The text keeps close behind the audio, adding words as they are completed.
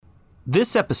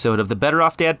This episode of the Better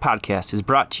Off Dad podcast is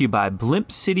brought to you by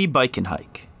Blimp City Bike and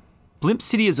Hike. Blimp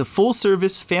City is a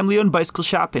full-service, family-owned bicycle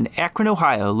shop in Akron,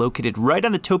 Ohio, located right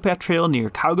on the Towpath Trail near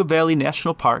Cuyahoga Valley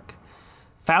National Park.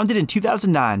 Founded in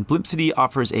 2009, Blimp City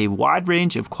offers a wide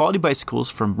range of quality bicycles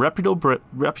from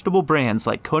reputable brands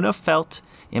like Kona, Felt,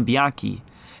 and Bianchi,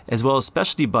 as well as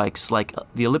specialty bikes like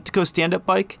the Elliptico stand-up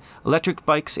bike, electric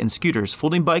bikes and scooters,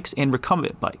 folding bikes, and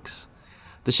recumbent bikes.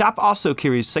 The shop also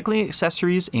carries cycling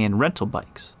accessories and rental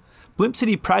bikes. Blimp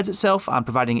City prides itself on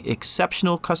providing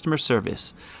exceptional customer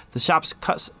service. The shop's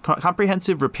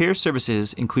comprehensive repair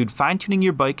services include fine-tuning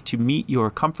your bike to meet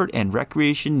your comfort and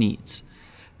recreation needs.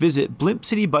 Visit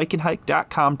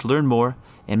blimpcitybikeandhike.com to learn more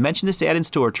and mention this ad in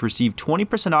store to receive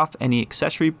 20% off any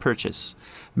accessory purchase.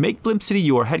 Make Blimp City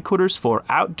your headquarters for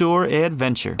outdoor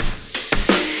adventure.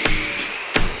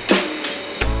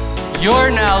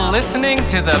 You're now listening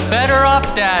to the Better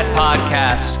Off Dad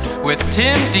podcast with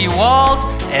Tim DeWald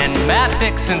and Matt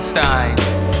Bixenstein.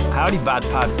 Howdy, Bod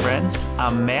Pod friends.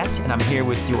 I'm Matt, and I'm here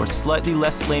with your slightly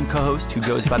less lame co-host who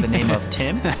goes by the name of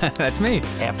Tim. That's me.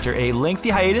 After a lengthy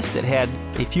hiatus that had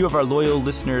a few of our loyal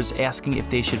listeners asking if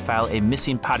they should file a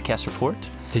missing podcast report.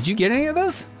 Did you get any of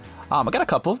those? I got a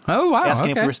couple. Oh, wow.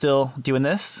 Asking okay. if we're still doing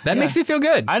this. That makes me feel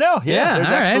good. I know. Yeah.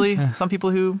 There's all right. actually some people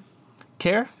who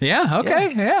care. Yeah,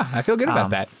 okay. Yeah, I feel good about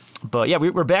that. But yeah,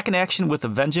 we're back in action with a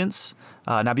vengeance.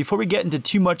 Now, before we get into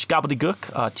too much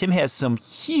gobbledygook, Tim has some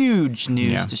huge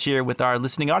news to share with our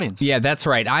listening audience. Yeah, that's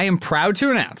right. I am proud to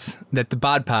announce that the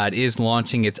Bod Pod is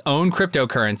launching its own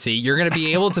cryptocurrency. You're going to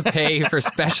be able to pay for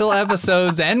special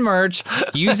episodes and merch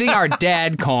using our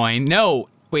Dad Coin. No,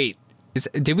 wait.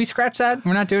 Did we scratch that?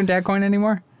 We're not doing Dad Coin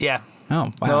anymore? Yeah.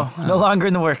 Oh, wow. No longer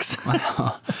in the works.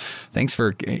 Thanks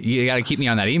for, you got to keep me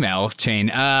on that email chain.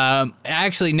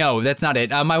 Actually, no, that's not it.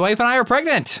 My wife and I are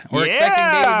pregnant. We're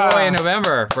expecting baby boy in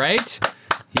November, right?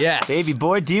 Yes. Baby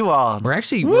boy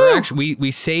DeWald.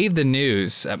 We saved the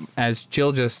news, as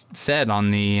Jill just said on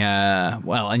the,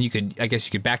 and I guess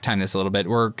you could back time this a little bit.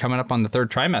 We're coming up on the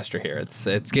third trimester here. It's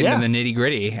getting to the nitty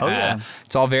gritty. Oh, yeah.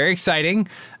 It's all very exciting.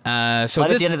 Light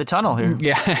at the end of the tunnel here.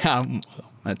 Yeah.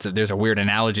 There's a weird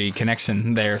analogy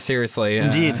connection there, seriously.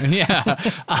 Indeed.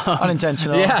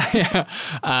 Unintentional.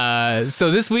 Yeah. So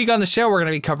this week on the show, we're going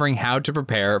to be covering how to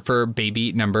prepare for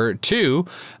baby number 2,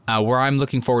 where I'm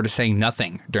looking forward to saying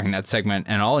nothing during that segment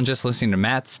and all, and just listening to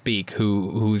Matt speak,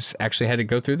 who's actually had to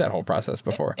go through that whole process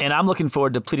before. And I'm looking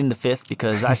forward to pleading the fifth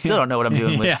because I still don't know what I'm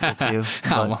doing with it too.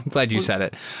 I'm glad you said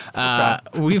it.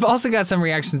 We've also got some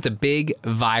reactions to big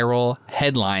viral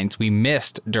headlines we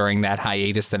missed during that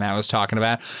hiatus that Matt was talking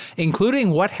about,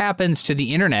 including what happens to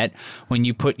the internet when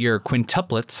you put your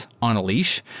quintuplets on a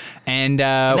leash. And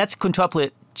that's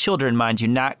quintuplet children, mind you,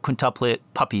 not quintuplet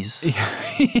puppies.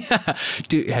 Yeah.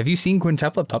 Dude, have you seen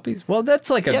quintuplet puppies? Well, that's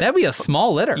like that'd be a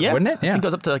small litter, wouldn't it? I think it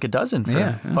goes up to like a dozen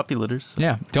for puppy litters. So.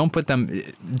 Yeah, don't put them.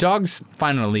 Dogs,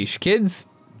 fine on a leash. Kids,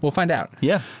 we'll find out.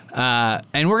 Yeah.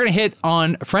 And we're going to hit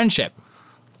on friendship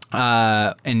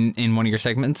in one of your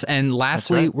segments. And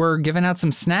lastly, we're giving out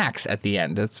some snacks at the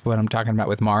end. That's what I'm talking about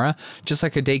with Mara, just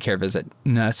like a daycare visit.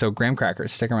 So graham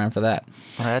crackers, stick around for that.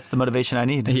 That's the motivation I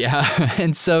need. Yeah.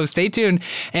 And so stay tuned.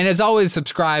 And as always,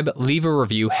 subscribe, leave a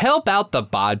review, help out the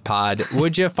Bod Pod.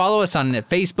 Would you follow us on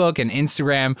Facebook and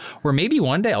Instagram, where maybe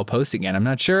one day I'll post again, I'm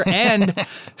not sure. And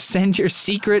send your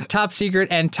secret, top secret,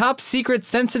 and top secret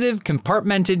sensitive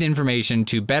compartmented information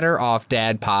to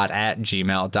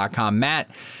betteroffdadpod@gmail.com.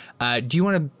 Matt, do you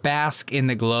want to bask in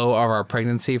the glow of our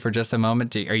pregnancy for just a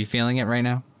moment? Are you feeling it right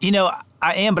now?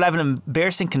 I am, but I have an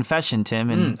embarrassing confession, Tim.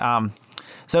 And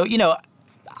so,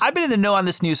 I've been in the know on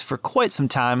this news for quite some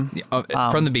time.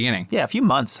 From the beginning? Yeah, a few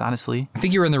months, honestly. I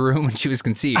think you were in the room when she was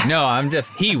conceived. No,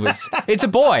 it's a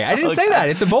boy. I didn't say that.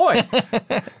 It's a boy. No,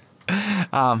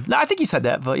 I think you said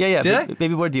that, but yeah. Did I?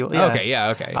 Baby boy deal. Yeah. Okay, yeah,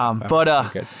 okay.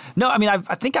 But no, I mean,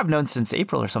 I think I've known since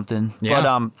April or something. Yeah.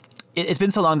 But it's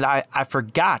been so long that I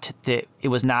forgot that it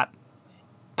was not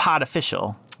pod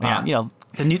official. Yeah.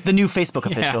 The new Facebook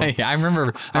official. Yeah, I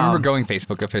remember going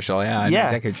Facebook official. Yeah, I know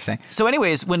exactly what you're saying. So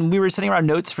anyways, when we were sending around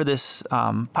notes for this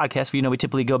podcast, we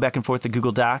typically go back and forth the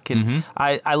Google Doc, and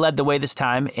I led the way this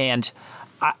time, and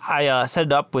I set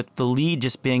it up with the lead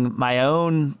just being my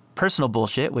own personal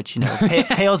bullshit, which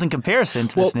pales in comparison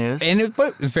to this news. And it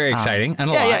was very exciting and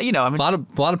a lot. Yeah, a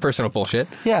lot of personal bullshit.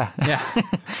 Yeah.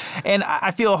 And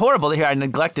I feel horrible to hear I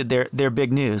neglected their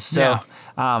big news. So,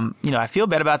 I feel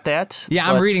bad about that.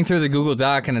 Yeah, I'm reading through the Google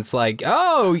Doc and it's like,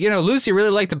 Lucy really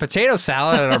liked the potato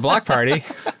salad at our block party.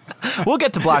 We'll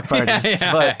get to block parties.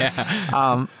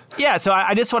 Yeah, so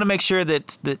I just want to make sure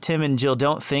that Tim and Jill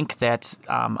don't think that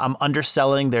I'm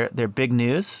underselling their big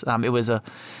news. It was a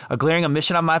glaring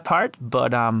omission on my part,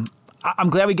 but I'm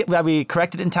glad we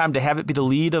corrected in time to have it be the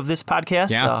lead of this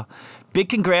podcast. Yeah. Big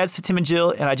congrats to Tim and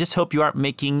Jill, and I just hope you aren't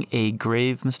making a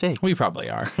grave mistake. We probably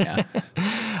are, yeah.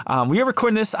 We are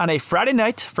recording this on a Friday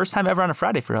night, first time ever on a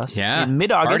Friday for us. Yeah, in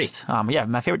mid-August. Yeah,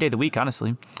 my favorite day of the week,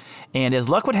 honestly. And as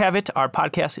luck would have it, our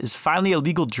podcast is finally a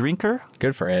legal drinker.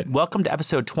 Good for it. Welcome to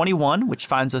episode 21, which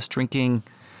finds us drinking.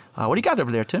 What do you got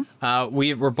over there, Tim?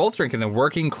 We're both drinking the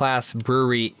Working Class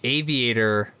Brewery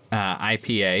Aviator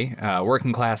IPA.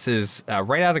 Working Class is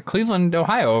right out of Cleveland,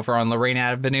 Ohio, over on Lorraine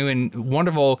Avenue in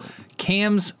wonderful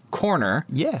Cam's Corner.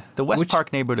 Yeah, the West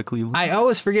Park neighborhood of Cleveland. I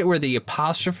always forget where the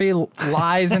apostrophe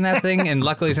lies in that thing, and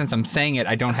luckily, since I'm saying it,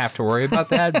 I don't have to worry about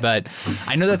that. But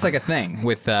I know that's like a thing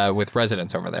with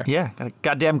residents over there. Yeah, got a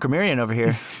goddamn grammarian over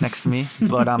here next to me.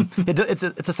 But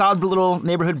it's a solid little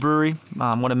neighborhood brewery,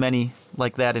 one of many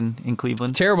like that in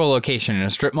Cleveland. Terrible location in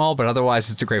a strip mall, but otherwise,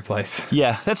 it's a great place.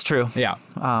 Yeah, that's true. Yeah.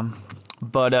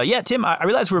 But yeah, Tim, I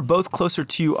realize we're both closer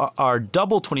to our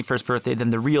double 21st birthday than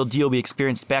the real deal we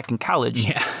experienced back in college.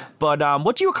 Yeah. But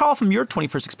what do you recall from your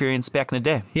 21st experience back in the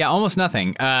day? Yeah, almost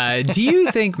nothing. Do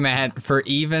you think, Matt, for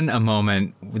even a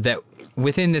moment that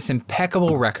within this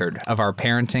impeccable record of our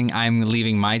parenting, I'm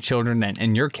leaving my children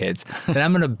and your kids, that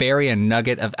I'm going to bury a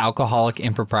nugget of alcoholic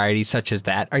impropriety such as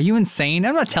that? Are you insane?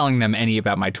 I'm not telling them anything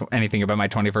about my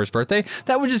 21st birthday.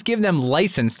 That would just give them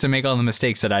license to make all the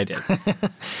mistakes that I did.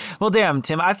 Well, damn,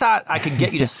 Tim, I thought I could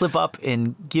get you to slip up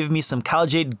and give me some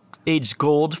college-age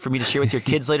gold for me to share with your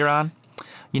kids later on.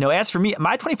 You know, as for me,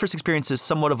 my 21st experience is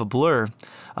somewhat of a blur,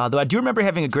 though I do remember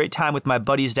having a great time with my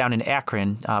buddies down in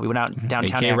Akron. We went out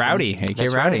downtown Akron. Rowdy.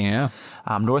 That's Rowdy, right.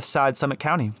 yeah. North Side, Summit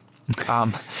County.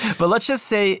 But let's just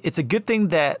say it's a good thing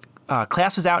that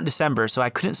class was out in December, so I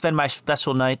couldn't spend my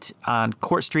special night on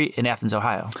Court Street in Athens,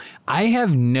 Ohio. I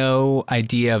have no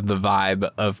idea of the vibe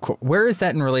of where is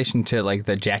that in relation to like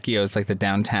the Jackie O's, like the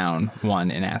downtown one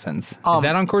in Athens? Is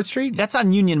that on Court Street? That's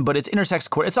on Union, but it's intersects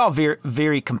Court. It's all very,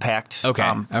 very compact. Okay.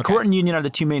 Court and Union are the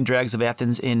two main drags of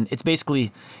Athens, and it's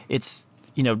basically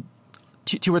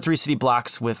two or three city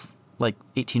blocks with like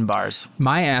 18 bars.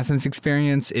 My Athens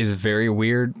experience is very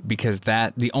weird because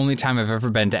the only time I've ever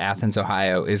been to Athens,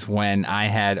 Ohio is when I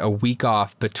had a week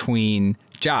off between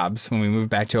jobs when we moved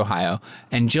back to Ohio,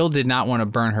 and Jill did not want to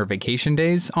burn her vacation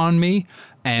days on me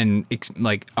and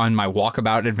like on my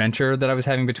walkabout adventure that I was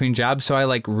having between jobs. So I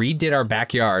like redid our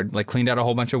backyard, like cleaned out a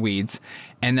whole bunch of weeds,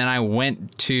 and then I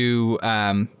went to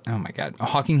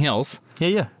Hocking Hills.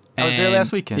 Yeah. I was there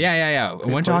last weekend. Yeah.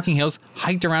 Went to Hocking Hills,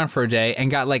 hiked around for a day,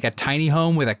 and got like a tiny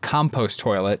home with a compost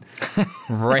toilet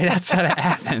right outside of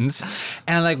Athens.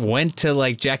 And I like went to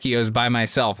like Jackie O's by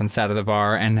myself and sat at the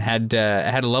bar and had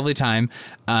a lovely time.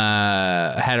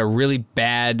 Had a really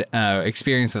bad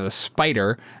experience with a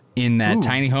spider in that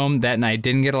tiny home that night.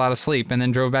 Didn't get a lot of sleep, and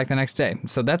then drove back the next day.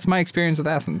 So that's my experience with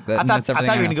Athens. I thought you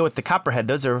were going to go with the Copperhead.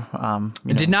 Those are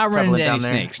did not run into any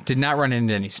snakes. Did not run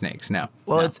into any snakes. No.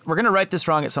 Well, we're going to right this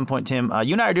wrong at some point, Tim.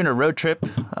 You and I are doing a road trip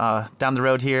down the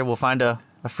road here. We'll find a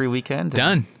free weekend.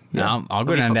 Done. Yeah. I'll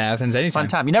go down to Athens anytime. Fun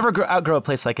time. You never outgrow a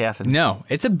place like Athens. No,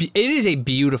 it is a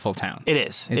beautiful town. It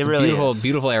is. It's it really beautiful, is.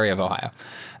 Beautiful area of Ohio.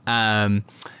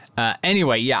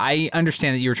 Anyway, yeah, I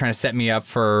understand that you were trying to set me up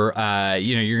for,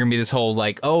 you're going to be this whole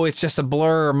like, oh, it's just a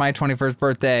blur, my 21st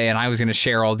birthday, and I was going to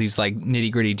share all these like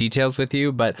nitty gritty details with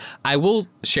you, but I will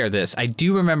share this. I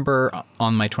do remember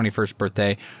on my 21st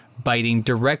birthday biting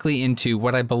directly into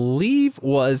what I believe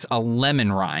was a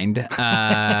lemon rind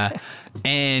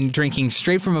and drinking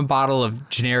straight from a bottle of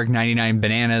generic 99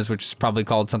 bananas, which is probably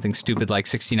called something stupid like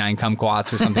 69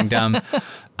 kumquats or something dumb.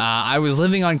 I was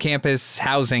living on campus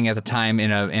housing at the time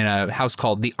in a house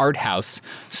called the Art House.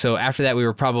 So after that, we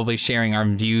were probably sharing our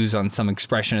views on some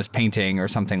expressionist painting or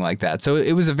something like that. So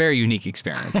it was a very unique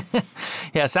experience.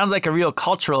 Yeah, sounds like a real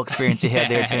cultural experience you had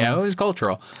there, Tim. Yeah, it was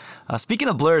cultural. Speaking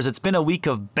of blurs, it's been a week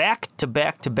of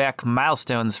back-to-back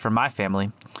milestones for my family.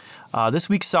 This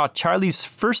week saw Charlie's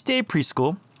first day of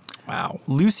preschool, Wow,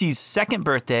 Lucy's second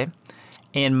birthday,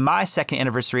 and my second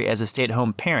anniversary as a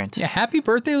stay-at-home parent. Yeah, happy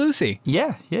birthday, Lucy.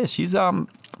 Yeah, she's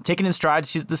taking in stride.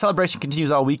 The celebration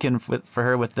continues all weekend for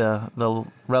her with the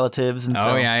relatives and so.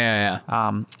 Oh yeah.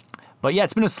 But yeah,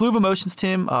 it's been a slew of emotions,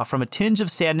 Tim, from a tinge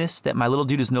of sadness that my little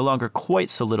dude is no longer quite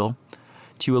so little,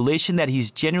 to elation that he's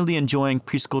genuinely enjoying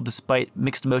preschool despite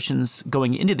mixed emotions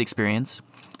going into the experience.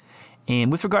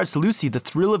 And with regards to Lucy, the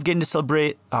thrill of getting to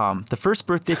celebrate the first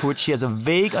birthday for which she has a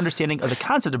vague understanding of the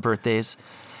concept of birthdays,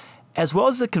 as well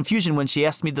as the confusion when she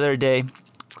asked me the other day,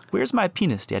 "Where's my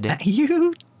penis, Daddy?"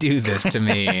 You do this to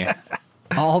me.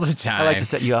 all the time. I like to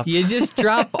set you up. You just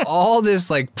drop all this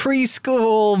like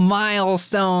preschool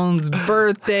milestones,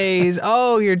 birthdays.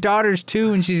 Oh, your daughter's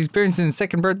 2 and she's experiencing a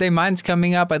second birthday. Mine's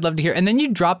coming up. I'd love to hear. And then you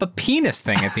drop a penis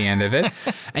thing at the end of it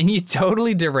and you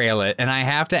totally derail it. And I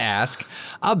have to ask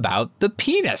about the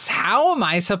penis. How am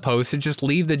I supposed to just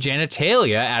leave the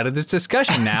genitalia out of this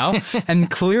discussion now? And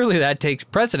clearly that takes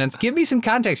precedence. Give me some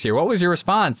context here. What was your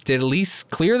response? Did Elise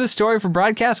clear the story for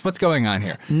broadcast? What's going on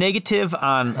here? Negative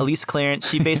on Elise Clarence.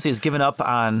 She basically has given up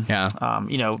on,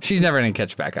 she's never going to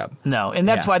catch back up. No, and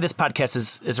that's why this podcast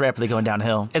is rapidly going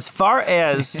downhill. As far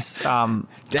as...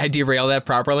 Did I derail that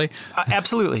properly?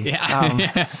 Absolutely.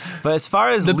 Yeah. But as far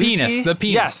as the Lucy... penis.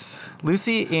 Yes.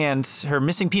 Lucy and her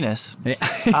missing penis. Yeah.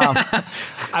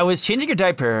 I was changing her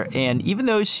diaper, and even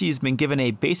though she's been given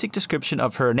a basic description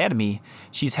of her anatomy,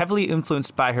 she's heavily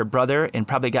influenced by her brother and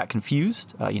probably got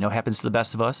confused. Happens to the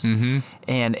best of us. Mm-hmm.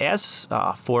 And as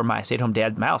for my stay-at-home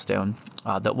dad milestone,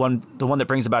 the one that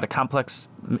brings about a complex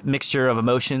mixture of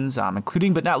emotions,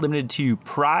 including but not limited to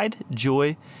pride,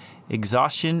 joy,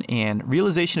 exhaustion, and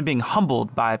realization of being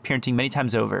humbled by parenting many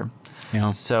times over.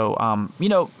 Yeah. So,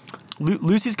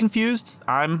 Lucy's confused.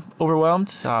 I'm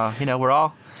overwhelmed. We're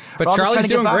all. But we're all just Charlie's trying to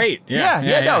get doing by. great.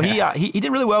 Yeah. He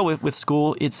did really well with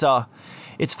school. It's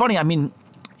funny. I mean,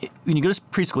 when you go to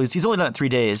preschool, he's only done it 3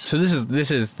 days. So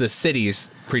this is the city's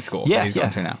preschool that he's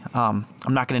going to now. I'm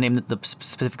not going to name the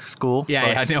specific school.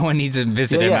 Yeah. No one needs to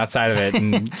visit him outside of it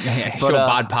and show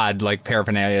Bod Pod like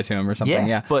paraphernalia to him or something.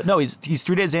 Yeah. But no, he's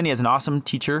 3 days in. He has an awesome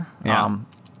teacher. Yeah.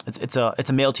 It's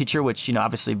a male teacher, which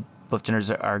obviously both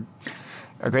genders are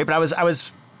great. But I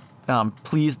was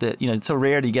pleased that it's so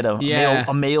rare to get a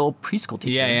male preschool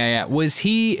teacher. Yeah. Was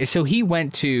he? So he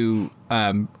went to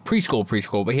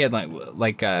preschool, but he had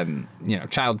like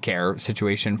childcare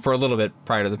situation for a little bit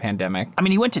prior to the pandemic. I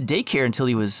mean, he went to daycare until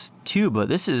he was 2, but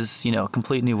this is a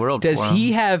complete new world. Does for him.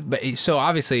 he have? So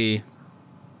obviously,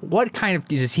 what kind of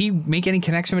does he make any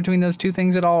connection between those two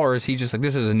things at all, or is he just like,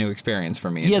 this is a new experience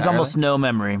for me? He has almost no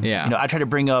memory. Yeah. I try to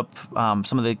bring up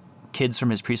some of the kids from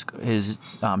his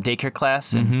daycare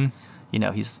class, and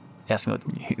he's asking me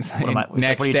what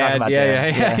are you talking about?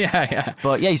 Yeah.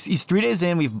 But he's 3 days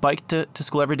in. We've biked to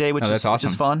school every day, which is awesome.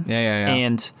 Which is fun. Yeah.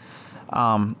 And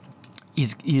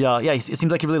it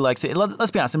seems like he really likes it.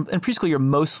 Let's be honest. In preschool, you're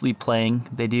mostly playing.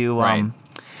 They do. Right.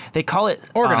 They call it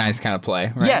organized kind of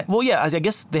play. Right? Yeah. Well, yeah. I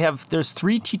guess there's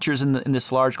 3 teachers in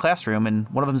this large classroom, and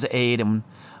one of them's an aide and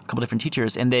a couple different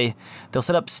teachers, and they'll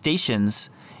set up stations.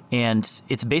 And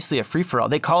it's basically a free-for-all.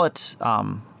 They call it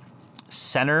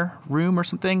center room or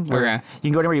something, where you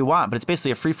can go anywhere you want, but it's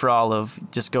basically a free-for-all of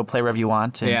just go play wherever you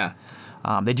want. And,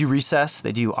 they do recess,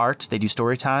 they do art, they do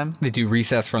story time. They do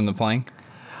recess from the playing?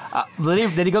 They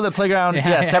go to the playground,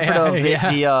 separate of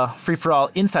the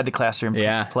free-for-all inside the classroom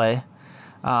play.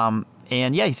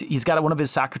 And he's got one of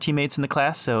his soccer teammates in the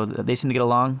class, so they seem to get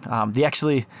along. The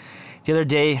other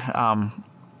day,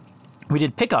 we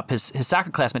did pickup. His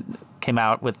soccer classmate came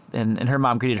out and her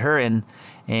mom greeted her, and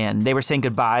they were saying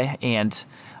goodbye, and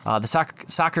the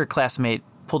soccer classmate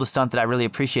pulled a stunt that I really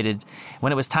appreciated.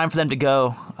 When it was time for them to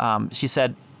go, she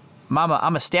said, "Mama,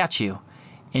 I'm a statue,"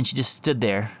 and she just stood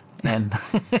there, and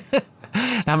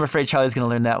I'm afraid Charlie's going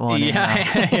to learn that one.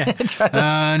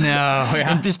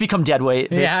 And just become dead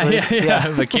weight. Basically.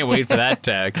 Yeah. I can't wait for that.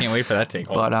 Can't wait for that take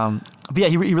hold. But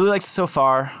he really likes it so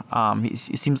far. It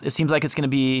seems like it's going to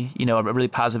be a really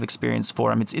positive experience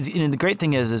for him. And the great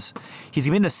thing is he's going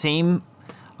to be in the same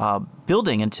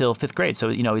building until 5th grade. So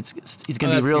he's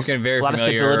going to be a lot of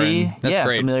stability. That's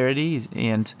great. Familiarity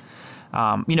and.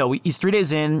 He's 3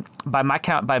 days in. By my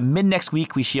count, by mid next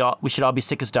week, we should all be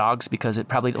sick as dogs, because it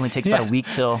probably only takes about a week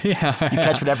till you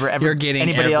catch whatever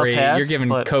anybody else has. You're getting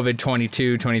COVID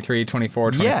 22, 23,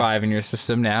 24, 25 in your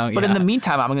system now. But in the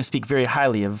meantime, I'm going to speak very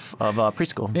highly of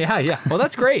preschool. Yeah. Well,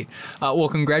 that's great. Well,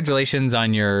 congratulations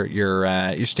on your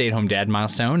stay-at-home dad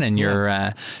milestone and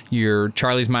your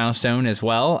Charlie's milestone as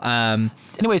well.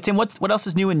 Anyways, Tim, what else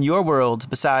is new in your world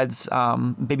besides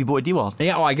baby boy Dewald?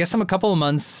 Yeah, well, I guess I'm a couple of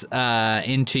months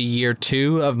into year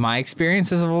 2 of my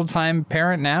experience as a full-time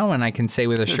parent now, and I can say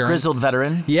with assurance... Grizzled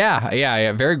veteran.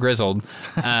 Yeah, very grizzled.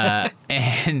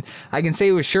 And I can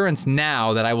say with assurance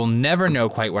now that I will never know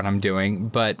quite what I'm doing,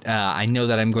 but I know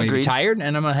that I'm going to be tired,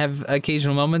 and I'm going to have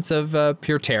occasional moments of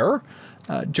pure terror,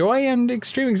 joy, and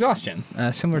extreme exhaustion,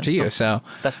 similar to you. So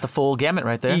that's the full gamut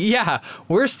right there. Yeah,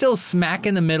 we're still smack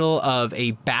in the middle of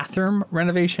a bathroom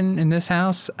renovation in this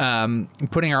house,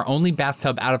 putting our only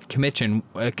bathtub out of commission,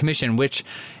 which,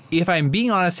 if I'm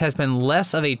being honest, has been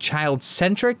less of a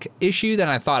child-centric issue than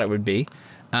I thought it would be.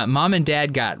 Mom and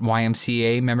Dad got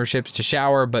YMCA memberships to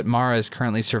shower, but Mara is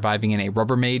currently surviving in a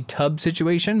Rubbermaid tub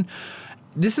situation.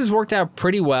 this has worked out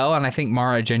pretty well, and I think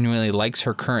Mara genuinely likes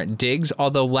her current digs,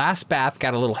 although last bath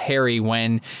got a little hairy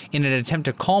when, in an attempt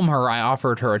to calm her, I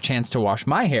offered her a chance to wash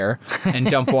my hair and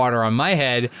dump water on my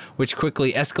head, which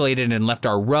quickly escalated and left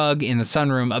our rug in the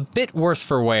sunroom a bit worse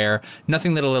for wear.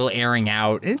 Nothing that a little airing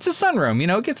out. It's a sunroom,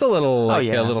 it gets a little, a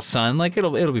little sun. Like,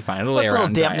 it'll be fine. It'll air out. What's a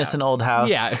little dampness in an old house?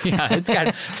 Yeah, it's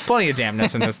got plenty of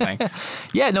dampness in this thing.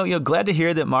 Yeah, no, glad to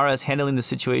hear that Mara is handling the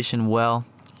situation well.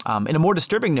 In a more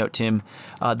disturbing note, Tim,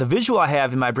 the visual I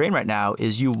have in my brain right now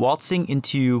is you waltzing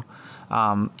into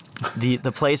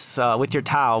the place with your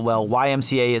towel while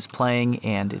YMCA is playing,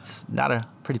 and it's not a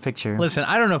pretty picture. Listen,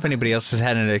 I don't know if anybody else has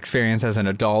had an experience as an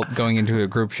adult going into a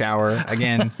group shower,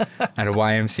 again, at a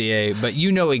YMCA, but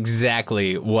you know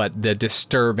exactly what the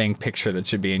disturbing picture that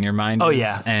should be in your mind is. Oh,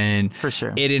 yeah. And for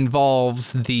sure. It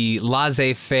involves the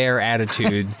laissez-faire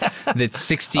attitude that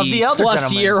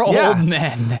 60-plus-year-old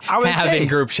men have in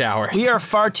group showers. We are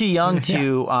far too young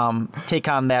to take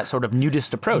on that sort of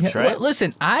nudist approach, right?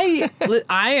 Listen, I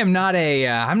am not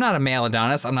I'm not a male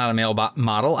Adonis. I'm not a male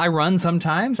model. I run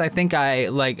sometimes. I think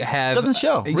I have. Doesn't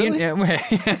show. Really?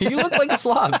 You look like a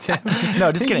slob, Tim.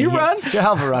 No, just kidding. You run? You're a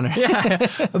hell of a runner.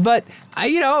 Yeah. But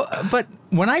but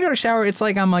when I go to shower, it's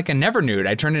like I'm like a never nude.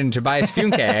 I turn it into Tobias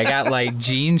Funke. I got like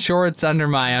jean shorts under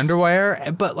my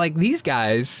underwear. But like these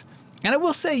guys, and I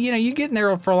will say, you get in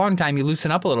there for a long time, you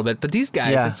loosen up a little bit. But these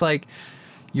guys, it's like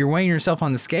you're weighing yourself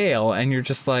on the scale, and you're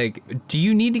just like, do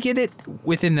you need to get it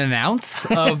within an ounce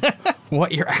of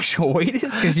what your actual weight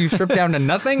is? Because you stripped down to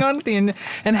nothing on the end.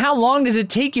 And how long does it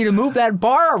take you to move that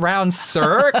bar around,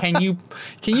 sir? Can you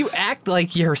act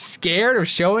like you're scared of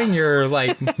showing your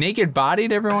naked body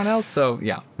to everyone else? So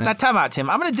yeah. Now time out, Tim.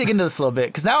 I'm going to dig into this a little bit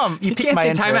because now you piqued my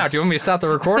interest. Time out. Do you want me to stop the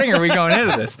recording, or are we going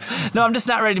into this? No, I'm just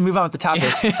not ready to move on with the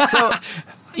topic. So,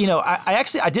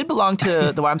 I did belong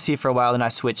to the YMCA for a while, and I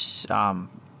switched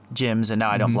gyms, and now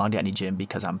I don't belong to any gym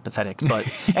because I'm pathetic. But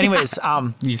anyways,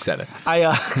 you said it.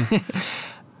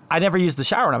 I never used the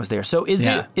shower when I was there. So is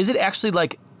it actually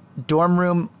like dorm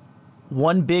room,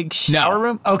 one big shower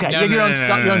room? Okay, you have your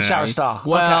own shower stall.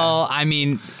 Well, okay. I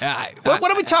mean,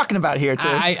 what are we talking about here,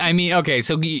 Tim? I mean, okay,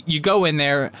 so you go in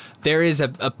there. There is a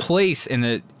place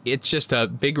it's just a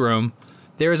big room.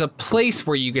 There is a place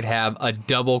where you could have a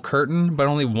double curtain, but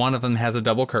only one of them has a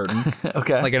double curtain.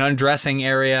 Okay. Like an undressing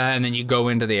area, and then you go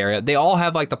into the area. They all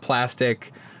have like the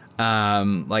plastic,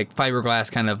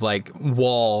 fiberglass kind of like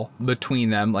wall between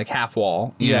them, like half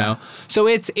wall, you know? So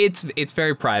it's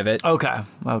very private. Okay.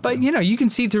 But, you can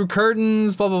see through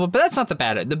curtains, blah, blah, blah. But that's not the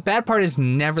bad. The bad part is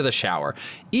never the shower.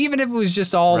 Even if it was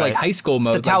just all like high school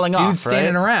mode. It's the toweling off, dudes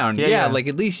standing around. Yeah. Like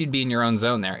at least you'd be in your own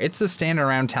zone there. It's the standing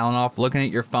around, toweling off, looking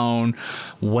at your phone,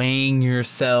 weighing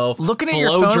yourself. Looking at your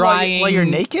phone while you're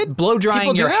naked? Blow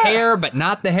drying your hair, but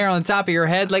not the hair on the top of your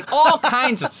head. Like all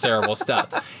kinds of terrible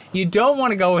stuff. You don't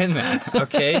want to go in there,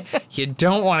 okay? You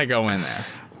don't want to go in there.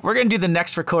 We're going to do the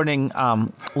next recording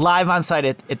live on site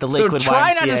at the Lakewood YMCA. So try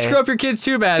not to screw up your kids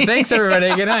too bad. Thanks,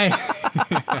 everybody. Good night.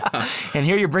 And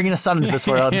here you're bringing a son into this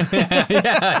world.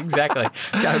 Yeah, exactly.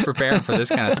 Got to prepare for this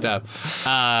kind of stuff.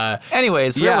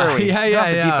 Anyways, where were we?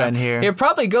 Yeah. The deep end here. It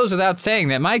probably goes without saying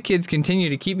that my kids continue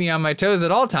to keep me on my toes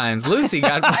at all times. Lucy,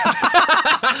 God bless.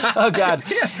 Oh, God.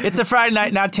 It's a Friday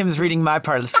night. Now Tim's reading my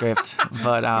part of the script.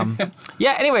 But,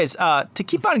 anyways, to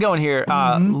keep on going here,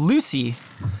 Lucy...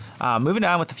 moving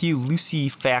on with a few Lucy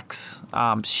facts.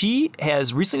 She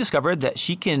has recently discovered that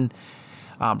she can,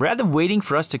 rather than waiting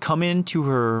for us to come into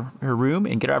her room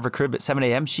and get her out of her crib at 7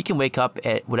 a.m., she can wake up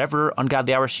at whatever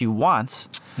ungodly hour she wants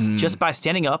just by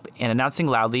standing up and announcing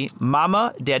loudly,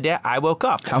 "Mama, Dada, I woke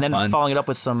up." How and then fun. following it up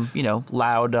with some,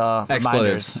 loud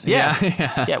expletives. reminders.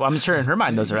 Yeah. Well, I'm sure in her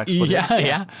mind those are expletives.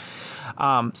 Yeah.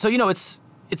 So,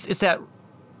 it's that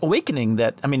awakening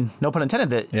that, no pun intended,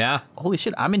 that holy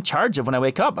shit, I'm in charge of when I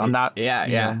wake up. I'm not I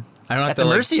don't have at to the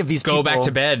mercy of these go people. back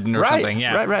to bed or something.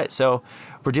 Yeah. Right. So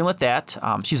we're dealing with that.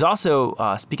 She's also,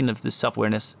 speaking of this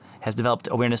self-awareness, has developed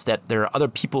awareness that there are other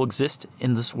people exist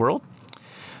in this world.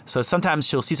 So sometimes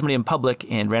she'll see somebody in public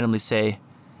and randomly say,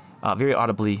 very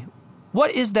audibly,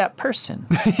 "What is that person?"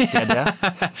 Dada?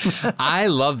 I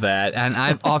love that, and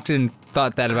I've often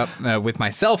thought that about with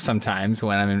myself sometimes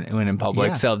when I'm in public.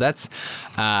 Yeah. So that's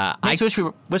I wish we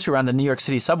were on the New York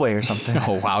City subway or something.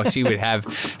 Oh wow, she would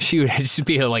just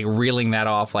be like reeling that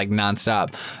off like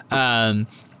nonstop.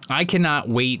 I cannot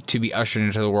wait to be ushered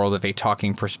into the world of a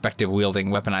talking, perspective-wielding,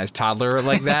 weaponized toddler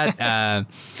like that.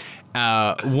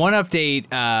 One update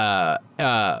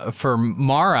for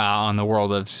Mara on the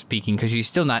world of speaking, because she's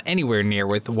still not anywhere near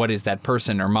with "What is that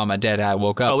person?" or "Mama, Dada, I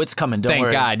woke up." Oh, it's coming. Don't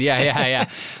worry. Thank God. Yeah.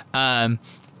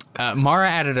 Mara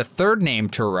added a third name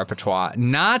to her repertoire.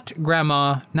 Not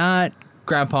grandma, not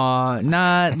Grandpa,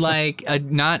 not like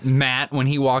not Matt when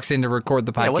he walks in to record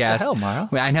the podcast. Yeah, what the hell, Mara?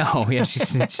 I know. Yeah,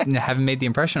 she's haven't made the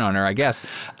impression on her, I guess.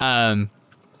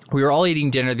 We were all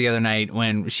eating dinner the other night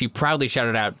when she proudly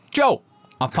shouted out, "Joe!"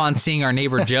 upon seeing our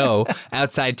neighbor Joe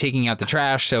outside taking out the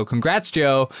trash. So congrats,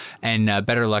 Joe, and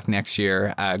better luck next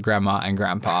year, Grandma and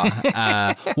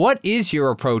Grandpa. What is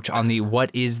your approach on the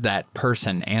 "what is that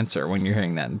person" answer when you're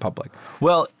hearing that in public?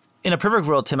 Well, in a perfect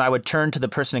world, Tim, I would turn to the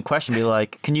person in question and be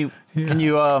like, can you Did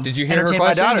you hear her entertain question?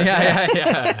 my daughter?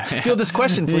 Yeah. Field this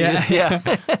question, please. Yeah.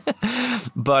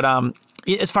 But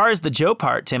as far as the Joe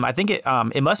part, Tim, I think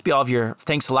it must be all of your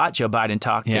 "thanks a lot, Joe Biden"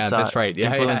 talk. Yeah, that's right.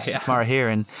 Yeah, influenced Mara here.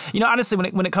 And honestly,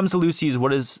 when it comes to Lucy's,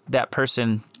 what is that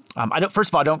person?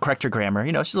 First of all, I don't correct her grammar.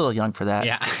 She's a little young for that.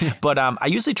 Yeah. But I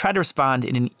usually try to respond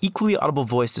in an equally audible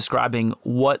voice describing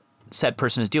what said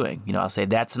person is doing. I'll say,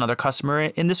 "That's another customer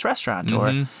in this restaurant,"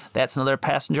 or "That's another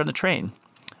passenger on the train."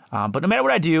 But no matter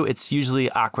what I do, it's usually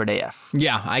awkward AF.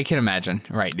 Yeah, I can imagine.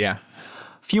 Right, yeah.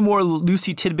 Few more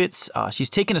Lucy tidbits. She's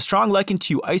taken a strong liking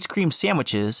to ice cream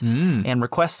sandwiches and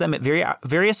requests them at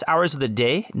various hours of the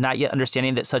day, not yet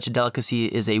understanding that such a delicacy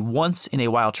is a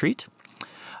once-in-a-while treat.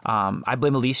 I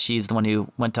blame Elise. She's the one who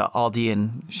went to Aldi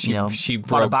and she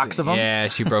bought a box of them. Yeah,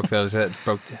 she broke those.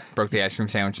 broke the ice cream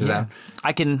sandwiches out.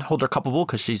 I can hold her culpable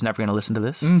because she's never going to listen to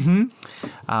this.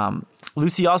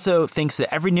 Lucy also thinks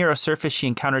that every narrow surface she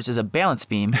encounters is a balance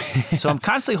beam, so I'm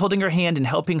constantly holding her hand and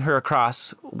helping her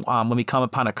across when we come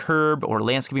upon a curb or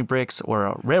landscaping bricks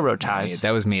or railroad ties.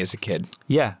 That was me as a kid.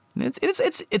 Yeah.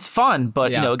 It's fun,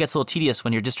 but it gets a little tedious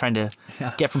when you're just trying to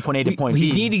get from point A to point B.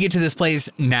 We need to get to this place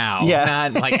now,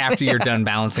 not like after you're done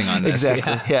balancing on this.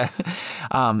 Exactly. Yeah.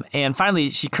 And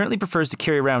finally, she currently prefers to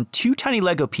carry around 2 tiny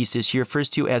Lego pieces she refers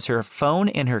to as her phone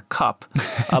and her cup.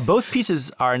 Both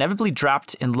pieces are inevitably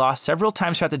dropped and lost several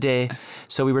times throughout the day,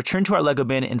 so we return to our Lego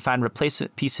bin and find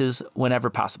replacement pieces whenever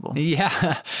possible.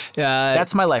 Yeah.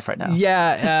 That's my life right now.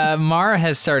 Yeah. Mara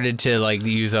has started to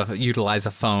utilize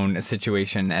a phone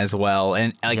situation as well,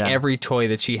 and every toy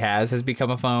that she has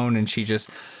become a phone, and she just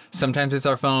sometimes it's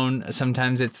our phone,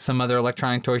 sometimes it's some other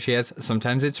electronic toy she has,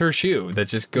 sometimes it's her shoe that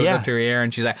just goes up to her ear,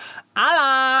 and she's like,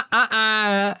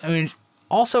 I mean,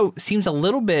 also seems a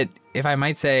little bit, if I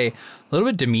might say, a little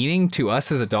bit demeaning to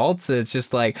us as adults. That it's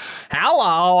just like,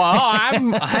 hello,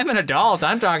 I'm an adult.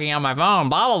 I'm talking on my phone.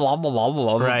 Blah blah blah blah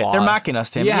blah blah. Right, blah. they're mocking us,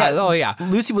 Tim. Yeah. Oh yeah.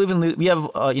 Lucy, we have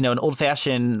an old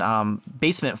fashioned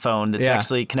basement phone that's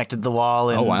actually connected to the wall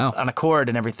and on a cord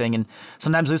and everything. And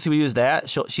sometimes Lucy will use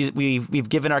that. We've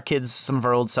given our kids some of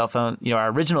our old cell phone,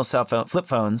 our original cell phone flip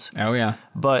phones. Oh yeah.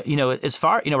 But as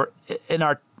far we're in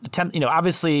our attempt,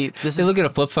 obviously they look at a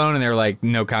flip phone and they're like,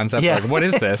 no concept. Yeah. Like, what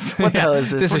is this? What the hell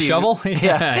is this? Is this a shovel?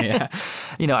 Yeah.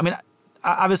 I mean,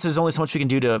 obviously there's only so much we can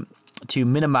do to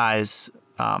minimize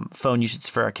phone usage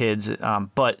for our kids.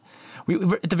 But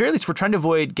at the very least, we're trying to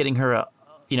avoid getting her a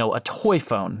toy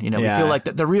phone. We feel like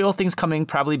the real thing's coming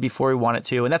probably before we want it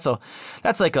to. And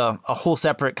that's like a whole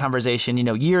separate conversation,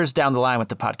 years down the line with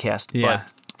the podcast. Yeah.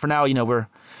 But for now,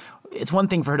 it's one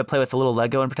thing for her to play with a little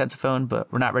Lego and pretend it's a phone,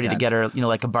 but we're not ready to get her,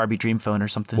 like a Barbie dream phone or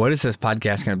something. What is this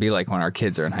podcast going to be like when our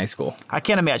kids are in high school? I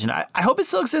can't imagine. I hope it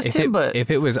still exists, Tim, but if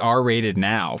it was R-rated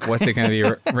now, what's it going to be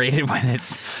rated when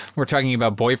we're talking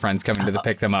about boyfriends coming to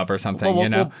pick them up or something,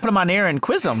 We'll put them on air and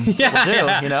quiz them. You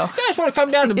guys want to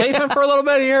come down to the basement for a little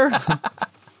bit here?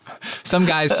 Some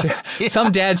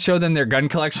dads show them their gun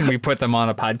collection. We put them on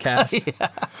a podcast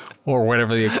or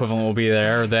whatever the equivalent will be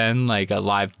there then, like a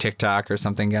live TikTok or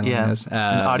something. An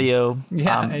audio,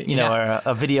 or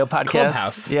a video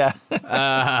podcast.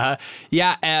 Clubhouse.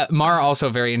 Mara also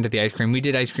very into the ice cream. We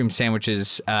did ice cream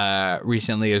sandwiches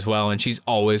recently as well, and she's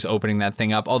always opening that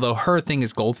thing up. Although her thing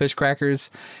is goldfish crackers.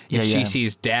 If she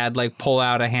sees Dad pull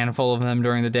out a handful of them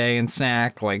during the day and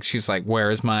snack, she's like,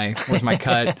 where's my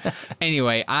cut?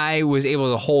 Anyway, I'm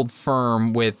able to hold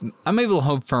firm with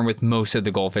most of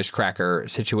the goldfish cracker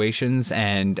situations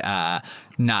and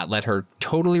not let her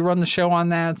totally run the show on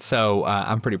that. So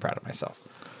I'm pretty proud of myself.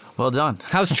 Well done.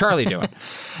 How's Charlie doing?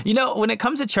 When it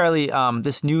comes to Charlie,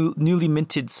 this newly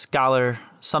minted scholar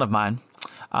son of mine,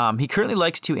 he currently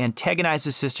likes to antagonize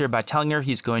his sister by telling her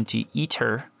he's going to eat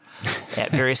her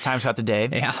at various times throughout the day.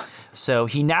 Yeah. So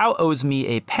he now owes me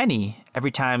a penny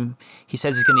every time he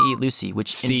says he's going to eat Lucy,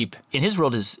 which steep in his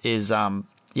world is it's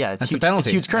that's huge, a penalty.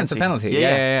 It's huge currency. That's a penalty.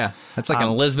 Yeah. That's like an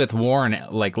Elizabeth Warren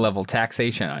level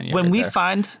taxation on you. When we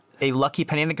find a lucky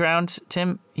penny in the ground,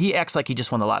 Tim, he acts like he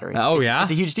just won the lottery.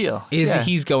 It's a huge deal.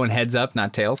 He's going heads up,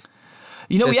 not tails?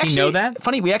 Does he know that?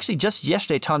 Funny, we actually just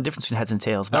yesterday told him the difference between heads and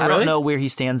tails, but I don't know where he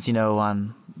stands,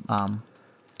 on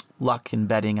luck and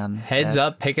betting on heads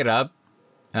up, pick it up,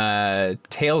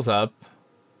 tails up.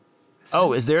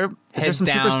 Oh, is there some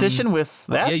down. superstition with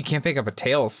that? Yeah, you can't pick up a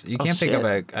tails. You can't pick up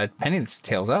a penny that's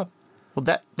tails up. Well,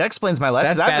 that explains my life.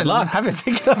 That's 'cause bad luck. I haven't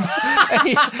picked up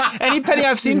any penny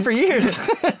I've seen for years.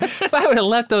 If I would have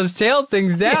left those tails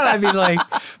things down, I'd be like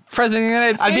president of the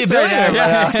United States. I'd be a billionaire. Right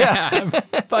now.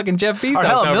 Yeah. Fucking Jeff Bezos Or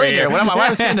hell, a over millionaire. here. One of my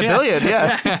wives getting a billion.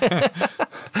 Yeah.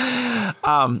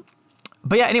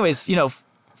 But yeah. Anyways,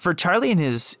 for Charlie and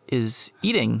his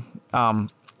eating, the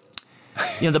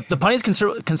pun is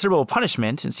considerable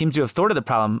punishment and seems to have thwarted the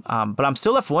problem. But I'm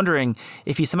still left wondering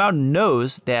if he somehow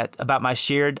knows that about my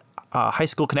shared high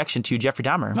school connection to Jeffrey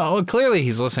Dahmer. Oh, well, clearly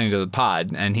he's listening to the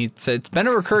pod, and he said it's been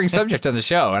a recurring subject on the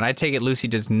show, and I take it Lucy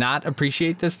does not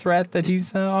appreciate this threat that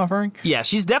he's offering? Yeah,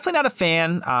 she's definitely not a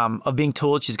fan of being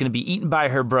told she's going to be eaten by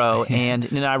her bro, and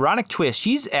in an ironic twist,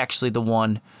 she's actually the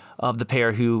one of the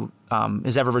pair who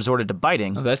has ever resorted to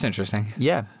biting. Oh, that's interesting.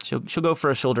 Yeah, she'll go for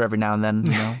a shoulder every now and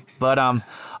then, But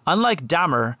unlike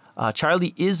Dahmer,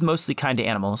 Charlie is mostly kind to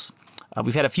animals.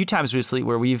 We've had a few times recently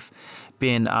where we've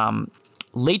been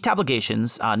late to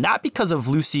obligations, not because of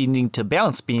Lucy needing to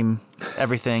balance beam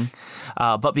everything,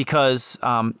 but because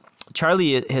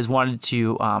Charlie has wanted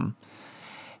to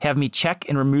have me check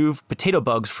and remove potato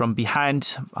bugs from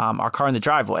behind our car in the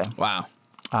driveway. Wow.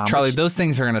 Charlie, those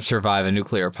things are going to survive a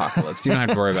nuclear apocalypse. You don't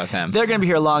have to worry about them. They're going to be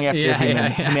here long after Yeah.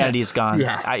 humanity is gone.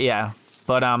 Yeah.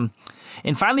 But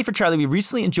and finally for Charlie, we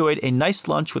recently enjoyed a nice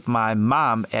lunch with my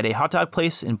mom at a hot dog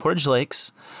place in Portage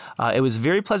Lakes. It was a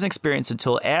very pleasant experience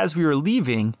until as we were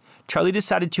leaving, Charlie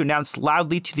decided to announce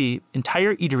loudly to the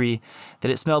entire eatery that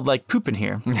it smelled like poop in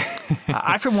here.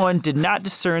 I, for one, did not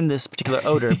discern this particular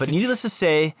odor, but needless to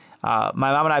say, my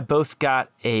mom and I both got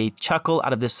a chuckle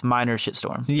out of this minor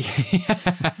shitstorm.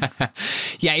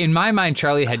 Yeah, in my mind,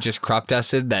 Charlie had just crop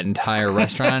dusted that entire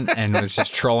restaurant and was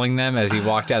just trolling them as he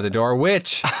walked out the door,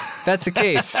 which, if that's the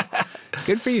case,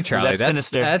 good for you, Charlie. That's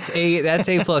sinister. That's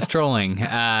A plus trolling.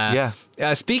 Yeah.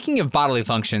 Speaking of bodily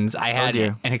functions, I had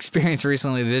an experience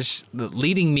recently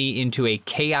leading me into a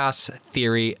chaos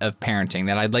theory of parenting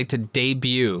that I'd like to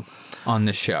debut on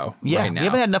the show right now. We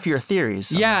haven't had enough of your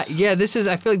theories. Yeah, this is.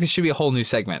 I feel like this should be a whole new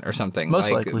segment or something. Most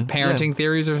like likely. Parenting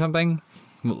theories or something.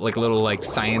 Like a little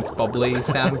science bubbly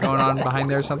sound going on behind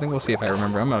there or something. We'll see if I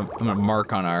remember. I'm gonna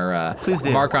mark on our Please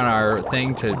do. mark on our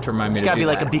thing to remind me. It's got to be do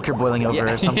like that. a beaker boiling over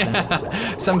or something.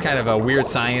 Yeah. Some kind of a weird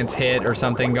science hit or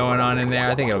something going on in there.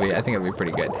 I think it'll be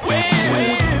pretty good.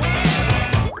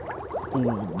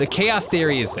 The chaos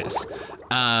theory is this: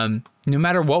 no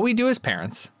matter what we do as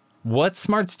parents, what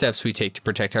smart steps we take to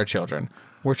protect our children,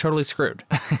 we're totally screwed.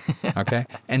 Okay?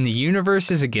 And the universe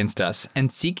is against us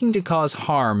and seeking to cause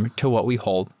harm to what we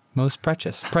hold most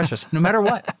precious, no matter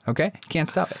what. Okay? Can't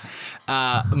stop it.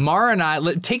 Mara and I,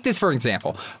 take this for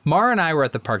example. Mara and I were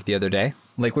at the park the other day,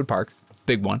 Lakewood Park,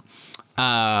 big one.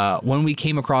 When we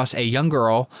came across a young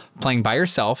girl playing by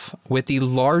herself with the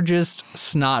largest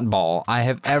snot ball I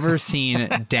have ever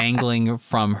seen dangling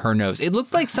from her nose. It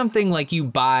looked like something like you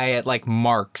buy at like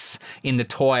Mark's in the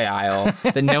toy aisle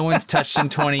that no one's touched in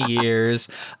 20 years,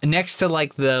 next to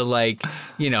like the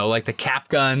cap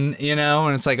gun,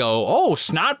 and it's like, oh,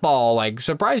 snot ball, like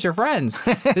surprise your friends.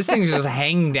 This thing's just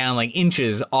hanging down like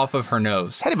inches off of her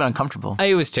nose. Had to be uncomfortable.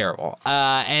 It was terrible.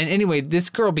 And anyway,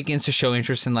 this girl begins to show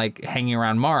interest in like hanging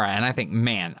around Mara, and I think,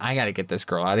 man, I got to get this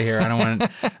girl out of here.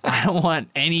 I don't want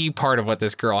any part of what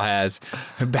this girl has.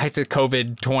 Back to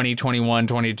COVID 20, 21,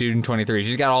 22, and 23.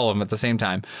 She's got all of them at the same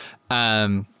time.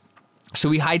 So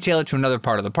we hightail it to another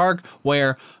part of the park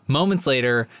where moments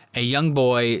later, a young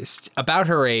boy about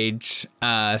her age,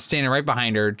 standing right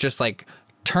behind her, just like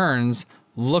turns,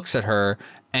 looks at her,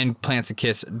 and plants a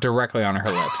kiss directly on her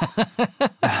lips.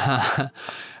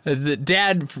 The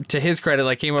dad, to his credit,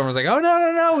 like came over and was like, "Oh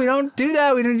no, we don't do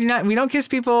that. We don't kiss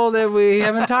people that we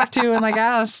haven't talked to and like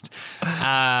asked."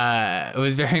 It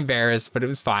was very embarrassed, but it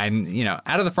was fine.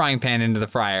 Out of the frying pan into the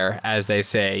fryer, as they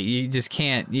say. You just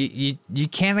can't you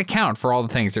can't account for all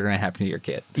the things that are going to happen to your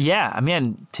kid. Yeah, I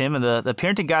mean, Tim, the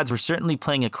parenting gods were certainly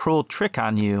playing a cruel trick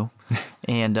on you.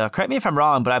 And correct me if I'm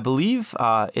wrong, but I believe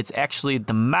it's actually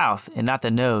the mouth and not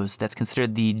the nose that's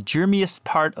considered the germiest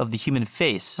part of the human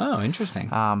face. Oh, interesting.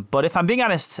 But if I'm being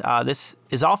honest, this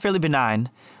is all fairly benign.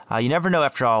 You never know,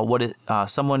 after all, what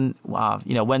someone's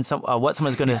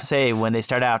going to say when they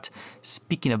start out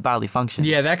speaking of bodily functions.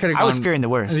 Yeah, that could have gone. I was fearing the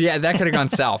worst. Yeah, that could have gone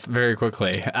south very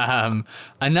quickly.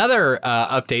 Another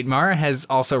update: Mara has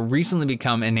also recently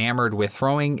become enamored with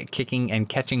throwing, kicking, and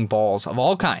catching balls of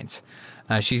all kinds.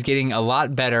 She's getting a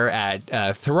lot better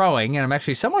at throwing, and I'm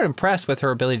actually somewhat impressed with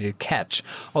her ability to catch.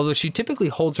 Although she typically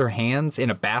holds her hands in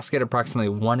a basket approximately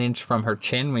 1 inch from her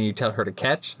chin when you tell her to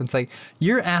catch. It's like,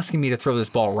 you're asking me to throw this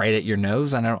ball right at your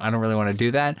nose. I don't really want to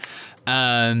do that.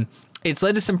 It's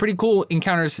led to some pretty cool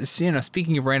encounters.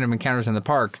 Speaking of random encounters in the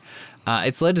park,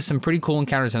 it's led to some pretty cool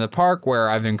encounters in the park where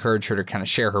I've encouraged her to kind of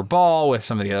share her ball with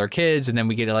some of the other kids, and then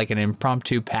we get like an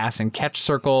impromptu pass and catch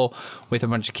circle with a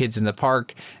bunch of kids in the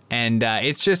park, and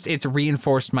it's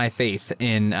reinforced my faith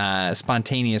in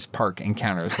spontaneous park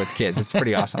encounters with kids. It's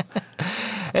pretty awesome.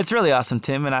 It's really awesome,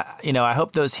 Tim, and I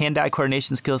hope those hand-eye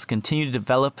coordination skills continue to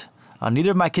develop.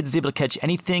 Neither of my kids is able to catch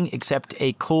anything except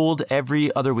a cold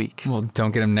every other week. Well,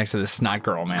 don't get them next to the snot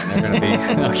girl,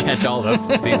 man. They'll catch all those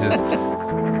diseases.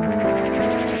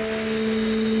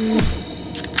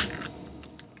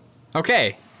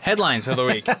 Okay, headlines for the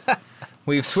week.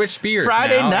 We've switched beers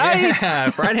Friday now. night. Yeah,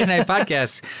 Friday night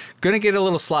podcast. Gonna get a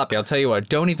little sloppy. I'll tell you what.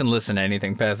 Don't even listen to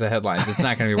anything past the headlines. It's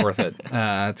not gonna be worth it.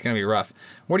 It's gonna be rough.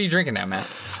 What are you drinking now, Matt?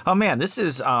 Oh man, this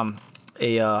is a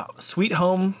Sweet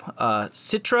Home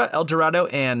Citra El Dorado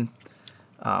and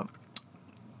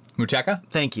Muteca?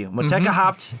 thank you, Moteca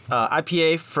hopped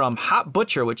IPA from Hop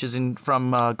Butcher, which is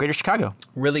from Greater Chicago.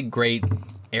 Really great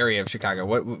area of Chicago.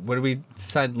 What did we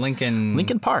decide?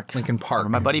 Lincoln Park. Where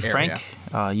my buddy area. Frank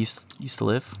used to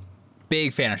live.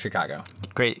 Big fan of Chicago.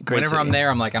 Great. Whenever city. I'm there,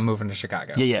 I'm like, I'm moving to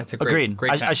Chicago. Yeah. It's a Agreed.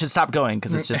 Great time. I should stop going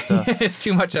because it's just It's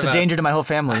too much it's of a danger to my whole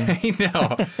family. I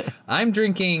know. I'm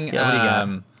drinking. Yeah, what do you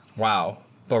got? Wow.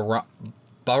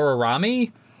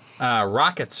 Bararami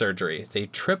Rocket Surgery. It's a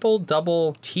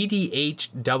double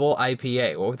TDH double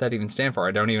IPA. What would that even stand for?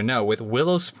 I don't even know. With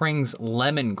Willow Springs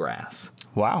lemongrass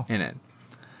Wow. in it.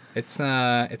 It's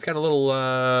got a little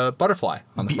butterfly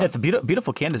on the front. It's a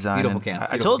beautiful can design. Beautiful And can.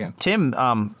 I told Tim,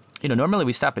 normally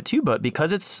we stop at 2, but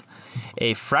because it's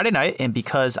a Friday night and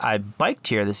because I biked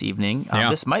here this evening,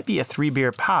 this might be a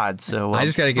 3-beer pod. So I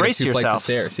just got to get brace 2 flights of yourselves.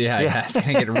 stairs. Yeah. It's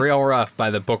going to get real rough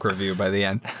by the book review by the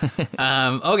end.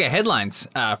 Okay, headlines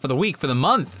for the week, for the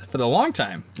month, for the long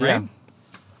time, right?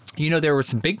 Yeah. There was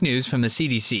some big news from the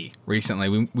CDC recently.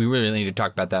 We really need to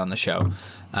talk about that on the show.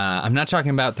 I'm not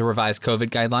talking about the revised COVID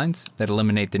guidelines that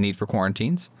eliminate the need for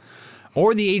quarantines,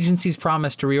 or the agency's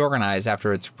promise to reorganize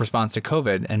after its response to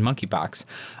COVID and monkeypox.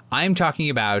 I'm talking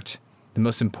about the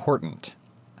most important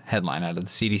headline out of the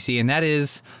CDC, and that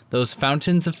is those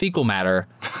fountains of fecal matter,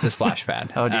 the splash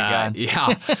pad. Oh, dear God.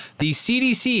 Yeah. The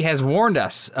CDC has warned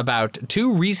us about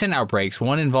 2 recent outbreaks,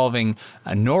 one involving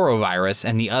a norovirus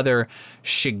and the other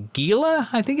Shigella,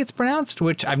 I think it's pronounced,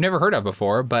 which I've never heard of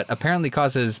before, but apparently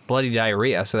causes bloody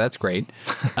diarrhea, so that's great.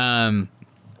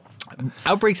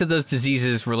 Outbreaks of those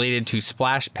diseases related to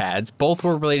splash pads. Both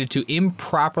were related to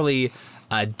improperly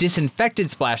disinfected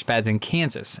splash pads in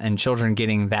Kansas and children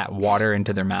getting that water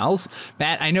into their mouths.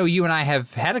 Matt, I know you and I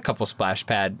have had a couple splash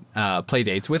pad play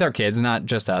dates with our kids, not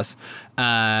just us.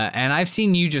 And I've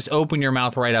seen you just open your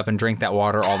mouth right up and drink that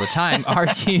water all the time. Are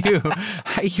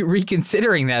you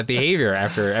reconsidering that behavior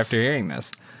after hearing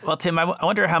this? Well, Tim, I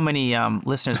wonder how many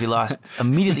listeners we lost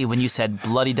immediately when you said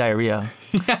bloody diarrhea.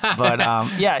 But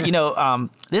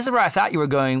this is where I thought you were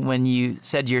going when you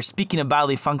said you're speaking of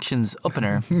bodily functions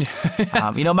opener.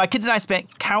 My kids and I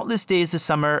spent countless days this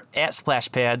summer at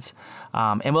splash pads.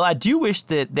 And while I do wish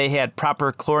that they had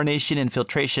proper chlorination and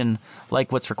filtration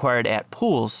like what's required at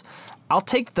pools, I'll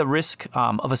take the risk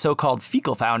of a so-called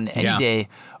fecal fountain any day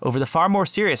over the far more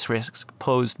serious risks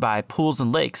posed by pools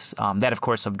and lakes. That, of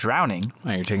course, of drowning.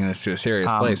 Oh, you're taking this to a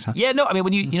serious place, huh? Yeah, no, I mean,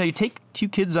 when you take 2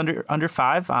 kids under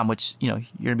 5, which, you're going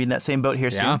to be in that same boat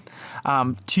here soon,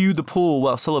 to the pool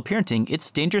while solo parenting,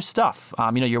 it's dangerous stuff.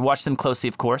 You're watching them closely,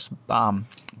 of course,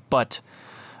 but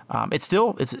it's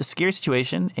a scary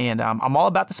situation, and I'm all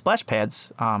about the splash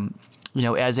pads,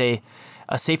 as a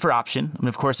safer option. I mean,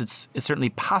 of course, it's certainly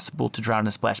possible to drown in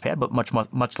a splash pad, but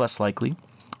much less likely.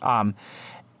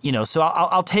 So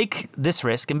I'll take this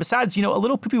risk. And besides, a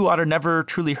little poopy water never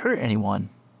truly hurt anyone,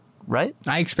 right?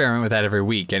 I experiment with that every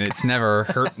week, and it's never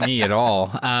hurt me at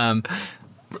all. And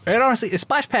honestly, a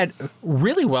splash pad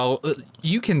really well.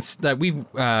 You can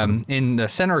in the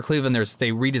center of Cleveland.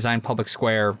 They redesigned Public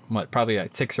Square probably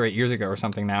like 6 or 8 years ago or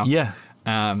something now. Yeah.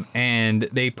 And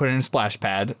they put in a splash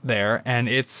pad there, and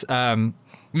it's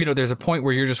there's a point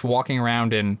where you're just walking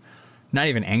around in not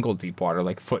even ankle deep water,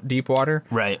 like foot deep water.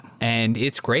 Right. And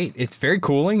it's great. It's very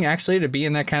cooling, actually, to be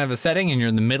in that kind of a setting, and you're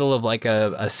in the middle of like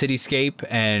a cityscape,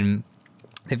 and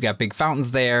they've got big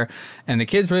fountains there, and the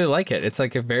kids really like it. It's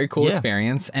like a very cool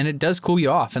experience, and it does cool you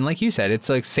off. And like you said, it's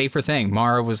like a safer thing.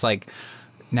 Mara was like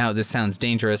now this sounds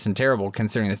dangerous and terrible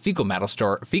considering the fecal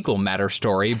matter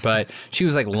story, but she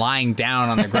was like lying down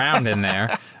on the ground in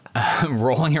there.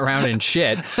 Rolling around in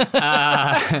shit. So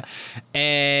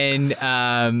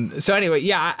anyway,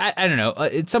 yeah, I don't know.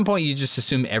 At some point, you just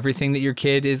assume everything that your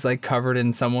kid is like covered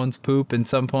in someone's poop at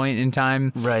some point in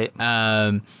time. Right.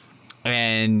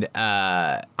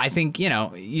 I think,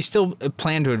 you still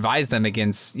plan to advise them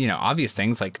against, obvious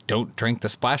things like don't drink the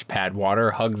splash pad water,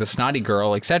 hug the snotty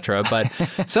girl, etc. But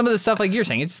some of the stuff like you're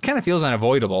saying, it just kind of feels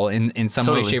unavoidable in some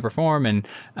way, shape, or form. And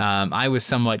I was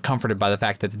somewhat comforted by the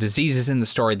fact that the diseases in the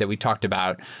story that we talked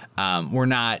about were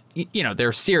not,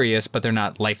 they're serious, but they're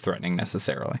not life-threatening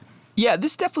necessarily. Yeah,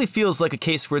 this definitely feels like a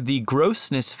case where the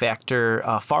grossness factor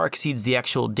far exceeds the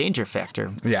actual danger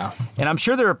factor. Yeah. And I'm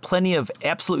sure there are plenty of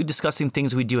absolutely disgusting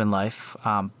things we do in life.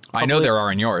 I know there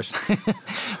are in yours.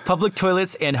 Public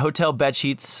toilets and hotel bed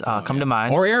sheets come to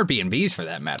mind. Or Airbnbs, for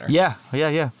that matter. Yeah.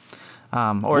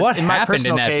 Or what in my happened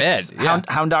personal in that case, bed? Yeah.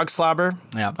 hound dog slobber.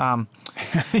 Yeah.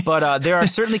 But there are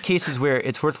certainly cases where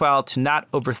it's worthwhile to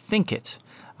not overthink it.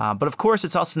 But of course,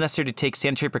 it's also necessary to take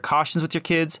sanitary precautions with your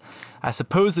kids. I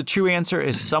suppose the true answer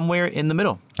is somewhere in the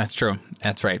middle. That's true.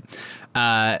 That's right.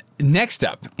 Next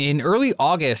up, in early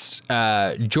August,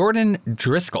 Jordan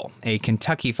Driscoll, a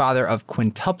Kentucky father of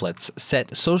quintuplets,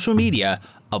 set social media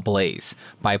ablaze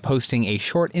by posting a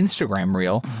short Instagram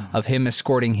reel of him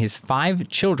escorting his 5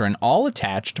 children, all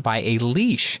attached by a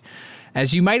leash.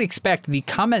 As you might expect, the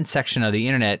comment section of the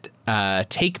internet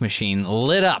take machine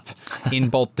lit up in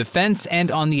both defense and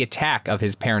on the attack of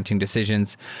his parenting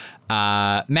decisions.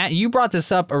 Matt, you brought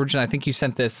this up originally. I think you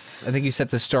set this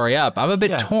story up. I'm a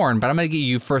bit torn, but I'm going to give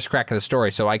you first crack of the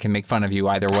story so I can make fun of you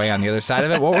either way on the other side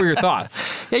of it. What were your thoughts?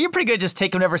 Yeah, you're pretty good. Just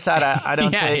take whatever side I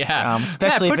don't take. Yeah.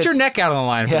 Especially Matt, put your neck out on the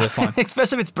line for this one.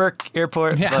 Especially if it's Burke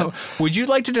Airport. Yeah. But, would you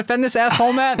like to defend this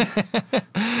asshole, Matt?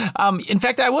 in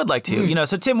fact, I would like to.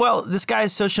 So Tim, this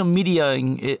guy's social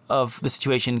media of the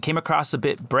situation came across a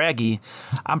bit braggy.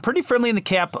 I'm pretty firmly in the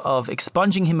camp of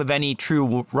expunging him of any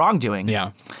true wrongdoing.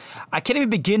 Yeah. I can't even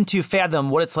begin to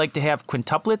fathom what it's like to have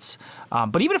quintuplets.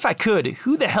 But even if I could,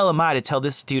 who the hell am I to tell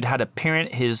this dude how to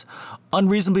parent his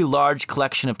unreasonably large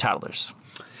collection of toddlers?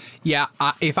 Yeah,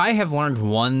 if I have learned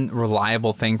one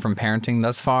reliable thing from parenting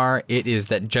thus far, it is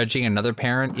that judging another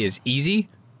parent is easy,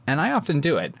 and I often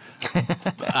do it.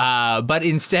 But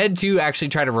instead to actually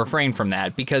try to refrain from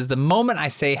that, because the moment I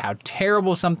say how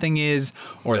terrible something is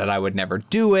or that I would never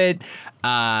do it,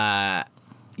 I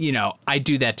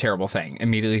do that terrible thing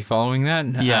immediately following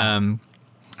that. Yeah.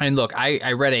 And look,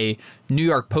 I read a New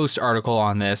York Post article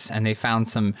on this, and they found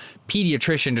some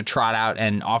pediatrician to trot out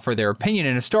and offer their opinion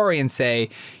in a story and say,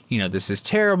 this is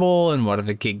terrible, and what if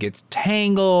a kid gets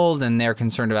tangled, and they're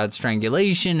concerned about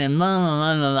strangulation, and blah,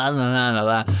 blah, blah, blah,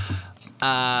 blah,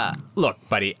 blah. Look,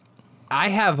 buddy, I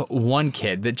have one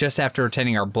kid that just after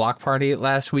attending our block party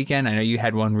last weekend, I know you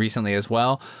had one recently as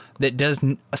well, that does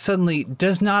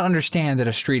not understand that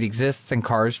a street exists and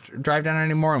cars drive down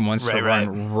anymore and wants to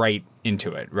run right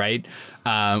into it, right?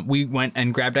 We went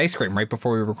and grabbed ice cream right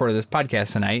before we recorded this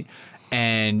podcast tonight,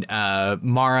 and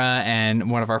Mara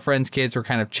and one of our friends' kids were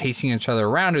kind of chasing each other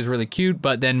around. It was really cute,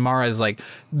 but then Mara's like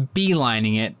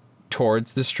beelining it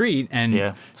towards the street,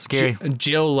 and scary.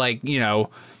 Jill,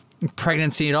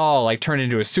 pregnancy and all, turned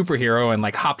into a superhero and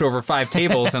hopped over 5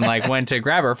 tables and went to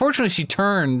grab her. Fortunately, she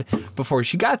turned before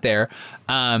she got there.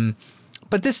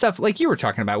 But this stuff, like you were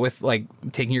talking about with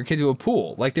taking your kid to a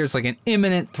pool, there's an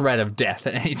imminent threat of death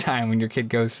at any time when your kid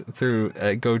goes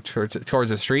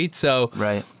towards a street. So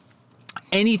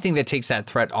anything that takes that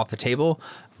threat off the table,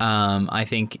 I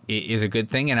think is a good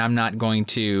thing. And I'm not going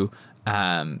to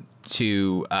attack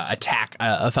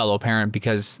a fellow parent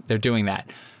because they're doing that.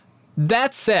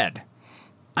 That said,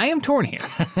 I am torn here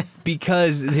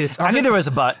because I knew there was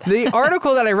a but. The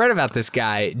article that I read about this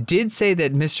guy did say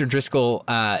that Mr. Driscoll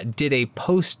did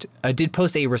post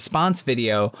a response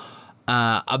video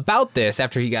about this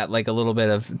after he got a little bit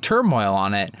of turmoil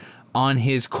on it on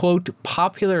his quote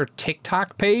popular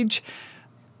TikTok page.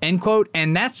 End quote,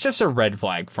 and that's just a red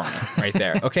flag for me right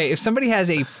there. Okay, if somebody has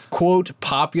a quote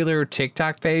popular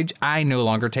TikTok page, I no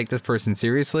longer take this person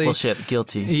seriously. Bullshit,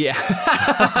 guilty. Yeah,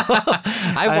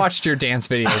 I watched your dance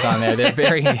videos on there. They're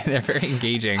very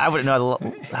engaging. I wouldn't know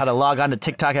how to log on to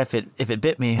TikTok if it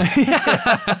bit me. It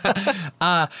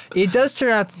does turn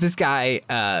out that this guy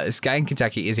in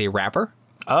Kentucky is a rapper.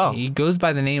 Oh, he goes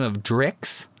by the name of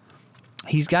Drix.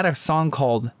 He's got a song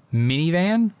called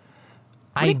Minivan.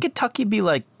 Wouldn't Kentucky be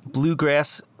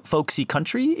bluegrass, folksy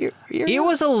country area? It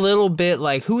was a little bit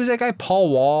who was that guy, Paul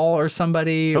Wall or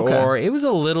somebody? Okay. Or it was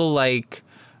a little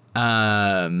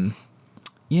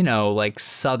like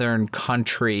Southern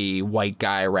country white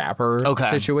guy rapper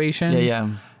situation. Yeah.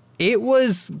 It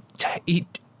was.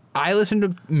 I listened to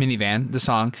Minivan, the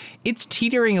song. It's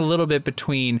teetering a little bit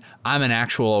between I'm an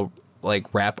actual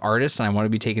like rap artist and I want to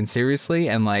be taken seriously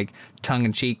and like tongue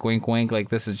in cheek, wink, wink. Like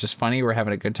this is just funny. We're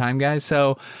having a good time, guys.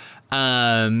 So,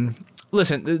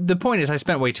 listen, the point is I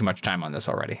spent way too much time on this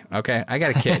already. Okay. I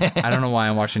got a kid. I don't know why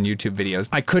I'm watching YouTube videos.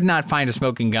 I could not find a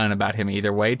smoking gun about him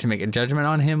either way to make a judgment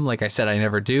on him. Like I said, I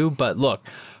never do. But look,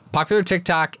 popular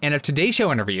TikTok and a Today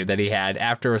Show interview that he had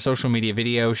after a social media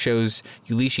video shows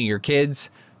you leashing your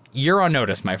kids. You're on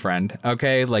notice, my friend.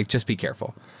 Okay. Like just be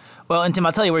careful. Well, and Tim,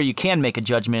 I'll tell you where you can make a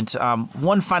judgment.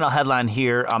 One final headline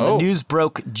here. The news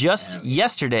broke just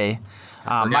yesterday.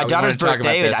 My daughter's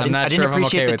birthday. I didn't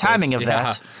appreciate the timing of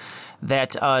that.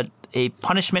 That a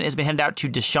punishment has been handed out to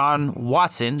Deshaun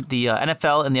Watson. The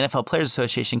NFL and the NFL Players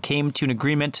Association came to an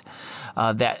agreement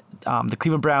that the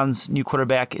Cleveland Browns' new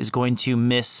quarterback is going to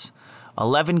miss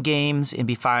 11 games and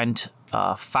be fined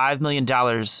 $5 million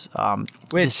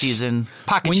this season.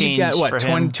 Pocket change got, what, for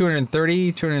him.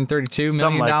 $232 million,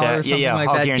 something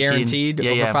like that, guaranteed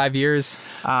over 5 years.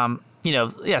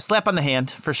 Slap on the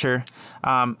hand for sure.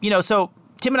 So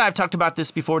Tim and I have talked about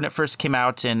this before when it first came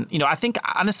out, and I think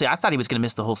honestly I thought he was going to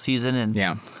miss the whole season, and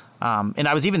and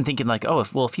I was even thinking like,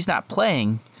 if he's not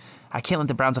playing, I can't let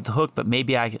the Browns off the hook, but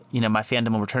maybe my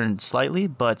fandom will return slightly,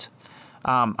 but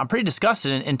I'm pretty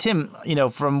disgusted. And Tim,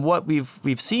 from what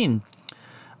we've seen.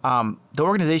 The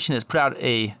organization has put out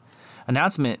a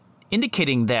announcement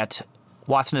indicating that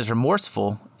Watson is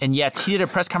remorseful, and yet he did a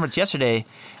press conference yesterday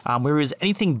where he was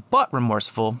anything but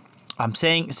remorseful,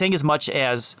 saying as much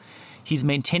as he's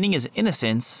maintaining his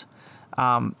innocence,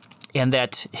 and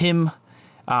that him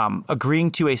agreeing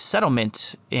to a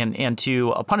settlement and to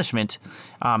a punishment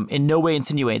in no way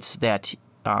insinuates that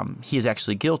he is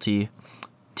actually guilty.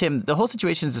 Tim, the whole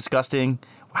situation is disgusting.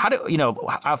 I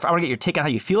want to get your take on how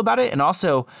you feel about it, and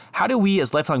also how do we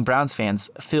as lifelong Browns fans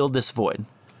fill this void?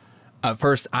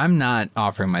 First, I'm not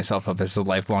offering myself up as a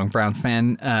lifelong Browns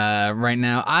fan right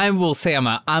now. I will say I'm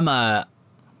a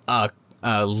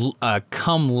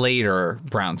come later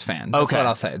Browns fan.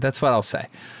 That's what I'll say.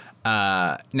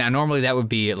 Now, normally that would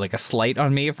be like a slight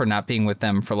on me for not being with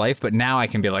them for life, but now I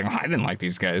can be like, I didn't like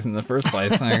these guys in the first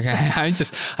place. Like,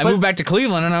 I moved back to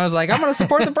Cleveland and I was like, I'm going to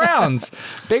support the Browns.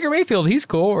 Baker Mayfield, he's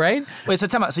cool, right? Wait, so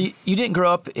tell me, so you didn't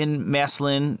grow up in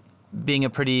Massillon being a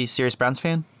pretty serious Browns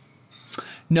fan?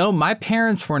 No, my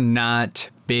parents were not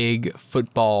big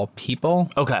football people.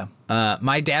 Okay.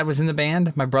 My dad was in the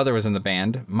band. My brother was in the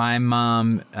band. My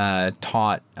mom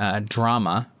taught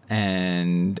drama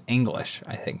and English,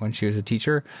 I think, when she was a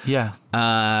teacher. Yeah.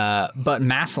 But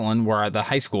Massillon, where the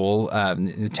high school,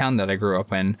 the town that I grew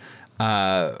up in,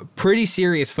 pretty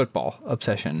serious football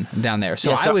obsession down there.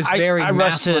 So I was very I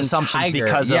rushed to assumptions Tiger.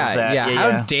 because of that. Yeah.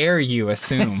 How dare you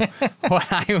assume what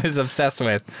I was obsessed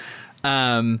with?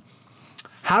 How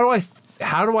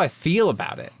do I feel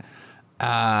about it?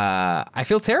 I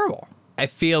feel terrible. I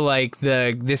feel like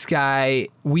this guy,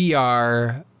 we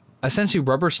are essentially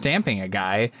rubber stamping a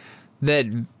guy that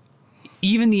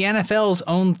even the NFL's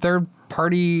own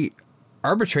third-party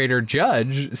arbitrator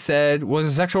judge said was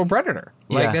a sexual predator.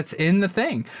 Like, that's in the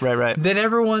thing. Right. That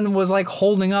everyone was, like,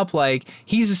 holding up, like,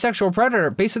 he's a sexual predator.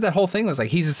 Basically, that whole thing was, like,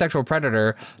 he's a sexual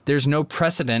predator. There's no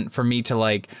precedent for me to,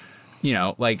 like,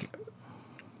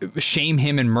 shame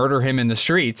him and murder him in the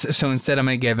streets. So instead, I'm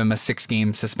going to give him a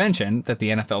 6-game suspension that the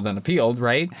NFL then appealed,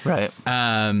 right? Right.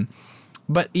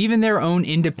 But even their own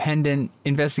independent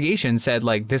investigation said,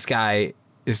 like, this guy's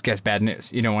bad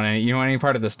news. You don't want any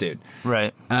part of this dude.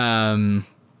 Right. And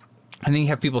then you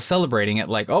have people celebrating it,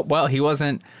 like, oh, well, he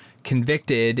wasn't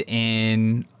convicted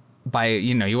he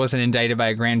wasn't indicted by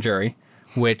a grand jury,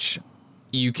 which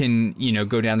you can,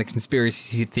 go down the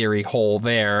conspiracy theory hole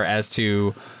there as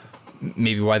to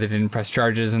maybe why they didn't press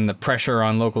charges and the pressure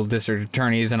on local district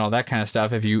attorneys and all that kind of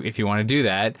stuff if you want to do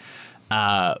that.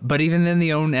 But even then, the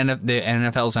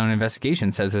NFL's own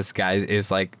investigation says this guy is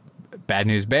like bad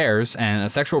news bears and a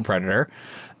sexual predator.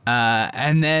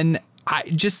 And then I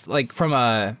just like from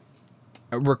a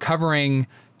recovering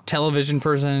television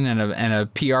person and a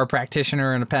PR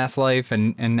practitioner in a past life,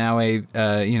 and now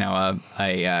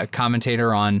a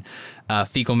commentator on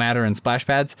fecal matter and splash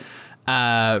pads.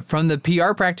 From the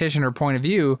PR practitioner point of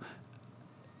view,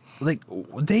 like,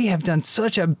 they have done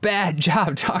such a bad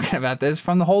job talking about this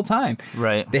from the whole time.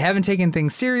 Right. They haven't taken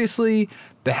things seriously.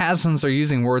 The Haslam's are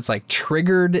using words like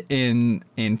triggered in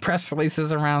press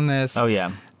releases around this. Oh,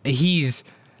 yeah.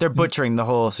 They're butchering the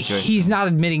whole situation. He's not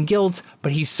admitting guilt,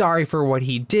 but he's sorry for what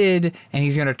he did, and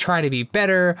he's going to try to be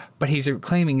better, but he's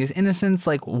claiming his innocence.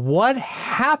 Like, what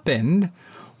happened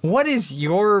what is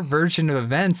your version of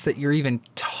events that you're even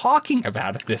talking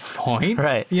about at this point?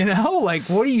 Right. You know, like,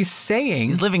 what are you saying?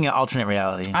 He's living an alternate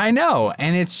reality. I know.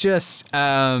 And it's just,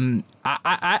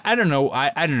 I don't know.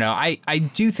 I don't know. I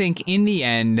do think in the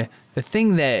end, the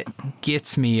thing that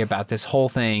gets me about this whole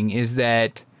thing is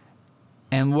that,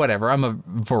 and whatever, I'm a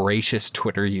voracious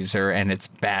Twitter user and it's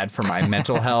bad for my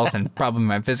mental health and probably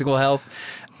my physical health.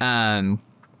 And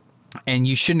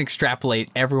you shouldn't extrapolate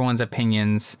everyone's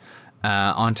opinions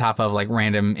on top of like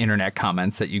random internet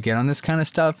comments that you get on this kind of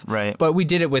stuff. Right. But we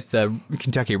did it with the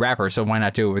Kentucky rapper, so why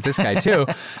not do it with this guy too?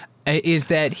 Is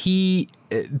that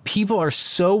people are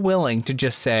so willing to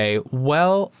just say,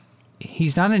 well,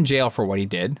 he's not in jail for what he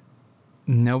did.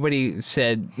 Nobody's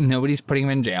putting him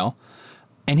in jail.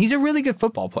 And he's a really good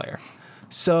football player.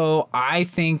 So I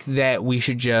think that we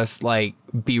should just like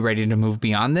be ready to move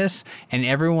beyond this, and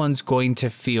everyone's going to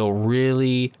feel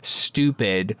really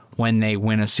stupid when they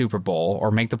win a Super Bowl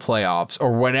or make the playoffs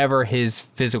or whatever his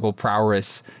physical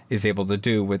prowess is able to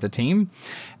do with the team.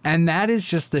 And that is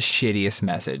just the shittiest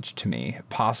message to me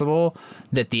possible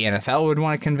that the NFL would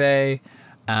want to convey,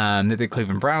 that the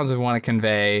Cleveland Browns would want to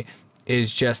convey,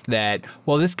 is just that,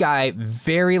 well, this guy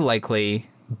very likely,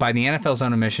 by the NFL's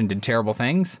own admission, did terrible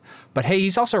things, but hey,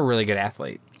 he's also a really good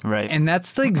athlete. Right. And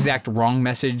that's the exact wrong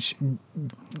message,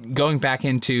 going back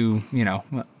into, you know,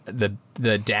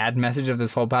 the dad message of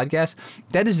this whole podcast.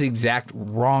 That is the exact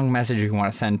wrong message we want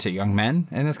to send to young men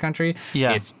in this country.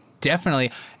 Yeah. It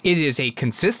is a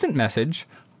consistent message,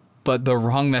 but the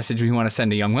wrong message we want to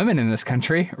send to young women in this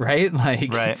country, right?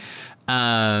 Like, Right.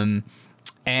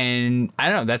 And I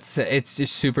don't know, it's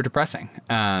just super depressing.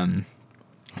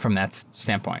 From that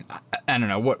standpoint, I don't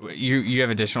know what you have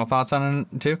additional thoughts on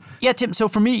it too. Yeah, Tim. So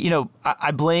for me, you know,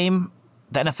 I blame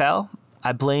the NFL.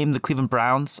 I blame the Cleveland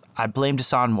Browns. I blame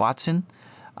Deshaun Watson.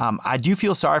 I do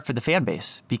feel sorry for the fan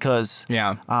base because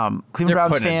Cleveland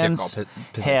Browns fans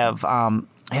have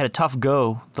had a tough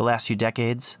go the last few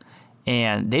decades,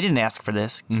 and they didn't ask for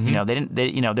this. Mm-hmm. You know, they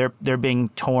didn't. You know, they're being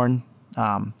torn.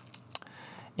 And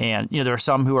you know, there are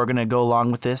some who are going to go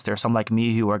along with this. There are some like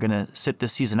me who are going to sit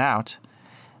this season out.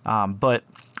 But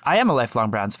I am a lifelong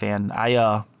Browns fan.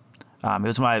 It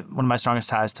was one of my strongest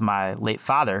ties to my late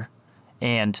father,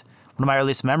 and one of my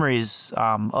earliest memories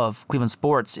of Cleveland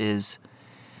sports is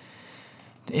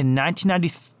in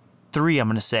 1993. I'm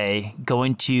going to say,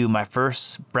 going to my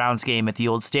first Browns game at the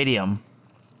old stadium.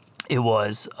 It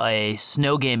was a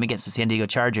snow game against the San Diego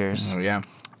Chargers. Oh yeah,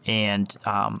 and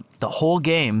the whole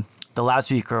game, the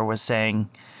loudspeaker was saying,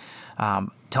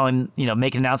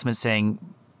 making announcements saying,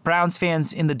 Browns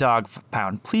fans in the dog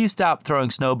pound, please stop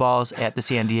throwing snowballs at the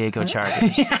San Diego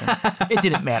Chargers. It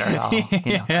didn't matter at all.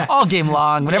 You know, all game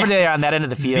long, whenever they are on that end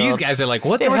of the field. These guys are like,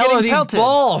 what the hell are these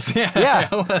balls? Yeah.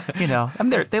 You know, I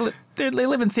mean, they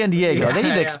live in San Diego. Yeah, they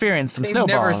need to experience some snowballs.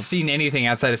 They've never seen anything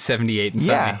outside of 78 and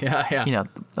 70. Yeah. You know,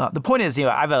 the point is, you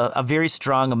know, I have a very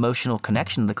strong emotional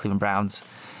connection to the Cleveland Browns,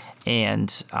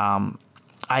 and I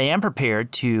am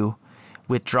prepared to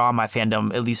withdraw my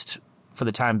fandom, at least for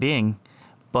the time being.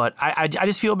 But I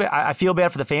just feel bad. I feel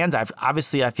bad for the fans. I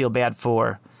feel bad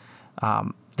for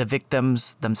the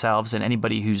victims themselves and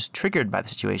anybody who's triggered by the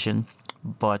situation.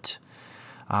 But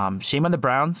shame on the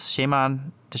Browns, shame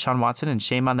on Deshaun Watson, and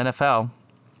shame on the NFL.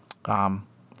 I don't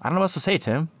know what else to say,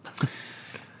 Tim.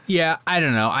 Yeah, I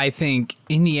don't know. I think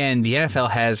in the end, the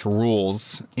NFL has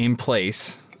rules in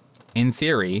place, in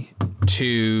theory,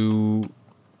 to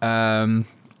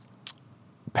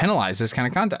penalize this kind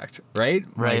of conduct, right?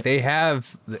 Right. Like they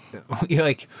have,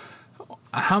 like,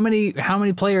 how many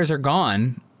players are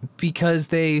gone because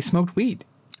they smoked weed?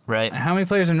 Right. How many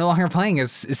players are no longer playing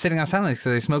is sitting on sidelines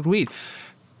because they smoked weed?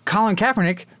 Colin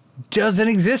Kaepernick doesn't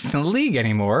exist in the league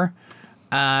anymore.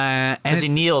 Because he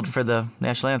kneeled for the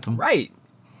national anthem. Right.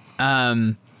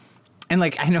 And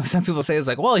like, I know some people say it's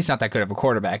like, well, he's not that good of a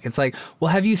quarterback. It's like,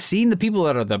 well, have you seen the people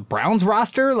that are the Browns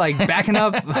roster? Like backing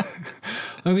up,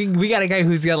 we got a guy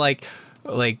who's got like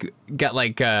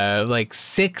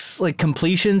 6 like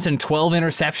completions and 12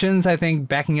 interceptions, I think,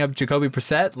 backing up Jacoby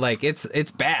Brissett. Like it's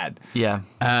bad. Yeah.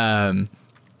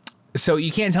 So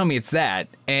you can't tell me it's that.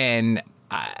 And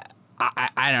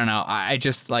I don't know. I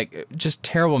just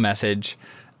terrible message.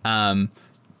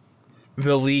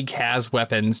 The league has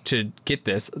weapons to get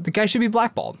this. The guy should be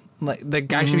blackballed. Like the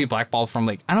guy should be blackballed from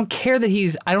like. I don't care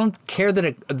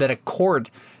that a court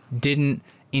didn't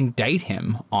indict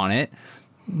him on it.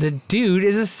 The dude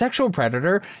is a sexual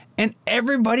predator, and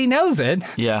everybody knows it.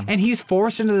 Yeah. And he's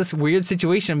forced into this weird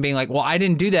situation, being like, "Well, I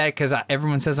didn't do that because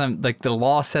everyone says I'm like the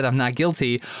law said I'm not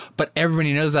guilty, but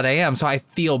everybody knows that I am, so I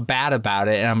feel bad about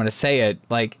it, and I'm going to say it."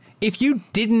 Like, if you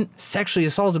didn't sexually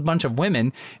assault a bunch of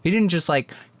women, if you didn't just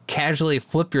like casually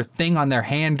flip your thing on their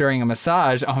hand during a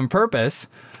massage on purpose,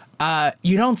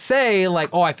 you don't say like,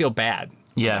 "Oh, I feel bad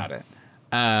about it."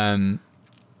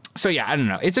 So yeah, I don't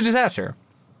know. It's a disaster.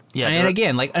 Yeah, and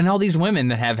again, like, and all these women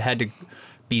that have had to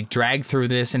be dragged through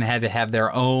this and had to have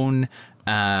their own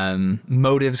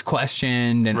motives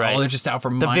questioned, and Right. they're just out for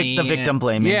money. The victim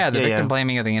blaming. Yeah, the victim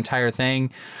blaming of the entire thing.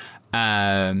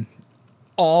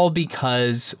 All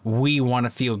because we want to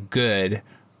feel good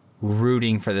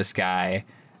rooting for this guy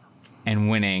and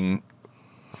winning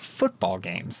football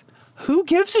games. Who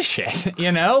gives a shit?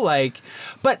 You know, like,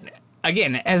 but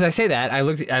again, as I say that, I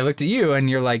looked at you, and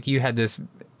you're like, you had this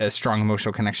strong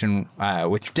emotional connection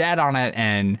with your dad on it,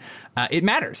 and it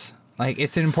matters. Like,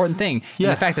 it's an important thing. Yeah.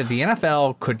 And the fact that the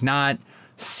NFL could not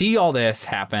see all this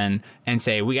happen and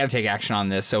say, we got to take action on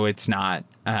this, so it's not.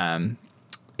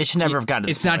 It should never have gotten to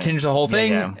this It's not point. tinged the whole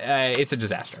thing. Yeah. It's a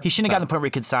disaster. He shouldn't have gotten to the point where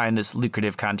he could sign this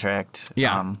lucrative contract.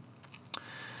 Yeah.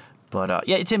 But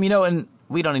yeah, Tim, you know, and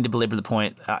we don't need to belabor the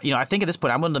point. You know, I think at this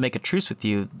point I'm willing to make a truce with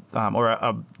you, or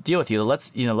a deal with you.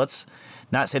 Let's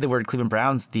not say the word Cleveland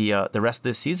Browns the rest of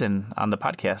this season on the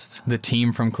podcast. The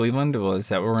team from Cleveland, is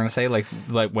that what we're going to say? Like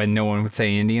when no one would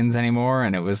say Indians anymore,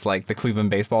 and it was like the Cleveland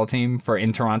baseball team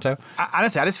in Toronto?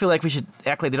 Honestly, I just feel like we should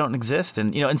act like they don't exist.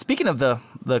 And, you know, and speaking of the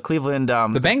Cleveland...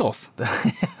 the Bengals.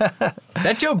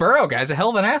 That Joe Burrow guy's a hell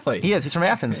of an athlete. He is. He's from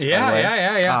Athens. by the Yeah,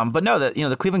 way. yeah. But no,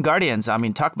 the Cleveland Guardians, I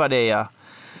mean, talk about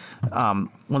one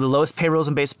of the lowest payrolls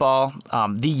in baseball,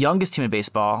 the youngest team in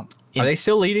baseball. Are they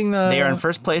still leading the... They are in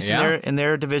first place in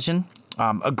their division.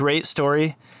 A great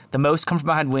story. The most come from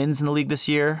behind wins in the league this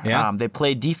year. Yeah. They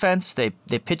play defense. They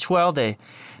pitch well. They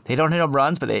don't hit home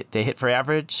runs, but they hit for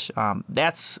average.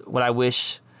 That's what I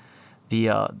wish the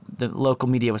local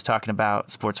media was talking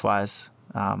about sports wise,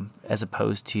 as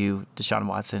opposed to Deshaun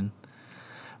Watson.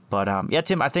 But yeah,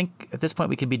 Tim, I think at this point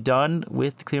we could be done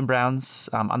with the Cleveland Browns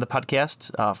on the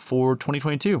podcast for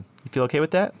 2022. You feel okay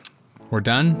with that? We're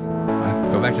done. Let's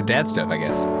go back to dad stuff, I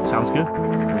guess. Sounds good.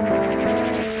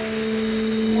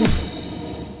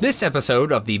 This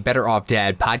episode of the Better Off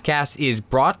Dad podcast is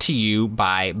brought to you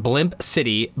by Blimp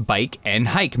City Bike and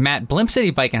Hike. Matt, Blimp City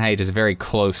Bike and Hike is very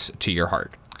close to your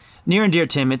heart. Near and dear,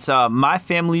 Tim. It's my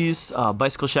family's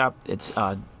bicycle shop. It's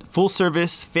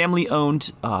full-service,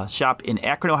 family-owned shop in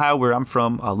Akron, Ohio, where I'm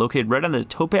from, located right on the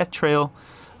Towpath Trail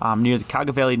near the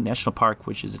Cuyahoga Valley National Park,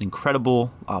 which is an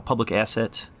incredible public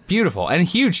asset. Beautiful and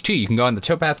huge, too. You can go on the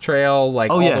Towpath Trail,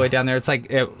 all yeah. the way down there. It's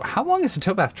like, how long is the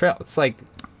Towpath Trail? It's like...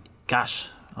 Gosh.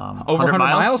 Over 100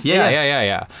 miles?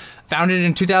 Yeah. Founded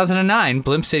in 2009,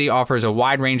 Blimp City offers a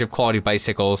wide range of quality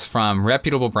bicycles from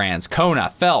reputable brands, Kona,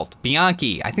 Felt,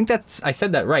 Bianchi. I think I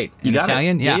said that right in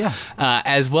Italian. Yeah.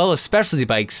 As well as specialty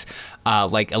bikes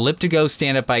like Elliptigo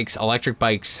stand-up bikes, electric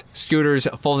bikes, scooters,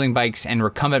 folding bikes, and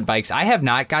recumbent bikes. I have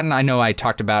not gotten, I know I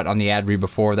talked about on the ad read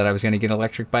before that I was going to get an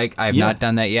electric bike. I have not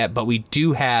done that yet, but we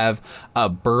do have a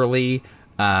Burley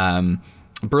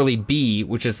B,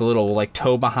 which is the little like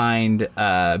tow behind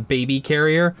baby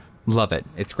carrier. Love it.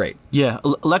 It's great. Yeah,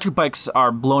 electric bikes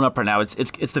are blown up right now. It's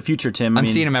the future, Tim. I'm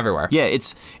seeing them everywhere. Yeah,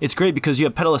 it's great because you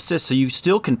have pedal assist, so you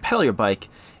still can pedal your bike.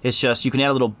 It's just you can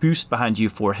add a little boost behind you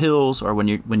for hills or when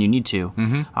you need to.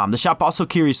 Mm-hmm. The shop also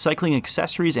carries cycling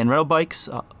accessories and rental bikes.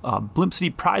 Blimp City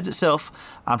prides itself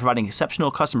on providing exceptional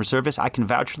customer service. I can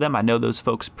vouch for them. I know those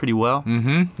folks pretty well.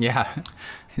 Mm-hmm. Yeah.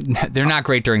 They're not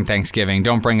great during Thanksgiving.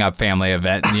 Don't bring up family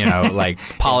event, like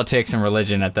politics and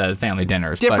religion at the family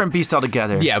dinners. Different beast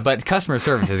altogether. Yeah, but customer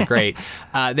service is great.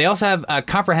 They also have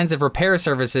comprehensive repair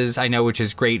services, I know, which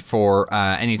is great for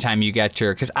anytime you get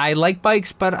because I like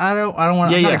bikes, but I don't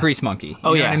want. I'm not a grease monkey. You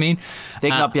know what I mean? They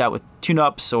can help you out with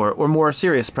tune-ups or more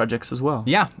serious projects as well.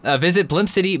 Yeah. Visit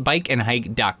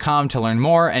BlimpCityBikeandHike.com to learn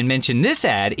more and mention this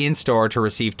ad in store to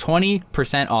receive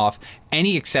 20% off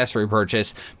any accessory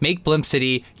purchase. Make Blimp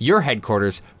City your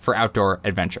headquarters for outdoor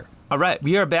adventure. All right,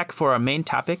 we are back for our main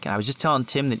topic. I was just telling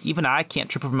Tim that even I can't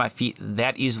trip over my feet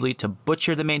that easily to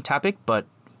butcher the main topic, but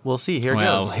we'll see. Here it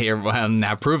goes.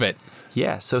 Now prove it.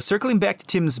 Yeah, so circling back to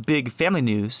Tim's big family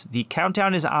news, the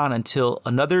countdown is on until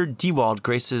another DeWald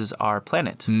graces our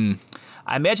planet.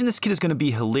 I imagine this kid is going to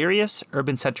be hilarious,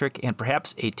 urban-centric, and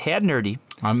perhaps a tad nerdy.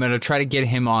 I'm going to try to get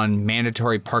him on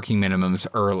mandatory parking minimums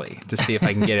early to see if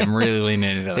I can get him really leaning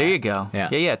into that. There you go.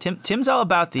 Yeah. Tim's all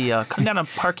about the cutting down on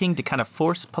parking to kind of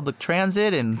force public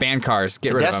transit and ban cars,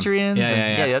 get pedestrians. rid of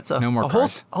them. Yeah, that's no more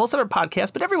cars. whole separate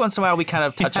podcast, but every once in a while we kind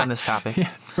of touch on this topic.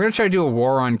 Yeah. We're going to try to do a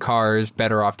War on Cars,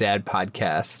 Better Off Dad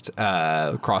podcast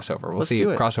crossover. We'll see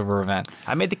a crossover event.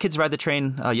 I made the kids ride the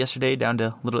train yesterday down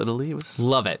to Little Italy. It was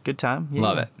Love it. Good time.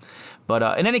 Love it.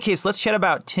 But in any case, let's chat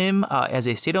about Tim as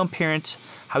a stay-at-home parent,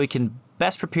 how he can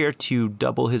best prepare to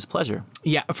double his pleasure?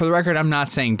 Yeah, for the record, I'm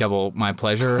not saying double my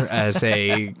pleasure as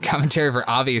a commentary for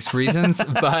obvious reasons,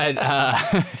 but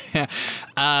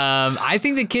I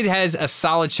think the kid has a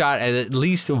solid shot at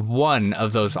least one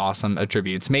of those awesome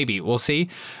attributes. Maybe. We'll see.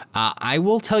 I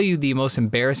will tell you the most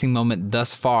embarrassing moment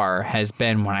thus far has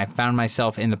been when I found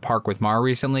myself in the park with Mara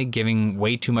recently, giving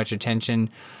way too much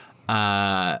attention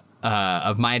of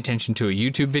my attention to a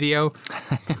YouTube video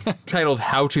titled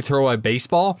How to Throw a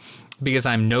Baseball, because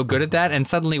I'm no good at that. And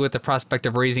suddenly, with the prospect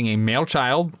of raising a male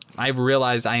child, I've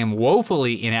realized I am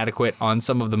woefully inadequate on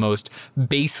some of the most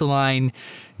baseline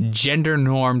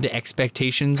gender-normed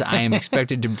expectations I am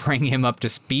expected to bring him up to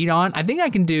speed on. I think I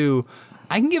can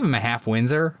give him a half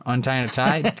Windsor on tying a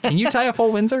tie. Can you tie a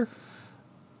full Windsor?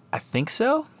 I think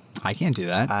so. I can't do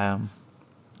that.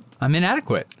 I'm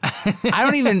inadequate. I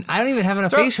don't even have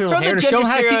enough facial hair to show him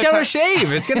how to teach how to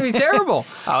shave. It's going to be terrible.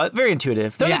 Oh, very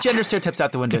intuitive. Throw the gender stereotypes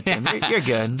out the window, Tim. You're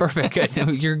good. Perfect.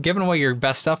 Good. You're giving away your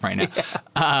best stuff right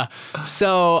now.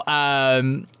 So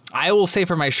I will say,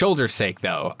 for my shoulder's sake,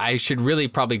 though, I should really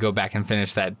probably go back and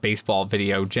finish that baseball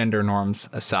video, gender norms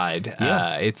aside.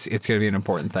 Yeah. It's going to be an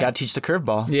important thing. Got to teach the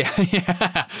curveball.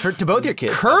 Yeah. To both your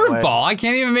kids. Curveball? I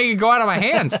can't even make it go out of my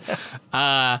hands.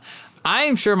 I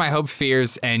am sure my hopes,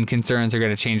 fears, and concerns are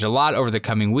going to change a lot over the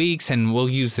coming weeks, and we'll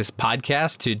use this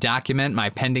podcast to document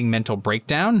my pending mental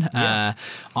breakdown. Yeah.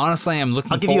 Honestly, I'm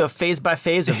looking. I'll give you a phase by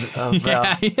phase of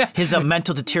his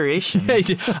mental deterioration.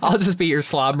 I'll just be your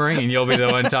slobbering, and you'll be the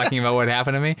one talking about what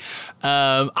happened to me.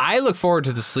 I look forward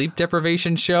to the sleep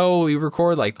deprivation show we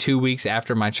record like 2 weeks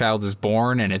after my child is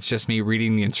born, and it's just me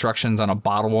reading the instructions on a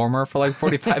bottle warmer for like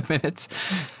 45 minutes.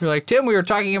 You're like, Tim, we were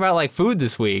talking about like food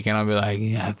this week, and I'll be like,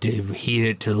 you have to heat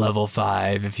it to level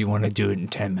 5 if you want to do it in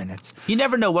 10 minutes. You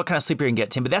never know what kind of sleep you're going to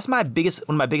get, Tim, but that's one of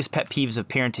my biggest pet peeves of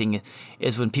parenting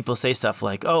is when people say stuff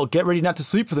like, oh, get ready not to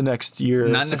sleep for the next year.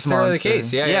 Not 6 necessarily months. The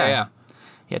case. Yeah, Yeah,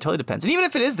 it totally depends. And even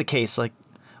if it is the case, like,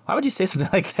 why would you say something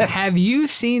like that? Have you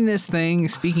seen this thing,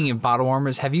 speaking of bottle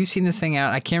warmers, have you seen this thing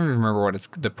out? I can't remember what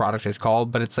the product is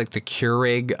called, but it's like the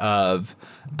Keurig of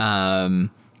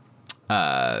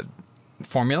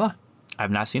formula.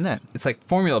 I've not seen that. It's like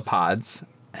formula pods,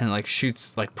 and like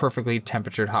shoots like perfectly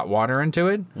temperatured hot water into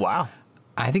it. Wow.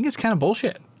 I think it's kind of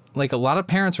bullshit. Like, a lot of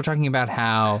parents were talking about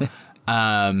how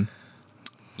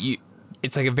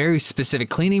it's like a very specific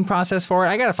cleaning process for it.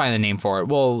 I got to find the name for it.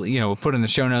 We'll put it in the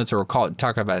show notes, or we'll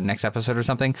talk about it next episode or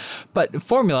something. But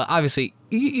formula, obviously,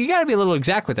 you got to be a little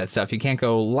exact with that stuff. You can't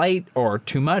go light or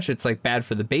too much. It's like bad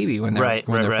for the baby when they're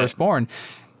first born.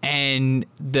 And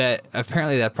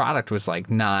apparently that product was like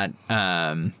not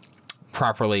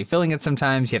properly filling it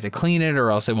sometimes. You have to clean it,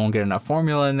 or else it won't get enough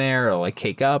formula in there. It'll like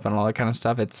cake up and all that kind of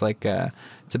stuff. It's like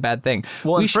it's a bad thing.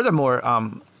 Well, and furthermore,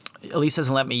 Elise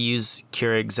doesn't let me use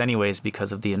Keurigs anyways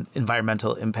because of the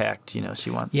environmental impact. She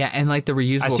wants. Yeah, and like the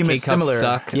reusable K-cups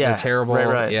suck. Yeah, they're terrible.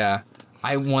 Right. Yeah.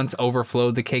 I once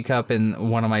overflowed the K-cup in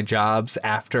one of my jobs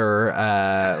after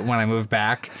when I moved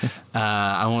back.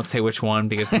 I won't say which one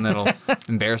because then it'll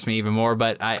embarrass me even more.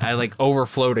 But I like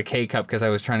overflowed a K-cup because I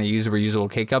was trying to use reusable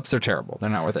K-cups. They're terrible.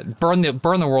 They're not worth it. Burn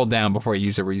the world down before you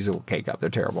use a reusable K-cup. They're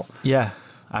terrible. Yeah.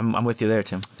 I'm with you there,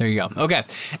 Tim. There you go. Okay.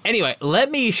 Anyway,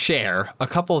 let me share a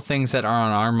couple of things that are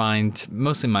on our mind,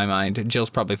 mostly my mind. Jill's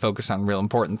probably focused on real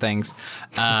important things.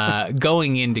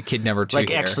 Going into kid number 2 like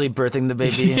here. Actually birthing the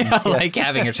baby. Like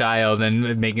having a child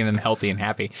and making them healthy and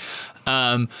happy.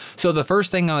 So the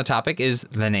first thing on the topic is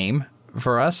the name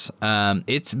for us.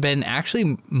 It's been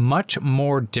actually much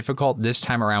more difficult this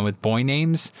time around with boy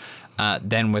names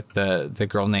than with the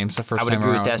girl names the first time around. I would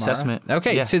agree with that assessment.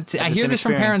 Okay, yeah, so I hear this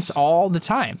from parents all the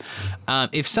time.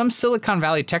 If some Silicon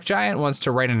Valley tech giant wants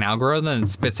to write an algorithm that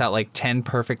spits out like 10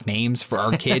 perfect names for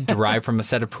our kid derived from a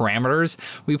set of parameters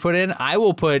we put in, I'm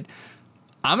going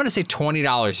to say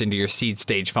 $20 into your seed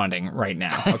stage funding right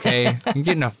now, okay? You're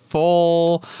getting a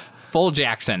full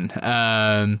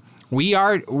Jackson. We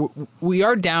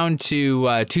are down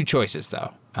to 2 choices,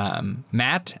 though.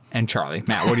 Matt and Charlie.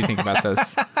 Matt, what do you think about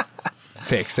those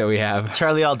picks that we have?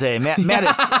 Charlie all day.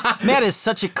 Matt is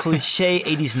such a cliche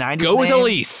 80s, 90s Go with name.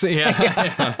 Elise.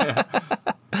 Yeah.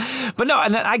 But no,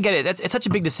 and I get it. It's such a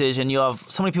big decision. You'll have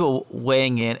so many people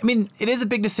weighing in. I mean, it is a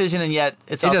big decision, and yet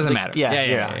it doesn't matter.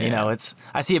 Yeah.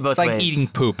 I see it both ways. ways. It's like eating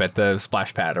poop at the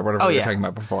splash pad or whatever we were talking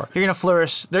about before. You're gonna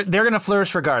flourish. They're gonna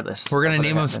flourish regardless. We're gonna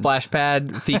name them splash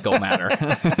pad fecal matter.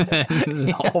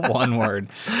 All one word.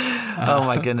 Oh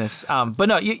my goodness. But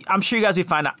no, I'm sure you guys will be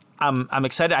fine. I'm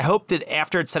excited. I hope that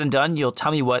after it's said and done, you'll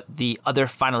tell me what the other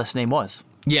finalist name was.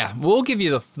 Yeah, we'll give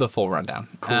you the full rundown.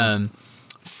 Cool.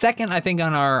 Second, I think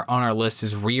on our list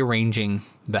is rearranging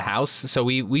the house. So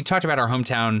we talked about our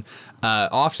hometown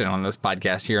often on this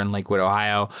podcast here in Lakewood,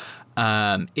 Ohio.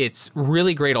 It's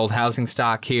really great old housing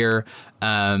stock here,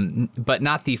 but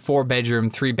not the 4-bedroom,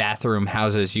 3-bathroom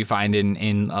houses you find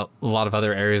in a lot of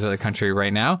other areas of the country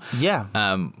right now. Yeah.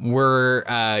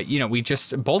 We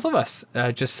both of us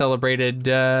just celebrated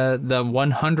the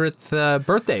 100th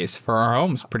birthdays for our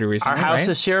homes pretty recently. Our houses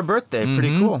right? share a birthday.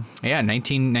 Pretty cool. Yeah,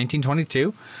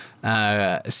 1922.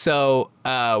 So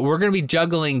we're going to be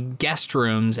juggling guest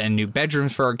rooms and new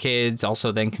bedrooms for our kids.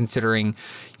 Also then considering,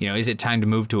 is it time to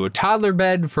move to a toddler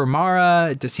bed for Mara?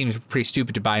 It just seems pretty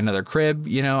stupid to buy another crib,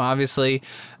 obviously.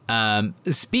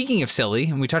 Speaking of silly,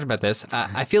 and we talked about this,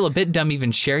 I feel a bit dumb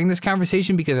even sharing this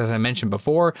conversation because, as I mentioned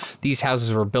before, these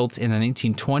houses were built in the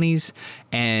 1920s,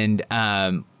 and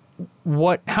how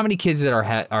many kids that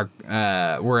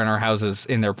were in our houses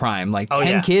in their prime? Like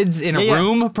 10 kids in a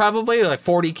room, probably, like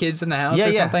 40 kids in the house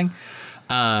or something.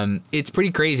 It's pretty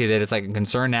crazy that it's like a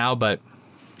concern now, but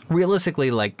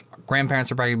realistically, like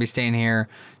grandparents are probably gonna be staying here,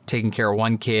 taking care of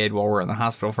one kid while we're in the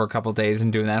hospital for a couple of days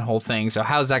and doing that whole thing. So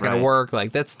how's that going to work?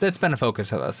 Like that's been a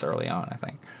focus of us early on, I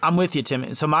think. I'm with you,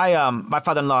 Tim. So my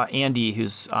father-in-law, Andy,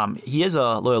 who's he is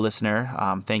a loyal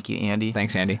listener. Thank you, Andy.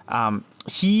 Thanks, Andy.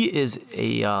 He is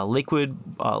a Lakewood.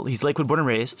 He's Lakewood born and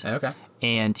raised. Okay.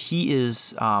 And he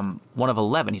is one of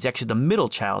 11. He's actually the middle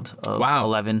child of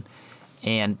 11.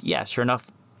 And yeah, sure enough,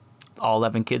 all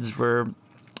 11 kids were.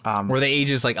 Were they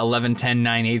ages like 11, 10,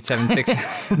 9, 8, 7,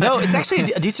 6? No, it's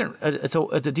actually a decent. It's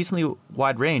a decently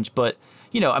wide range, but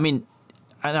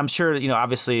and I'm sure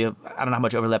obviously I don't know how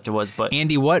much overlap there was, but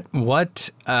Andy, what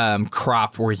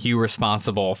crop were you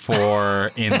responsible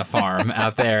for in the farm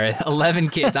out there? 11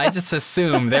 kids. I just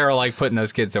assume they were like putting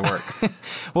those kids to work.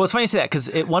 Well, it's funny you say that because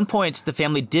at one point the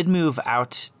family did move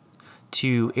out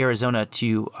to Arizona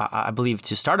to, I believe,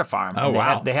 to start a farm. Oh,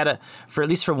 wow. They had for at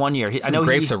least for 1 year. I know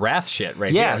Grapes of Wrath shit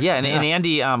right here. Yeah. And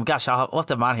Andy, gosh, I'll have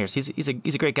to have him on here. So he's a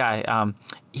great guy.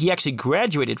 He actually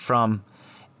graduated from,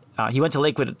 he went to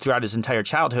Lakewood throughout his entire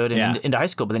childhood and into high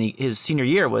school, but then his senior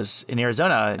year was in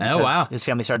Arizona because his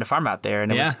family started to farm out there.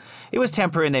 And it was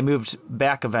temporary, and they moved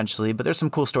back eventually. But there's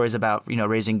some cool stories about,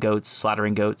 raising goats,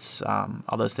 slaughtering goats,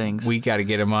 all those things. We got to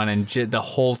get him on, and the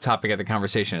whole topic of the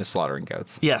conversation is slaughtering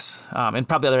goats. Yes, and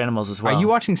probably other animals as well. Are you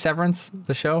watching Severance,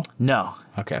 the show? No.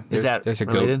 Okay. There's a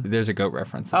related? There's a goat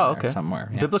reference in there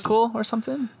somewhere. Yeah. Biblical or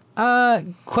something?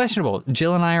 Questionable.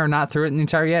 Jill and I are not through it in the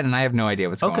entire yet, and I have no idea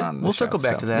what's going on. We'll circle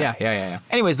back to that. Yeah.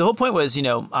 Anyways, the whole point was,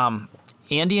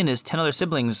 Andy and his 10 other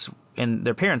siblings and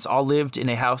their parents all lived in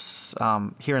a house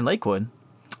here in Lakewood.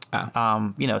 So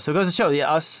it goes to show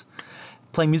us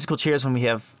playing musical chairs when we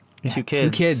have two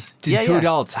kids. Two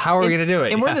adults. How are we going to do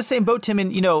it? And we're in the same boat, Tim.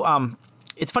 And,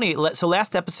 it's funny. So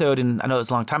last episode, and I know it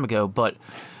was a long time ago, but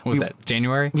what was that?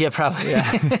 January? Yeah, probably. Yeah.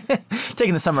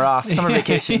 Taking the summer off, summer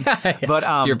vacation. But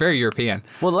so you're very European.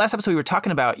 Well, the last episode we were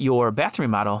talking about your bathroom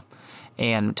remodel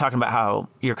and talking about how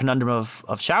your conundrum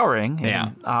of showering.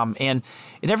 And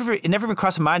it never even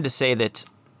crossed my mind to say that,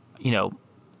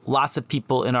 lots of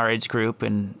people in our age group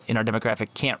and in our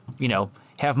demographic can't,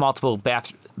 have multiple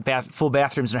full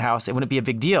bathrooms in their house. It wouldn't be a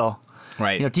big deal.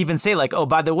 Right. To even say like, oh,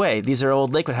 by the way, these are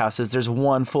old Lakewood houses. There's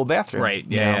one full bathroom. Right.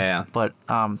 Yeah. But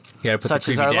you got to put the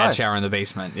creepy dad shower in the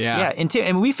basement. Yeah. Yeah.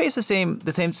 And we face the same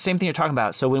thing you're talking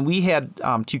about. So when we had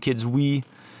 2 kids, we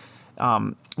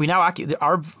now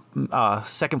our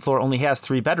second floor only has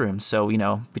 3 bedrooms. So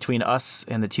between us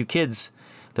and the 2 kids,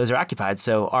 those are occupied.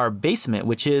 So our basement,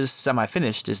 which is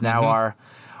semi-finished, is now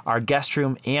our guest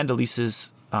room and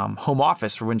Elise's home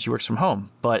office for when she works from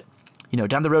home. But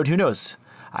down the road, who knows?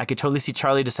 I could totally see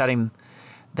Charlie deciding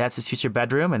that's his future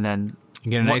bedroom, and then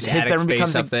you get a nice attic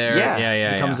space up there.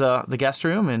 Yeah. Becomes the guest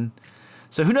room, and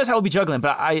so who knows how we'll be juggling.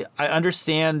 But I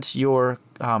understand your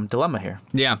dilemma here.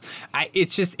 Yeah,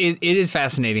 it is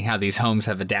fascinating how these homes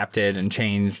have adapted and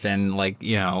changed, and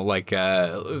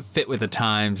fit with the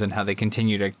times, and how they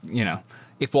continue to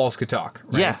if walls could talk.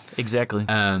 Right? Yeah, exactly.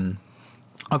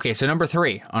 Okay, so number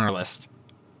 3 on our list,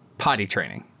 potty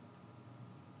training.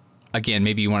 Again,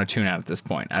 maybe you want to tune out at this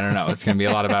point. I don't know. It's going to be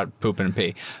a lot about poop and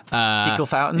pee. Fecal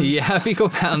fountains? Yeah, fecal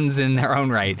fountains in their own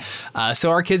right. So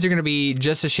our kids are going to be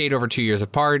just a shade over 2 years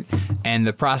apart, and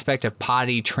the prospect of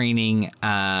potty training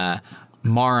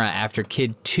Mara after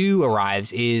kid 2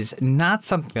 arrives is not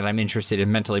something that I'm interested in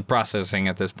mentally processing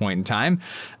at this point in time.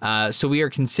 So we are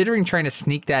considering trying to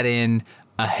sneak that in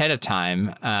ahead of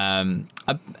time.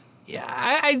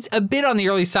 A bit on the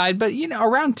early side, but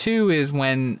around 2 is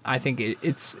when I think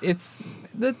it's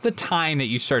the time that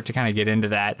you start to kind of get into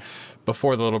that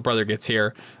before the little brother gets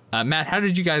here. Matt, how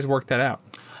did you guys work that out?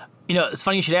 It's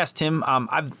funny you should ask, Tim.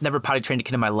 I've never potty trained a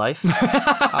kid in my life,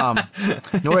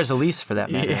 nor has Elise for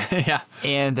that matter. Yeah.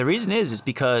 And the reason is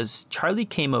because Charlie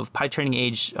came of potty training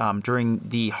age during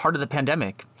the heart of the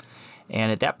pandemic.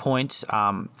 And at that point,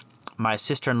 my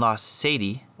sister-in-law,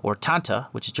 Sadie, or Tanta,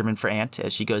 which is German for aunt,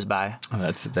 as she goes by. Oh,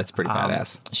 that's pretty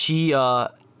badass.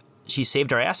 She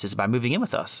saved our asses by moving in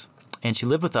with us. And she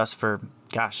lived with us for,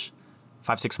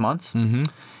 5-6 months. Mm-hmm.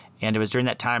 And it was during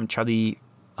that time Charlie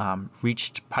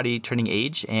reached potty training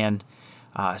age, and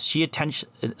she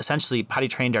essentially potty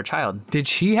trained our child. Did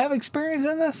she have experience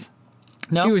in this?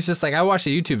 No. She was just like, I watched a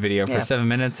YouTube video for 7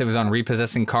 minutes. It was on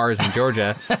repossessing cars in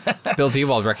Georgia. Bill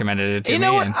Dewald recommended it to me. You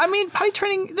know what? I mean, potty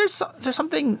training, there's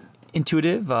something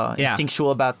intuitive,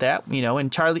 instinctual about that,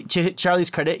 And Charlie's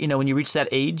credit, when you reach that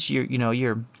age,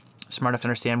 you're smart enough to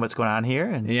understand what's going on here.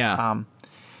 And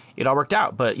it all worked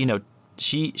out. But,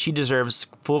 she deserves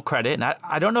full credit. And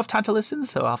I don't know if Tanta listens,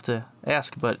 so I'll have to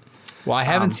ask. But I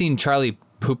haven't seen Charlie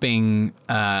pooping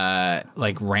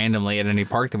randomly at any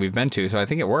park that we've been to, so I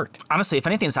think it worked. Honestly, if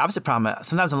anything, it's the opposite problem.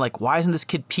 Sometimes I'm like, why isn't this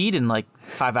kid peed in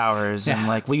 5 hours? And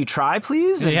will you try,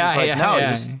 please? And I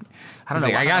don't know.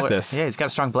 I got this. Yeah, he's got a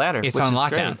strong bladder. It's which on is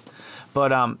lockdown. Great.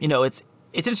 But it's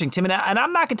interesting, Tim, and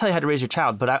I'm not going to tell you how to raise your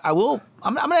child, but I will.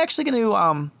 I'm actually going to.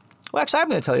 I'm going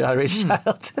to tell you how to raise your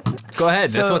child. Go ahead.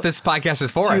 That's what this podcast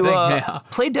is for. I think.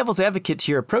 Play devil's advocate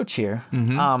to your approach here.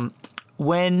 Mm-hmm.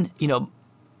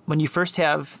 When you first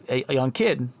have a young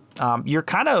kid, you're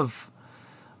kind of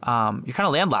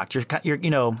landlocked.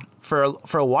 You're for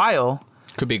a while.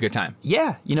 Could be a good time.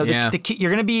 Yeah, the kid,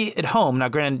 you're going to be at home now.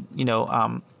 Granted,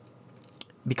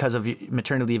 because of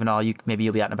maternity leave and all, maybe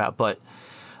you'll be out and about, but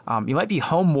you might be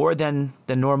home more than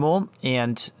normal,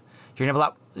 and you're gonna have a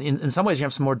lot. In some ways, you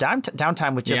have some more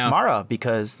downtime with just Mara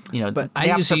because But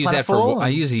I usually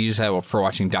use that for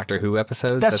watching Doctor Who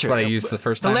episodes. That's true. What I use the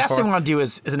first time. The last thing I want to do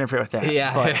is interfere with that.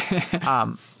 Yeah.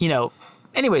 But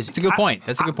anyways, it's a good point.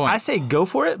 That's a good point. I say go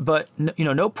for it, but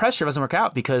no pressure. If it doesn't work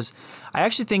out, because I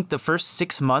actually think the first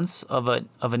 6 months of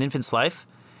an infant's life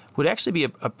would actually be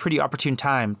a pretty opportune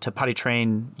time to potty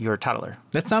train your toddler.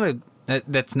 That's not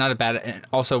a bad.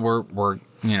 Also, we're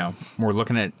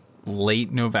looking at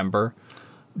late November.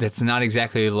 That's not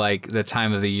exactly like the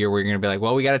time of the year where you're going to be like,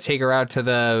 well, we got to take her out to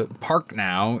the park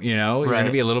now. You're going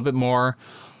to be a little bit more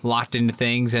locked into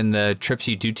things, and the trips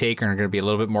you do take are going to be a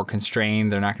little bit more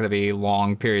constrained. They're not going to be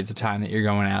long periods of time that you're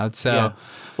going out. So,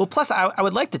 well, plus I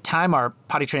would like to time our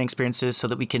potty training experiences so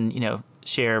that we can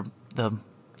share the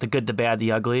good, the bad,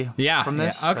 the ugly. From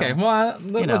this. Yeah. Okay. So, well,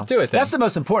 let's do it then. That's the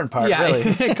most important part. Yeah.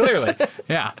 Really. Clearly.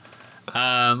 Yeah.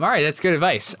 All right, that's good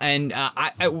advice. And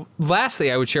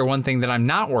lastly, I would share one thing that I'm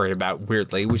not worried about,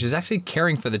 weirdly, which is actually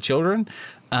caring for the children.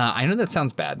 I know that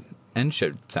sounds bad and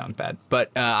should sound bad, but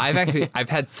I've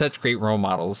had such great role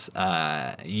models.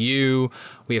 We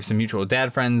have some mutual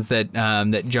dad friends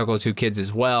that juggle 2 kids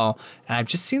as well, and I've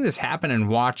just seen this happen and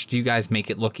watched you guys make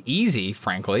it look easy,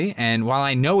 frankly. And while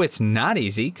I know it's not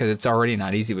easy because it's already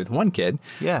not easy with 1 kid,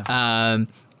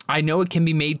 I know it can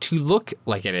be made to look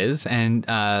like it is, and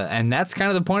that's kind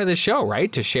of the point of the show, right?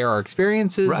 To share our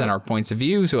experiences and our points of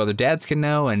view so other dads can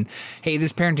know. And hey,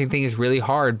 this parenting thing is really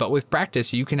hard, but with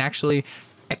practice, you can actually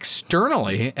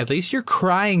externally, at least you're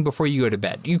crying before you go to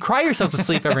bed. You cry yourself to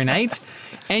sleep every night,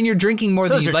 and you're drinking more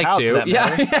than you'd like to.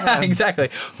 Yeah, exactly.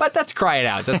 But that's cry it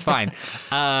out. That's fine.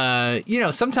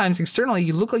 Sometimes externally,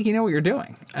 you look like you know what you're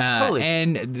doing. Totally.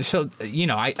 And so,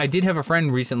 I did have a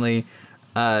friend recently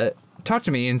talk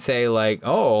to me and say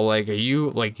do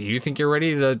you think you're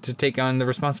ready to take on the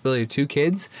responsibility of 2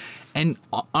 kids? And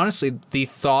honestly, the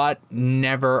thought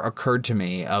never occurred to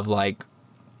me of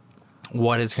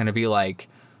what it's going to be like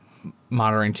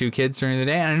monitoring 2 kids during the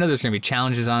day. And I know there's going to be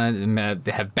challenges on it. I'm going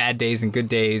to have bad days and good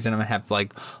days, and I'm going to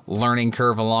have learning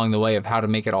curve along the way of how to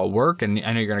make it all work. And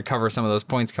I know you're going to cover some of those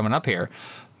points coming up here.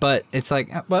 But it's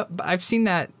I've seen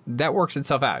that works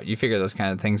itself out. You figure those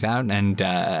kind of things out, and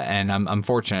I'm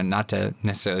fortunate not to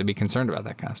necessarily be concerned about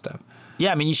that kind of stuff.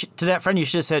 Yeah, I mean, to that friend, you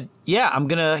should have said, "Yeah, I'm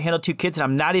gonna handle 2 kids, and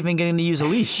I'm not even getting to use a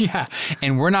leash." Yeah,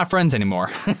 and we're not friends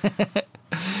anymore.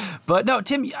 But no,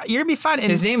 Tim, you're gonna be fine. And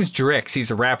his name's Drix.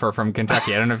 He's a rapper from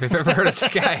Kentucky. I don't know if you've ever heard of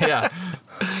this guy.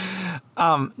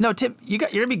 Yeah. No, Tim, you're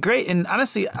gonna be great. And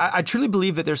honestly, I truly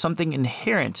believe that there's something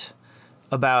inherent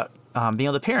about being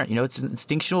able to parent. It's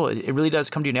instinctual. It really does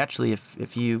come to you naturally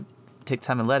if you take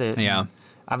time and let it. Yeah. And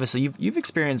obviously, you've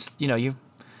experienced. We've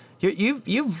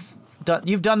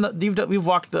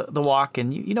walked the walk,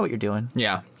 and you know what you're doing.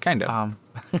 Yeah, kind of.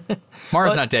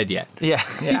 Mara's not dead yet. Yeah.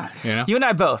 You and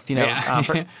I both.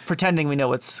 Yeah. Pretending we know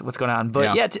what's going on.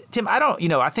 But Tim, I don't.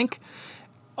 I think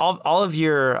all of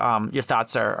your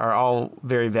thoughts are all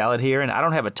very valid here, and I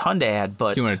don't have a ton to add.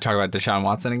 But You want to talk about Deshaun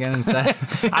Watson again instead?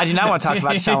 I do not want to talk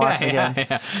about Deshaun Watson again.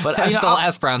 But That's the I'll-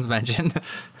 last Browns mention.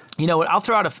 You know what? I'll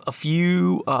throw out a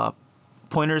few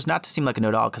pointers, not to seem like a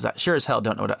know-it-all, because I sure as hell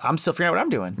don't know I'm still figuring out what I'm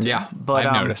doing. Yeah, but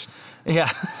I've noticed.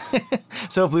 Yeah.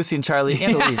 So have Lucy and Charlie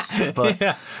and Elise. But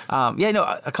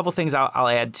a couple things I'll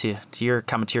add to your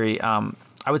commentary. I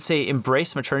would say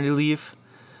embrace maternity leave.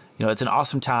 You know, it's an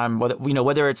awesome time.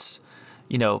 Whether it's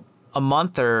a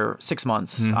month or 6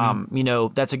 months.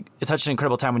 Mm-hmm. It's such an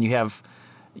incredible time when you have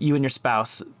you and your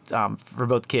spouse for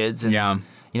both kids. And, Yeah.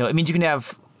 it means you can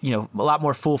have a lot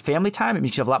more full family time. It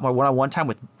means you have a lot more one-on-one time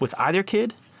with either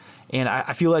kid. And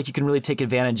I feel like you can really take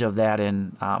advantage of that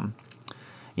and,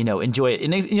 enjoy it.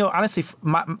 And, honestly,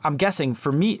 I'm guessing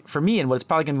for me, and what it's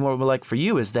probably going to be more like for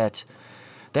you is that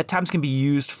time's going to be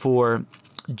used for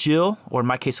Jill, or in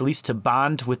my case, Elise, to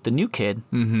bond with the new kid.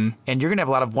 Mm-hmm. And you're going to have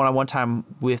a lot of one-on-one time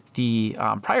with the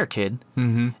prior kid.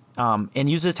 Mm-hmm. And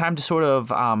use the time to sort of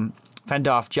fend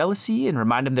off jealousy and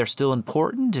remind them they're still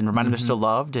important and remind them they're still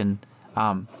loved. And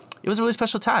it was a really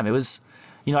special time. It was,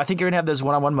 I think you're going to have those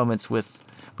one-on-one moments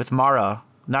with Mara.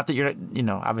 Not that you're,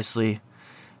 obviously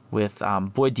with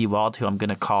Boyd Dewald, who I'm going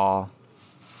to call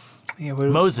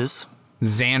Moses.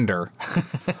 Xander.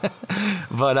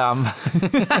 But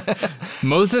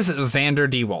Moses Xander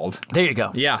Dewald. there you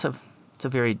go. Yeah. It's a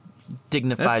very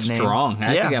dignified That's name. strong.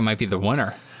 I Yeah. think that might be the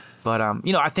winner. But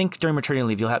I think during maternity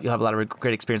leave you'll have a lot of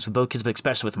great experience with both kids, but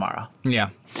especially with Mara. Yeah.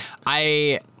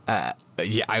 I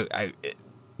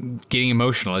getting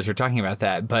emotional as you're talking about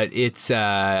that, but it's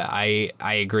I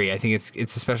agree. I think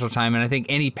it's a special time, and I think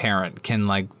any parent can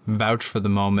vouch for the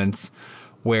moments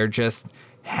where just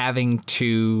having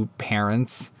two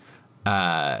parents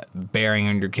bearing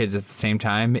on your kids at the same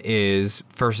time is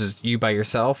versus you by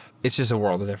yourself. It's just a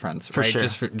world of difference, For right?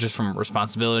 sure. Just from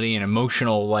responsibility and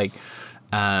emotional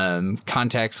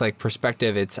context,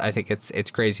 perspective. I think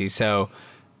it's crazy. So.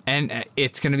 And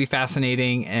it's going to be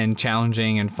fascinating and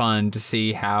challenging and fun to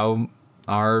see how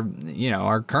our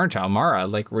current child, Mara,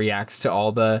 reacts to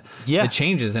all the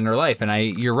changes in her life.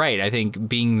 And you're right. I think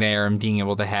being there and being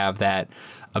able to have that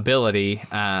ability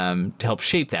to help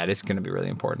shape that is going to be really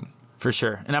important. For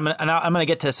sure. And I'm gonna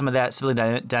get to some of that sibling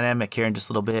dynamic here in just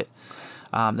a little bit.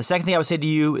 The second thing I would say to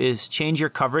you is change your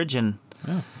coverage and.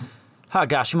 Oh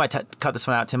gosh, you might cut this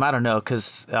one out, Tim. I don't know,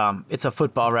 because it's a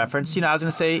football reference. I was going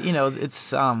to say, it's...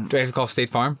 Do I have to call State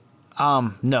Farm?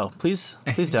 No, please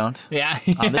don't. Yeah.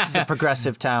 This is a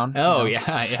progressive town. Oh,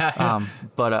 yeah.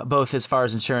 But both as far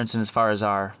as insurance and as far as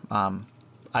our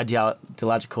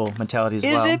ideological mentality as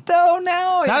well. Is it though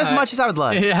now? Not as much as I would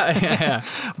like. Yeah.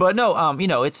 But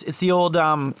no, it's the old,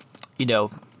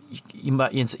 you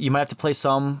might have to play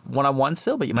some one-on-one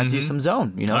still, but you might do some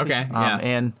zone, Okay, yeah.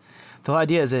 And the whole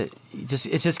idea is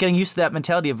it's just getting used to that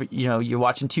mentality of, you're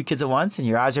watching two kids at once and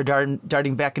your eyes are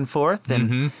darting back and forth,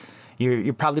 and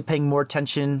you're probably paying more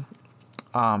attention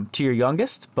to your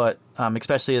youngest, but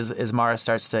especially as Mara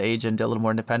starts to age into a little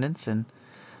more independence. And,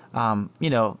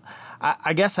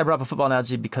 I guess I brought up a football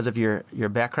analogy because of your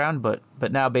background, but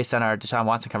now based on our Deshaun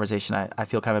Watson conversation, I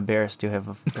feel kind of embarrassed to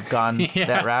have gone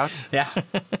that route. Yeah.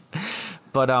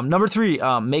 But number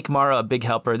 3, make Mara a big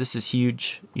helper. This is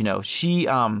huge. She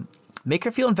make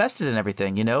her feel invested in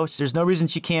everything. There's no reason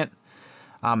she can't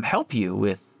help you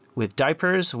with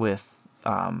diapers, with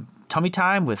tummy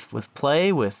time, with play,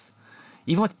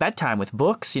 even with bedtime, with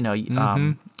books.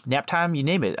 Nap time, you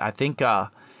name it. I think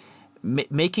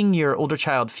making your older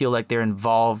child feel like they're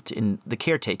involved in the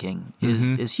caretaking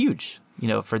is huge.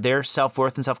 For their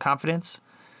self-worth and self-confidence,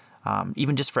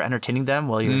 even just for entertaining them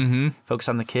while you're focused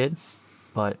on the kid.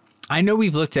 But I know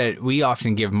we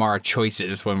often give Mara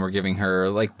choices when we're giving her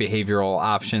behavioral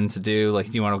options to do. Do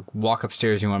you want to walk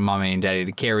upstairs? You want mommy and daddy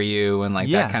to carry you and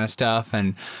that kind of stuff.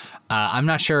 And I'm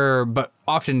not sure, but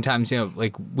oftentimes,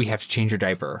 we have to change your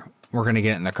diaper. We're going to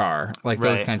get in the car. Those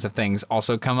Right. kinds of things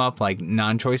also come up,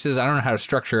 non-choices. I don't know how to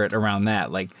structure it around that.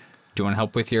 Do you want to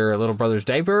help with your little brother's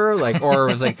diaper? Or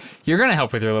it was you're going to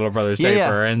help with your little brother's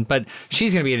diaper. But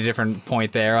she's going to be at a different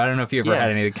point there. I don't know if you ever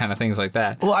had any kind of things like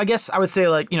that. Well, I guess I would say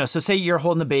so say you're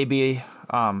holding the baby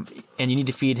and you need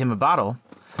to feed him a bottle.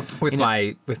 With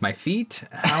my feet?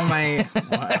 How am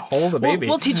I hold a baby?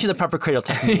 We'll teach you the proper cradle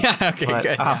technique. Yeah, okay, but,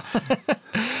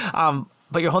 good.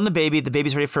 But you're holding the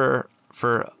baby's ready for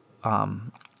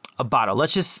a bottle.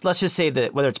 Let's just say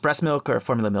that whether it's breast milk or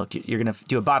formula milk, you're going to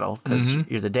do a bottle because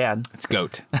you're the dad. It's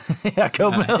goat. Yeah,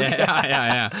 goat milk.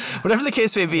 Yeah. Whatever the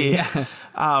case may be.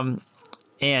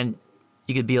 And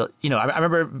you could be, I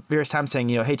remember various times saying,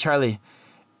 hey, Charlie,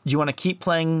 do you want to keep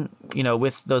playing,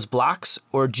 with those blocks,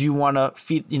 or do you want to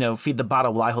feed the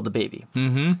bottle while I hold the baby?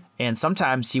 Mm-hmm. And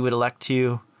sometimes he would elect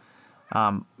to,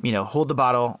 hold the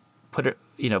bottle, put it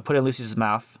in Lucy's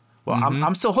mouth. Well,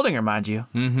 I'm still holding her, mind you.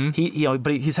 Mm-hmm.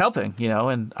 But he's helping,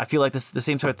 and I feel like the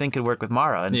same sort of thing could work with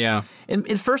Mara. And, Yeah. And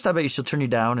at first, I bet she'll turn you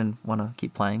down and want to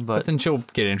keep playing, but then she'll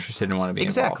get interested and want to be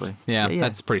Exactly. involved. Yeah, Yeah.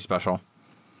 that's pretty special.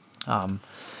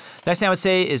 Next thing I would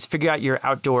say is figure out your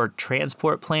outdoor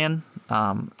transport plan.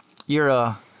 You're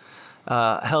a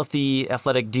healthy,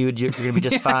 athletic dude. You're going to be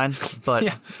just fine.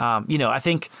 But, I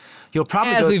think you'll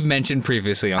probably As we've mentioned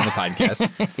previously on the podcast.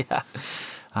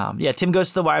 Tim goes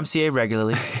to the YMCA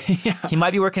regularly. He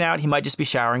might be working out. He might just be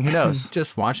showering. Who knows?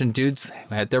 Just watching dudes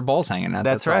had their balls hanging out.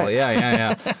 That's all. right.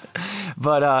 Yeah.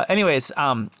 But anyways,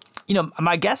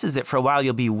 my guess is that for a while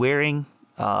you'll be wearing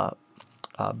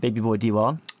Baby Boy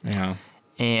D-Wall Yeah.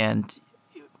 and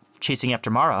chasing after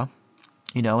Mara,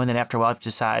 and then after a while you have to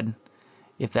decide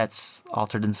if that's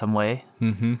altered in some way.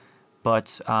 Mm-hmm.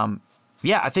 But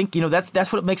I think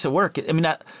that's what makes it work. I mean,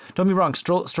 don't get me wrong,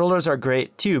 strollers are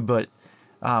great too, but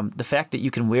the fact that you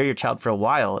can wear your child for a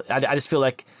while, I just feel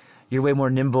like you're way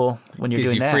more nimble when you're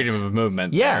doing that. Gives you freedom of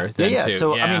movement. Yeah, there then too.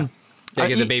 So I mean,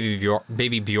 gotta get the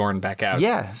baby Bjorn back out.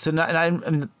 Yeah. So I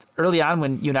mean, early on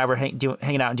when you and I were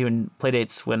hanging out and doing play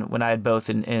dates when I had both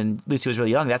and Lucy was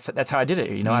really young, that's how I did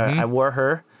it. I wore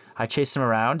her, I chased him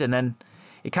around, and then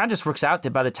it kind of just works out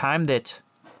that by the time that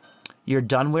you're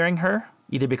done wearing her,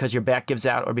 either because your back gives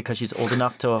out or because she's old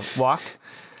enough to walk,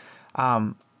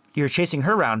 you're chasing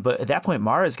her around. But at that point,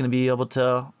 Mara is going to be able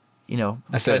to, do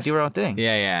her own thing.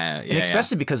 Yeah. And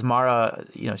especially because Mara,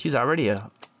 she's already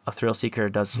a thrill seeker,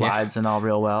 does slides and all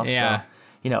real well. Yeah.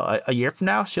 So, a year from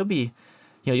now, she'll be,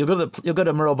 you'll go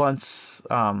to Merle Bunt's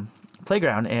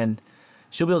playground, and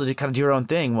she'll be able to kind of do her own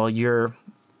thing while you're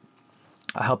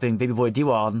helping Baby Boy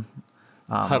D-Wald.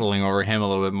 Huddling over him a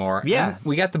little bit more. Yeah. And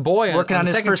we got the boy working on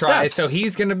the his second first try, steps. so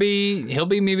he'll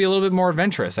be maybe a little bit more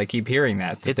adventurous. I keep hearing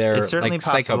that they're it's certainly like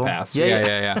possible. psychopaths.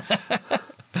 Yeah.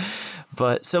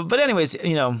 But anyways,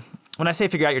 when I say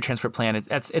figure out your transport plan,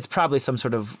 it's probably some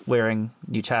sort of wearing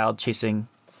new child, chasing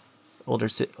older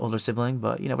sibling,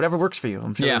 but whatever works for you.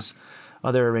 I'm sure there's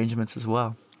other arrangements as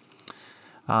well.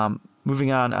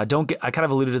 Moving on, I kind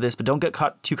of alluded to this, but don't get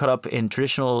too caught up in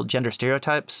traditional gender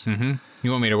stereotypes. Mm-hmm.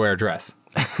 You want me to wear a dress?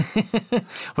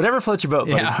 Whatever floats your boat,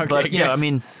 buddy. Yeah, okay, but good. I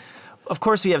mean, of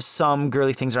course we have some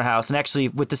girly things in our house, and actually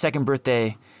with the second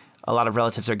birthday, a lot of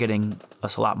relatives are getting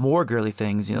us a lot more girly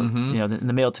things. In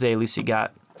the mail today, Lucy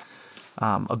got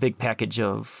a big package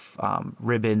of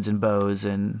ribbons and bows,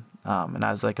 and I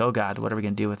was like, oh God, what are we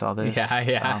gonna do with all this?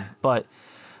 Yeah. But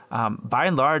by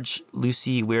and large,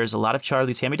 Lucy wears a lot of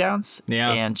Charlie's hand-me-downs,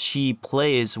 and she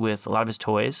plays with a lot of his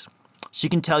toys. She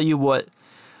can tell you what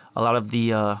a lot of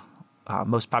the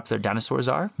most popular dinosaurs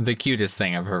are. The cutest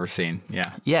thing I've ever seen.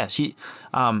 Yeah. Yeah, she,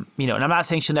 and I'm not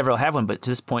saying she'll never have one, but to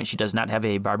this point, she does not have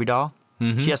a Barbie doll.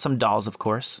 Mm-hmm. She has some dolls, of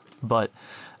course, but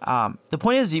the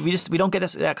point is, we don't get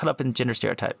that caught up in gender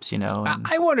stereotypes, and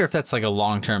I wonder if that's like a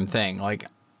long-term thing. Like,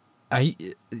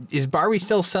 is Barbie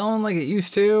still selling like it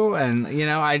used to? And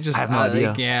I have no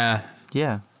idea.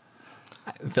 Yeah.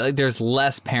 I feel like there's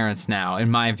less parents now, in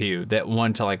my view, that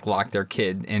want to like lock their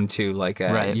kid into like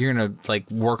you're gonna like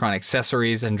work on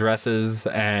accessories and dresses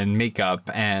and makeup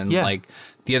and like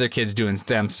the other kids doing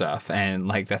STEM stuff, and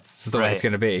like that's the way it's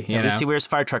gonna be. You know? Lucy wears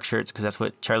fire truck shirts because that's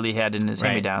what Charlie had in his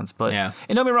hand-me-downs. But and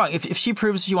don't get me wrong, if she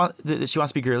proves that she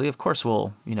wants to be girly, of course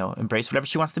we'll embrace whatever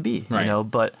she wants to be. Right.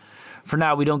 But for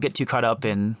now, we don't get too caught up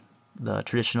in the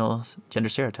traditional gender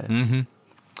stereotypes. Mm-hmm.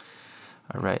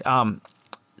 All right.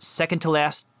 Second to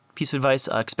last piece of advice,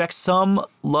 expect some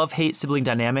love-hate sibling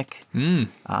dynamic.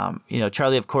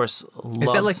 Charlie, of course, loves...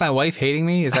 Is that like my wife hating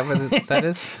me? Is that what that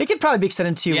is? It could probably be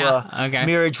extended to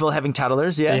marriage while having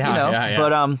toddlers.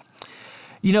 But,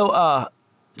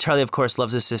 Charlie, of course,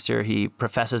 loves his sister. He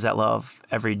professes that love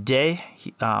every day.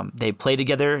 They play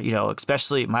together,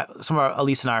 especially some of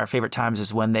Elise and our favorite times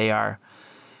is when they are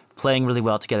playing really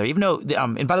well together. Even though,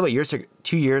 and by the way, yours are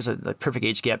 2 years, a perfect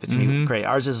age gap. It's going to be great.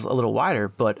 Ours is a little wider,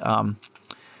 but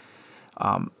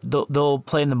they'll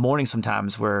play in the morning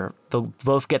sometimes where they'll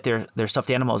both get their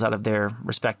stuffed animals out of their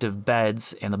respective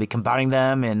beds, and they'll be combining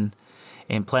them and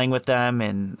playing with them,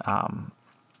 and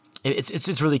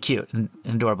it's really cute and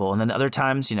adorable. And then other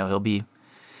times, he'll be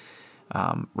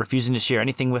refusing to share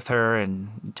anything with her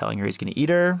and telling her he's going to eat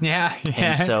her. Yeah.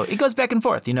 And so it goes back and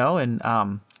forth,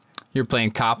 and you're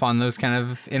playing cop on those kind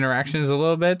of interactions a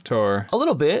little bit, or a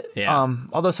little bit. Yeah.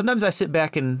 Although sometimes I sit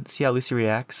back and see how Lucy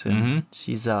reacts, and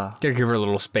she's gotta give her a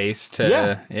little space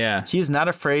to. She's not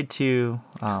afraid to.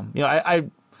 I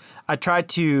try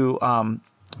to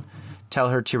tell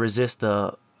her to resist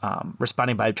the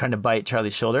responding by trying to bite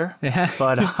Charlie's shoulder. Yeah.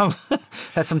 But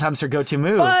that's sometimes her go-to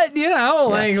move. But,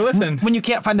 like, listen. When you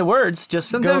can't find the words, just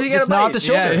Sometimes you just gotta gnaw bite. at the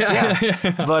shoulder.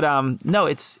 Yeah. But no,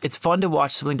 it's fun to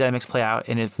watch sibling dynamics play out,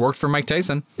 and if Worked for Mike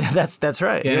Tyson. that's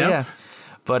right. You know? Yeah.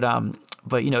 But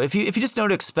if you just know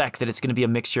to expect that it's going to be a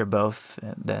mixture of both,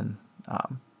 then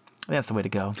that's the way to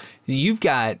go. You've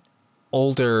got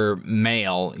older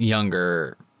male,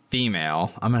 younger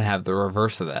female. I'm going to have the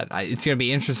reverse of that. It's going to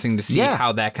be interesting to see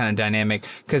how that kind of dynamic,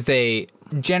 because they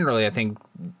generally, I think,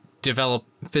 develop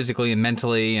physically and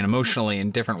mentally and emotionally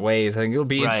in different ways. I think it'll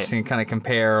be interesting to kind of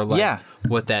compare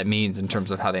what that means in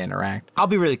terms of how they interact. I'll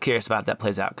be really curious about how that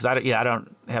plays out, because I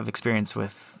don't have experience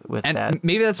with And that.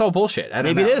 maybe that's all bullshit. I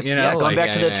don't Maybe know. it is. Going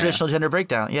back to the traditional gender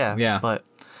breakdown. Yeah. Yeah. But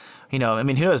who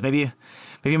knows? Maybe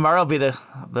Mara will be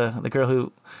the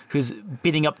girl who's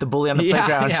beating up the bully on the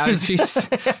playground. Yeah, she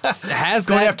has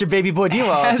going that, after baby boy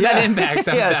D-Wall. has that impact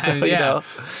sometimes.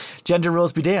 Gender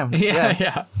rules be damned.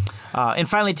 Yeah. And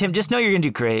finally, Tim, just know you're going to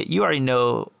do great. You already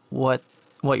know what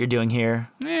you're doing here.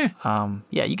 You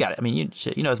got it. I mean,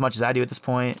 you know as much as I do at this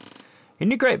point. You're going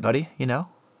to do great, buddy.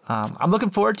 I'm looking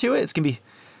forward to it. It's going to be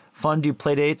fun to do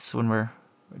play dates when we're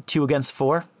 2 against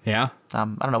 4. Yeah. I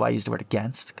don't know why I used the word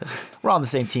against, because we're all on the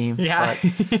same team. Yeah.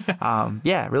 But,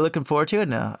 really looking forward to it.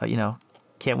 And,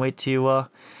 can't wait to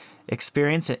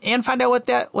experience it and find out what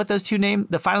those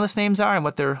the finalist names are, and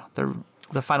what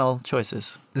the final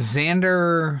choices.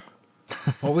 Xander,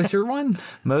 what was your one?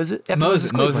 Moses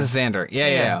Xander.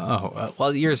 Yeah. Oh,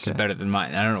 well, yours is better than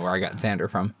mine. I don't know where I got Xander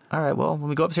from. All right. Well, when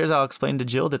we go upstairs, I'll explain to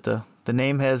Jill that the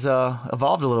name has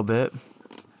evolved a little bit.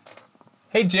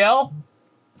 Hey, Jill.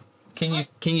 Can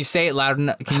you say it loud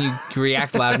enough? Can you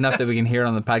react loud enough that we can hear it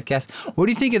on the podcast? What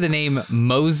do you think of the name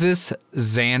Moses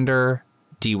Xander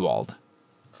Dewald?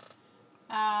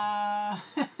 Not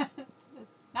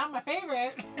my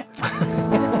favorite.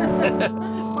 Where did that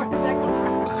come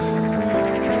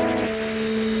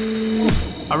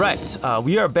from? All right.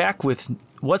 We are back with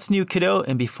What's New, Kiddo?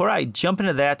 And before I jump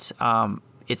into that,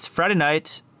 it's Friday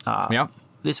night.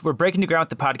 We're breaking new ground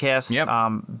with the podcast.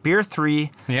 Yep. Beer 3.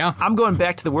 Yeah. I'm going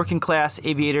back to the working class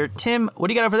aviator. Tim, what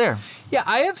do you got over there? Yeah,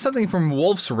 I have something from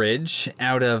Wolf's Ridge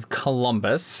out of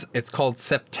Columbus. It's called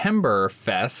September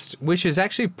Fest, which is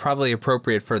actually probably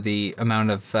appropriate for the amount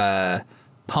of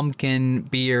pumpkin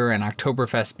beer and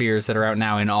Oktoberfest beers that are out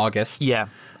now in August. Yeah.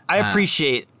 I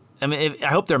appreciate. I mean, I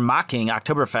hope they're mocking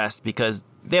Oktoberfest, because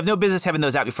they have no business having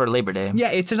those out before Labor Day.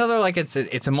 Yeah, it's another,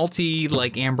 it's a multi,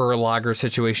 amber lager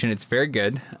situation. It's very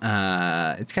good.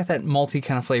 It's got that malty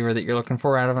kind of flavor that you're looking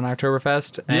for out of an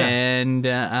Oktoberfest. Yeah. And,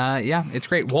 it's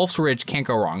great. Wolf's Ridge, can't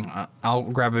go wrong. I'll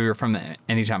grab a beer from it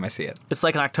anytime I see it. It's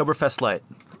like an Oktoberfest light.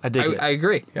 I dig it. I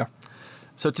agree. Yeah.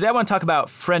 So today I want to talk about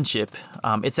friendship.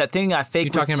 It's that thing I fake.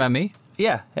 You talking about me?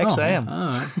 Yeah, actually I am.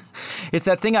 Oh. It's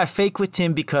that thing I fake with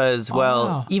Tim because,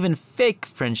 even fake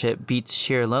friendship beats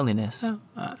sheer loneliness.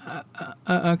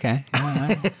 Okay.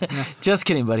 Just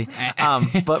kidding, buddy.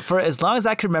 But for as long as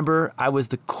I can remember, I was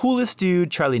the coolest dude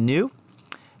Charlie knew.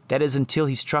 That is until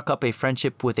he struck up a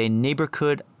friendship with a neighbor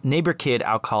kid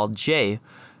I'll call Jay,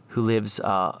 who lives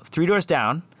 3 doors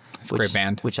down. It's a great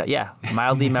band.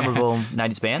 Mildly memorable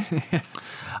 90s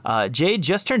band. Jay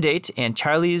just turned 8, and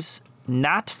Charlie's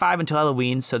not 5 until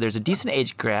Halloween, so there's a decent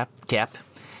age gap.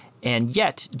 And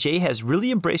yet, Jay has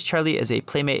really embraced Charlie as a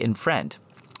playmate and friend.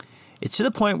 It's to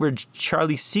the point where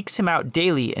Charlie seeks him out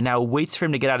daily and now waits for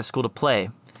him to get out of school to play.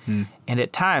 And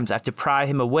at times, I have to pry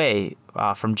him away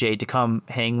from Jay to come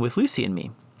hang with Lucy and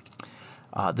me.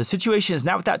 The situation is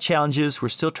not without challenges. We're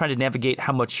still trying to navigate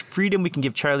how much freedom we can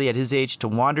give Charlie at his age to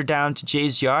wander down to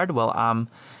Jay's yard while I'm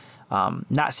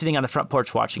not sitting on the front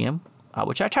porch watching him,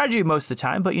 which I try to do most of the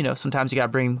time, but, sometimes you got to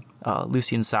bring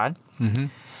Lucy inside. Mm-hmm.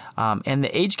 And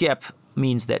the age gap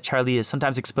means that Charlie is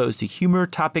sometimes exposed to humor,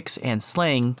 topics, and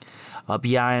slang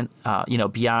beyond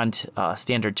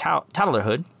standard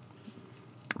toddlerhood.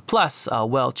 Plus,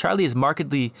 Charlie is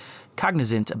markedly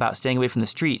cognizant about staying away from the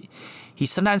street. He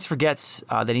sometimes forgets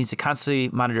that he needs to constantly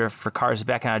monitor for cars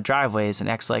backing out of driveways and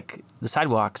acts like the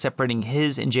sidewalk separating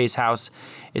his and Jay's house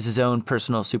is his own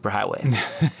personal superhighway.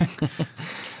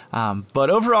 But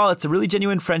overall, it's a really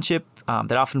genuine friendship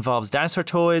that often involves dinosaur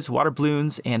toys, water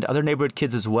balloons, and other neighborhood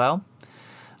kids as well.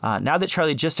 Now that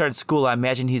Charlie just started school, I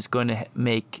imagine he's going to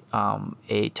make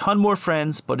a ton more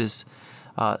friends, but this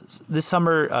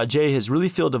summer, Jay has really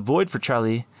filled a void for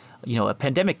Charlie, a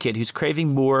pandemic kid who's craving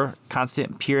more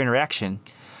constant peer interaction.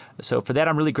 So for that,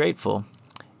 I'm really grateful.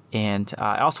 And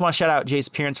I also want to shout out Jay's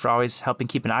parents for always helping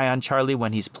keep an eye on Charlie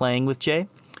when he's playing with Jay.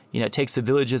 It takes a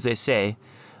village, as they say.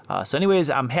 So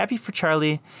anyways, I'm happy for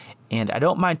Charlie. And I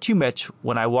don't mind too much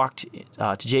when I walked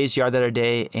to Jay's yard the other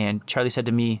day and Charlie said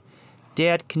to me,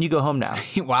 Dad, can you go home now?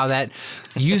 Wow,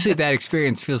 usually that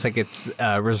experience feels like it's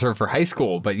reserved for high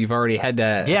school, but you've already had to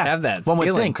have that. One would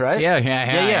feeling. think, right?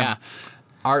 Yeah.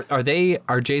 Are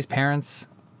Jay's parents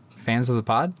fans of the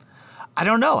pod? I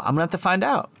don't know. I'm going to have to find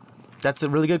out. That's a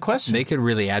really good question. They could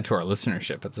really add to our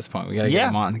listenership at this point. We got to get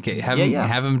them on.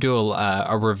 Have them do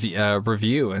a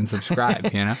review and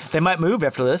subscribe, you know? They might move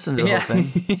after listening to the whole thing.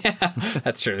 Yeah,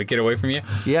 that's true. To get away from you.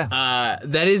 Yeah.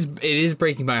 It is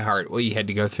breaking my heart what you had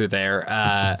to go through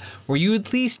there. Were you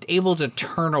at least able to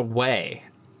turn away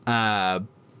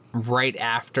right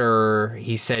after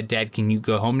he said, Dad, can you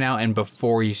go home now? And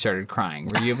before you started crying,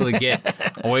 were you able to get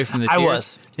away from the tears? I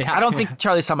was. Yeah. I don't think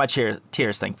Charlie saw my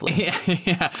tears, thankfully.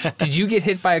 Yeah. Did you get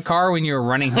hit by a car when you were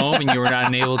running home and you were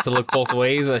not able to look both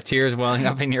ways with tears welling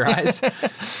up in your eyes?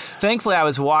 Thankfully, I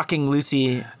was walking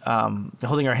Lucy,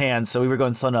 holding her hand, so we were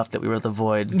going slow enough that we were able to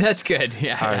avoid That's good.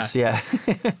 ours. Yeah.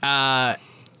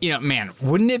 Man,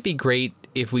 wouldn't it be great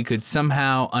if we could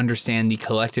somehow understand the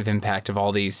collective impact of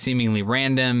all these seemingly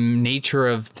random nature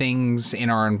of things in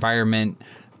our environment,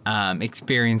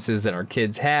 experiences that our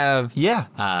kids have,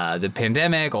 the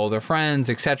pandemic, all their friends,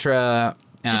 etc.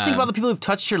 Just think about the people who've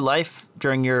touched your life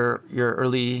during your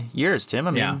early years, Tim.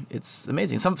 I mean, it's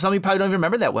amazing. Some of you probably don't even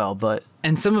remember that well, but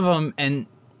some of them,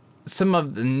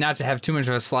 not to have too much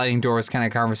of a sliding doors kind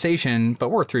of conversation, but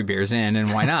we're 3 beers in, and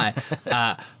why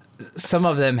not? Some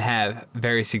of them have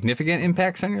very significant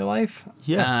impacts on your life.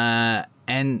 Yeah.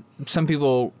 And some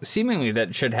people seemingly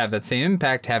that should have that same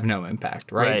impact have no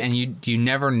impact, right? And you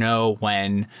never know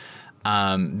when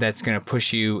that's going to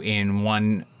push you in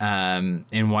one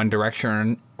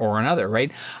direction or another,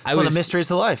 right? The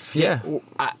mysteries of life. Yeah.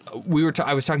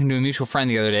 I was talking to a mutual friend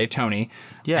the other day, Tony.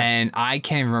 Yeah. And I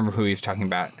can't even remember who he was talking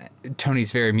about.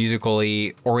 Tony's very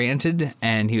musically oriented,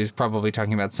 and he was probably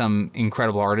talking about some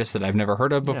incredible artist that I've never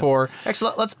heard of before. Yeah.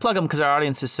 Actually, let's plug him because our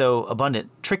audience is so abundant.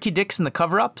 Tricky Dicks and the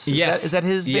Cover-Ups? Is that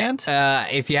his band?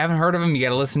 If you haven't heard of him, you got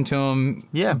to listen to him.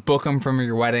 Yeah. Book him from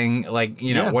your wedding,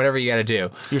 whatever you got to do.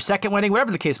 Your second wedding,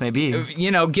 whatever the case may be.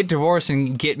 Get divorced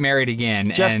and get married again.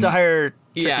 Just to hire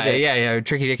Tricky Dicks.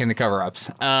 Tricky Dick and the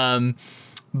Cover-Ups.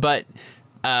 But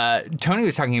Tony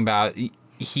was talking about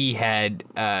he had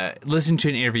listened to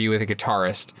an interview with a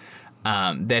guitarist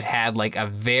that had like a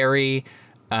very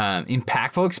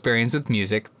impactful experience with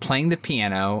music, playing the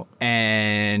piano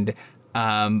and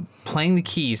playing the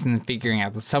keys and then figuring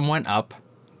out that some went up.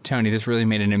 Tony, this really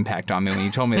made an impact on me when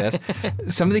you told me this.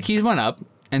 Some of the keys went up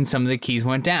and some of the keys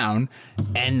went down,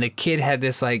 and the kid had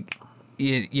this like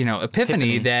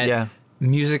epiphany that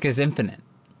music is infinite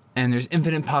and there's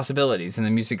infinite possibilities and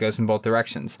the music goes in both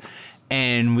directions.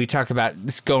 And we talked about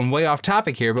this going way off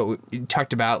topic here, but we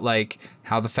talked about like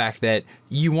how the fact that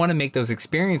you want to make those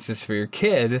experiences for your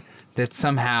kid that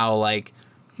somehow like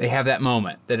they have that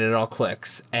moment that it all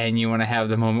clicks, and you want to have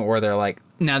the moment where they're like,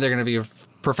 now they're going to be a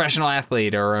professional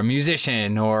athlete or a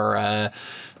musician or a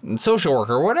social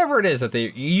worker or whatever it is that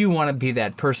you want to be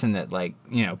that person that like,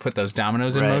 put those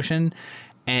dominoes in motion.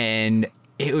 And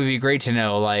it would be great to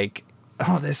know like,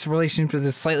 oh, this relationship with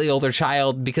this slightly older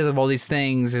child, because of all these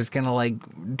things, is going to like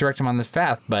direct him on this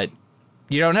path. But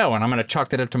you don't know. And I'm going to chalk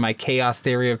that up to my chaos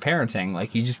theory of parenting.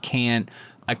 Like, you just can't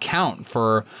account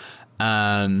for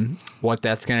what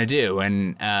that's going to do.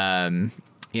 And,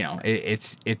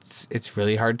 it's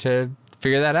really hard to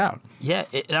figure that out. Yeah.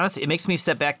 Honestly, it makes me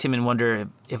step back, Tim, and wonder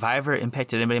if I ever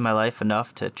impacted anybody in my life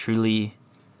enough to truly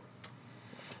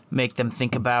make them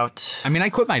think about. I mean, I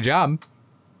quit my job.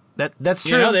 That's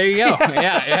true. There you go.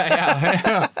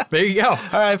 Yeah. There you go. All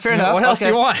right, fair enough. What else do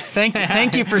you want?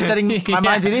 Thank you for setting my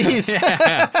mind at ease.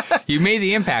 Yeah. You made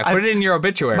the impact. Put it in your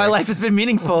obituary. My life has been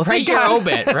meaningful. Write your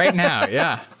obit right now.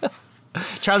 Yeah.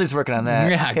 Charlie's working on that.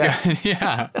 Yeah. Good.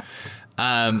 Yeah.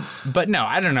 But no,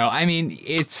 I don't know. I mean,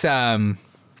 it's tough.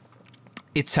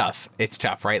 It's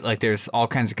tough, right? Like, there's all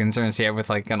kinds of concerns you have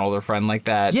with like an older friend like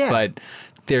that. Yeah. But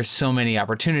there's so many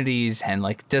opportunities, and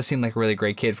like, it does seem like a really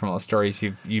great kid from all the stories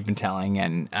you've been telling.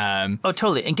 And oh,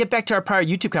 totally. And get back to our prior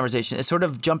YouTube conversation. It's sort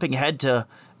of jumping ahead to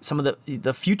some of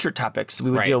the future topics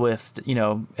we would deal with,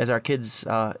 as our kids,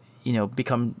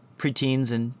 become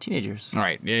preteens and teenagers.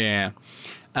 Right. Yeah.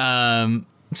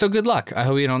 So good luck. I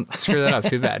hope you don't screw that up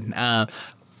too bad.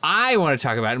 I want to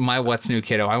talk about my What's New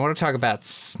Kiddo. I want to talk about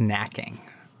snacking.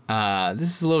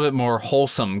 This is a little bit more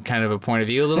wholesome kind of a point of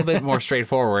view, a little bit more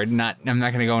straightforward. I'm not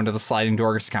going to go into the sliding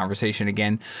doors conversation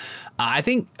again. I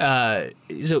think,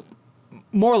 so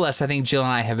more or less, I think Jill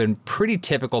and I have been pretty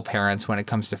typical parents when it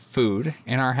comes to food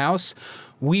in our house,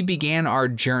 We began our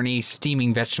journey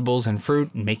steaming vegetables and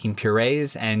fruit and making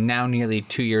purees, and now nearly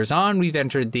 2 years on, we've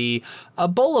entered a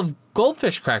bowl of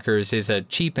goldfish crackers is a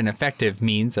cheap and effective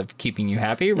means of keeping you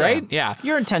happy, right? Yeah.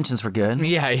 Your intentions were good.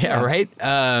 Yeah, right?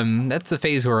 That's the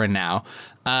phase we're in now.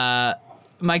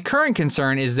 My current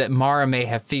concern is that Mara may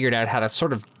have figured out how to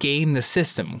sort of game the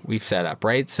system we've set up,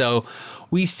 right? So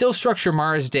we still structure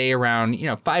Mara's day around,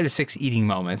 5 to 6 eating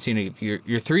moments.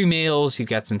 Your 3 meals, you've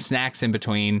got some snacks in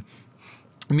between.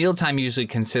 Mealtime usually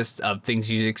consists of things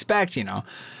you'd expect,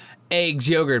 eggs,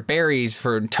 yogurt, berries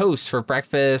for toast for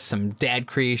breakfast, some dad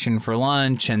creation for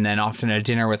lunch, and then often a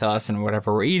dinner with us and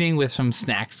whatever we're eating with some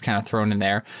snacks kind of thrown in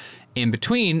there. In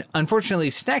between, unfortunately,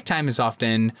 snack time is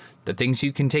often the things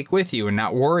you can take with you and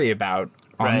not worry about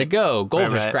on the go.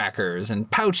 Goldfish crackers and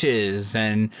pouches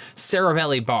and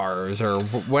Cerebelli bars or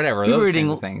whatever. You those were kinds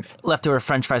eating of things. leftover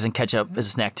French fries and ketchup as a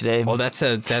snack today. Well,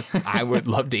 I would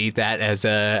love to eat that as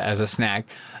a snack.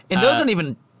 And those don't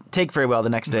even take very well the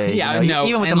next day. Yeah, no.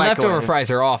 Even with and the leftover microwave.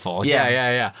 fries are awful.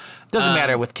 Yeah. Doesn't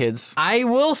matter with kids. I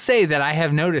will say that I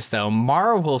have noticed, though,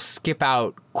 Mara will skip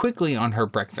out quickly on her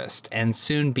breakfast and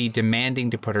soon be demanding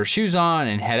to put her shoes on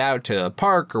and head out to the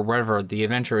park or wherever the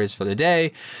adventure is for the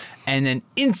day. And then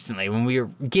instantly, when we are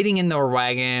getting in the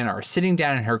wagon or sitting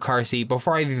down in her car seat,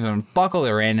 before I've even buckled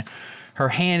her in, her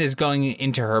hand is going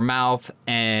into her mouth,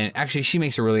 and actually she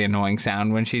makes a really annoying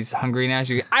sound when she's hungry now.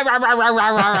 She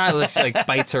like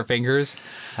bites her fingers.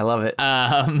 I love it.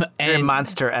 Very And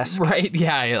monster-esque. right,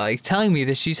 yeah, like telling me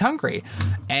that she's hungry.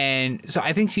 And so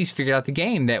I think she's figured out the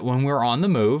game that when we're on the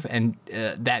move, and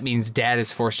that means Dad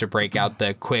is forced to break out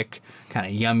the quick, kind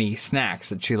of yummy snacks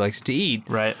that she likes to eat.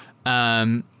 Right.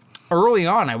 Early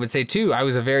on, I would say, too, I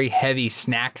was a very heavy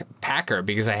snack packer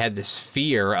because I had this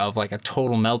fear of, like, a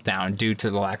total meltdown due to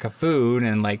the lack of food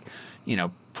and, like,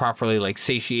 properly, like,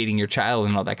 satiating your child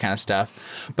and all that kind of stuff.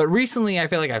 But recently, I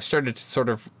feel like I've started to sort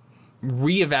of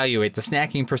reevaluate the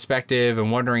snacking perspective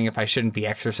and wondering if I shouldn't be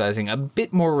exercising a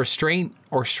bit more restraint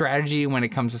or strategy when it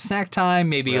comes to snack time.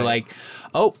 Maybe, like,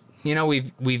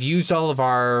 we've used all of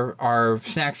our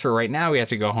snacks for right now. We have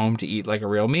to go home to eat like a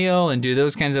real meal and do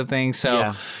those kinds of things.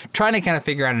 So trying to kind of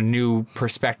figure out a new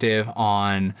perspective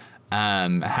on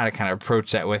how to kind of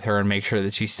approach that with her and make sure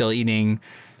that she's still eating,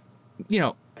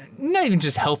 not even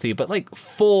just healthy, but like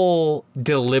full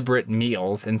deliberate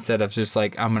meals instead of just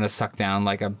like, I'm going to suck down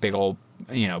like a big old,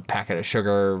 packet of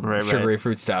sugary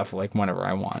fruit stuff, like whenever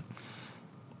I want.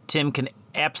 Tim can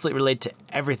absolutely relate to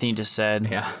everything you just said.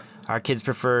 Yeah. Our kids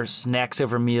prefer snacks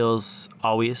over meals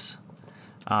always.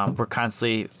 We're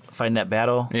constantly fighting that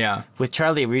battle. Yeah. With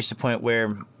Charlie, we reached a point where,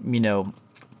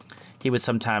 he would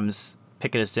sometimes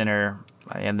pick at his dinner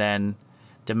and then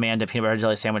demand a peanut butter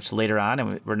jelly sandwich later on.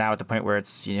 And we're now at the point where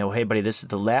it's, hey, buddy, this is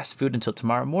the last food until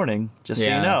tomorrow morning, just so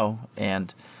you know.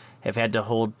 And have had to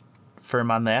hold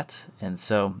firm on that. And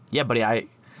so, yeah, buddy, I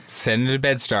Send it to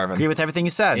bed starving. agree with everything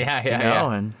you said.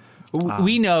 Yeah. And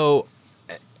We know,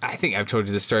 I think I've told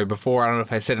you this story before. I don't know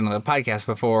if I said it on the podcast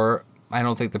before. I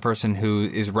don't think the person who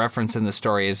is referenced in the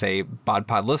story is a Bod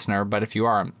Pod listener, but if you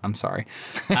are, I'm sorry.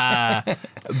 But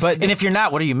and if you're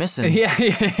not, what are you missing? yeah.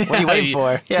 What are you waiting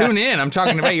for? Yeah. Tune in. I'm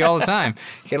talking about you all the time.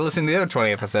 You got to listen to the other 20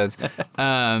 episodes.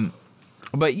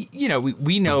 But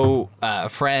we know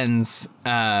friends,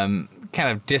 kind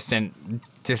of distant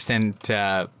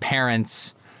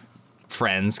parents,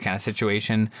 friends kind of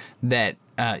situation that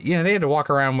they had to walk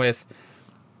around with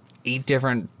 8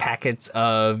 different packets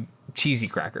of cheesy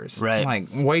crackers, right? Like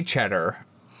white cheddar,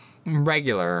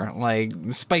 regular, like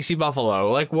spicy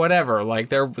buffalo, like whatever. Like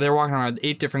they're walking around with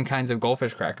 8 different kinds of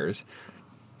goldfish crackers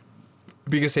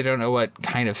because they don't know what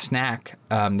kind of snack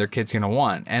their kid's gonna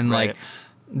want, and Right. like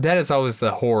that is always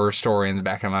the horror story in the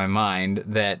back of my mind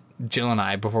that Jill and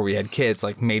I, before we had kids,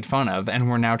 like made fun of, and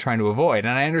we're now trying to avoid.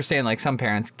 And I understand like some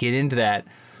parents get into that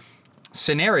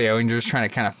scenario and you're just trying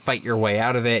to kind of fight your way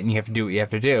out of it, and you have to do what you have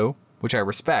to do, which I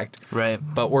respect. Right.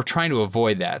 But we're trying to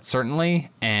avoid that, certainly.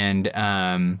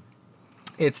 And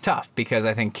it's tough because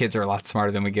I think kids are a lot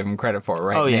smarter than we give them credit for,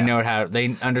 right? Oh, yeah.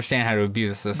 They understand how to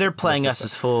abuse this. They're playing us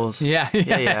as fools. Yeah.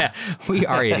 We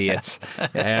are idiots.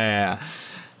 Yeah.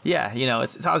 Yeah,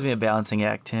 it's always been a balancing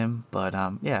act, Tim. But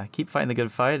keep fighting the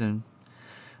good fight, and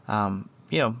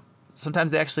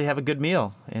sometimes they actually have a good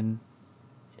meal, and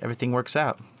everything works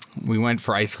out. We went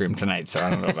for ice cream tonight, so I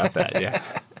don't know about that. Yeah.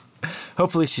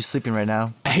 Hopefully, she's sleeping right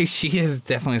now. Hey, she is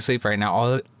definitely asleep right now.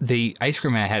 All the ice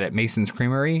cream I had at Mason's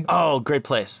Creamery. Oh, great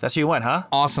place. That's where you went, huh?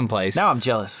 Awesome place. Now I'm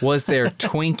jealous. Was there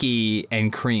Twinkie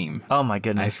and cream Oh my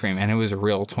goodness. ice cream, and it was a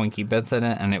real Twinkie bits in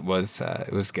it, and it was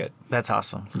good. That's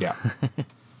awesome. Yeah.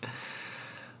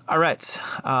 All right.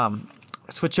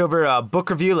 switch over book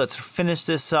review. Let's finish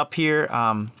this up here.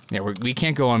 Yeah, we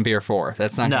can't go on beer 4.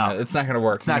 That's not it's not gonna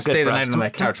work. It's not good stay for the us. night on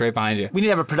that couch right behind you. We need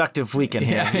to have a productive weekend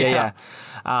here. Yeah.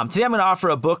 Today I'm going to offer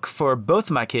a book for both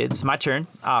of my kids. My turn.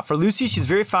 For Lucy, she's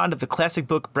very fond of the classic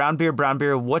book Brown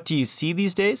Bear, What Do You See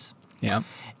These Days? Yeah.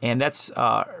 And that's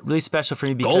really special for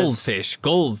me because...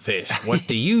 Goldfish. What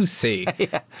do you see?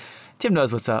 Yeah. Tim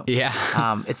knows what's up.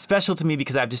 Yeah. It's special to me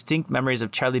because I have distinct memories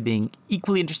of Charlie being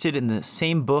equally interested in the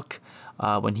same book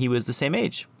when he was the same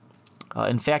age.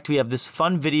 In fact, we have this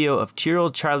fun video of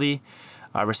 2-year-old Charlie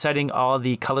reciting all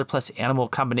the color plus animal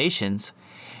combinations,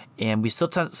 and we still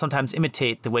sometimes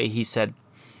imitate the way he said,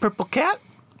 "Purple cat,"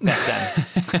 back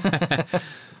then.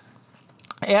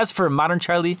 As for modern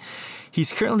Charlie,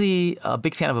 he's currently a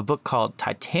big fan of a book called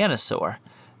Titanosaur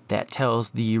that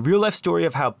tells the real-life story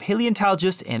of how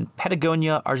paleontologists in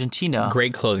Patagonia, Argentina...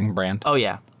 Great clothing brand. Oh,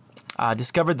 yeah.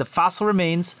 Discovered the fossil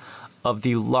remains of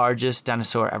the largest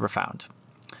dinosaur ever found.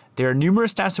 There are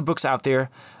numerous dinosaur books out there,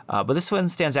 but this one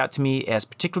stands out to me as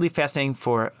particularly fascinating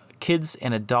for kids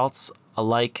and adults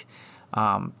alike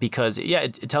because,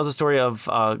 it tells a story of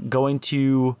going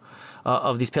to...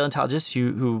 of these paleontologists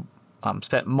who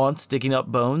spent months digging up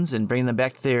bones and bringing them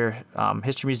back to their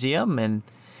history museum, and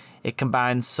it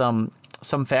combines some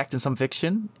fact and some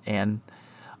fiction. And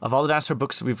of all the dinosaur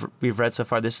books we've read so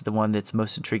far, this is the one that's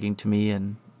most intriguing to me,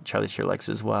 and Charlie sure likes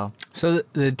it as well. So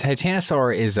the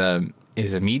Titanosaur is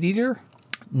a meat eater?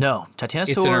 No,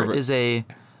 Titanosaur is a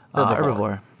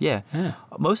herbivore. Yeah.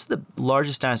 Most of the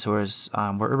largest dinosaurs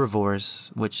were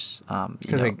herbivores, which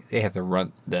because they have to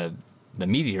run the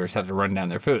meat eaters have to run down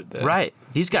their food. Right.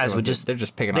 These guys they're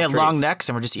just picking they off had trees. long necks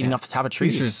and were just eating off the top of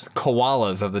trees. These are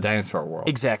koalas of the dinosaur world.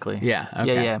 Exactly. Yeah.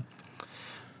 Okay. Yeah.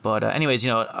 But anyways,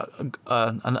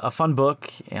 a fun book.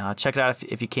 Check it out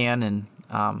if you can. And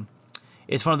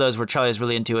it's one of those where Charlie is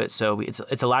really into it. So it's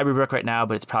a library book right now,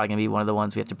 but it's probably going to be one of the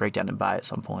ones we have to break down and buy at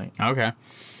some point. Okay.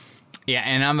 Yeah,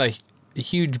 and I'm a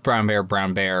huge Brown Bear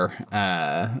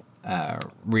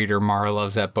reader. Mara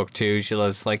loves that book too. She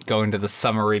loves going to the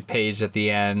summary page at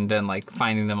the end and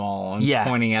finding them all and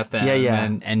pointing at them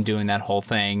and doing that whole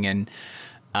thing. And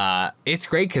it's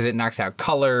great because it knocks out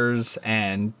colors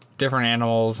and different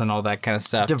animals and all that kind of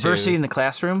stuff. Diversity too. in the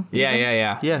classroom.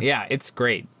 Yeah. It's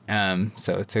great.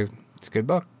 So it's a good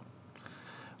book.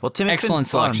 Well, Tim, it's excellent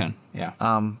been fun. selection. Yeah.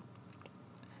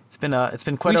 It's been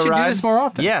quite a ride. We should do this more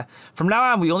often. Yeah. From now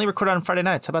on, we only record on Friday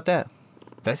nights. How about that?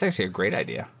 That's actually a great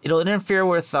idea. It'll interfere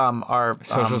with our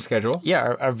social schedule.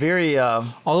 Yeah, our very.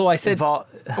 Although I said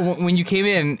when you came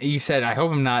in, you said, "I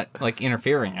hope I'm not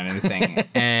interfering on anything,"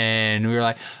 and we were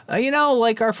like,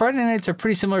 our Friday nights are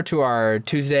pretty similar to our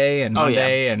Tuesday and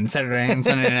Monday and Saturday and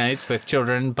Sunday nights with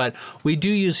children, but we do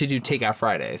usually do takeout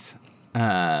Fridays.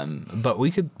 But we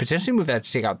could potentially move that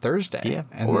to takeout Thursday.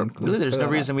 Yeah, or really, there's no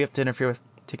reason we have to interfere with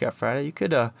takeout Friday. You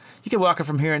could walk it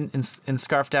from here and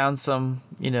scarf down some,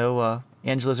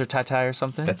 Angela's or Tai or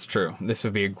something. That's true. This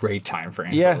would be a great time for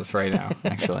Angela's right now,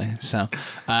 actually. So,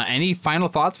 any final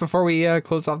thoughts before we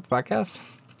close off the podcast?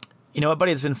 You know what,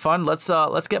 buddy? It's been fun. Let's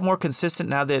get more consistent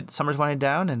now that summer's winding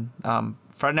down, and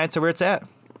Friday nights are where it's at.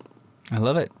 I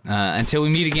love it. Until we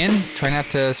meet again, try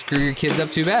not to screw your kids up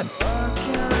too bad.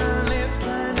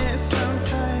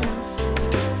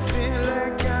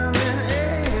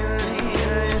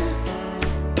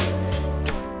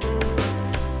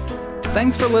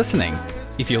 Thanks for listening.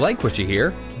 If you like what you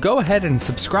hear, go ahead and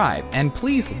subscribe, and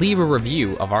please leave a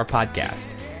review of our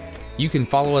podcast. You can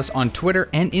follow us on Twitter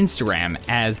and Instagram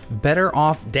as Better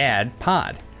Off Dad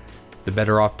Pod. The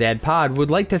Better Off Dad Pod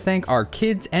would like to thank our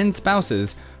kids and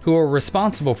spouses who are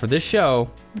responsible for this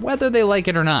show, whether they like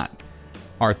it or not.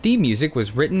 Our theme music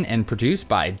was written and produced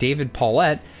by David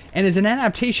Paulette and is an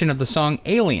adaptation of the song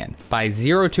Alien by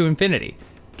Zero to Infinity.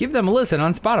 Give them a listen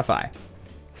on Spotify.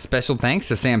 Special thanks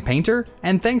to Sam Painter,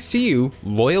 and thanks to you,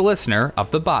 loyal listener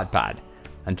of the Bod Pod.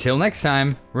 Until next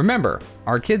time, remember,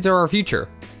 our kids are our future.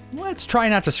 Let's try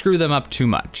not to screw them up too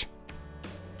much.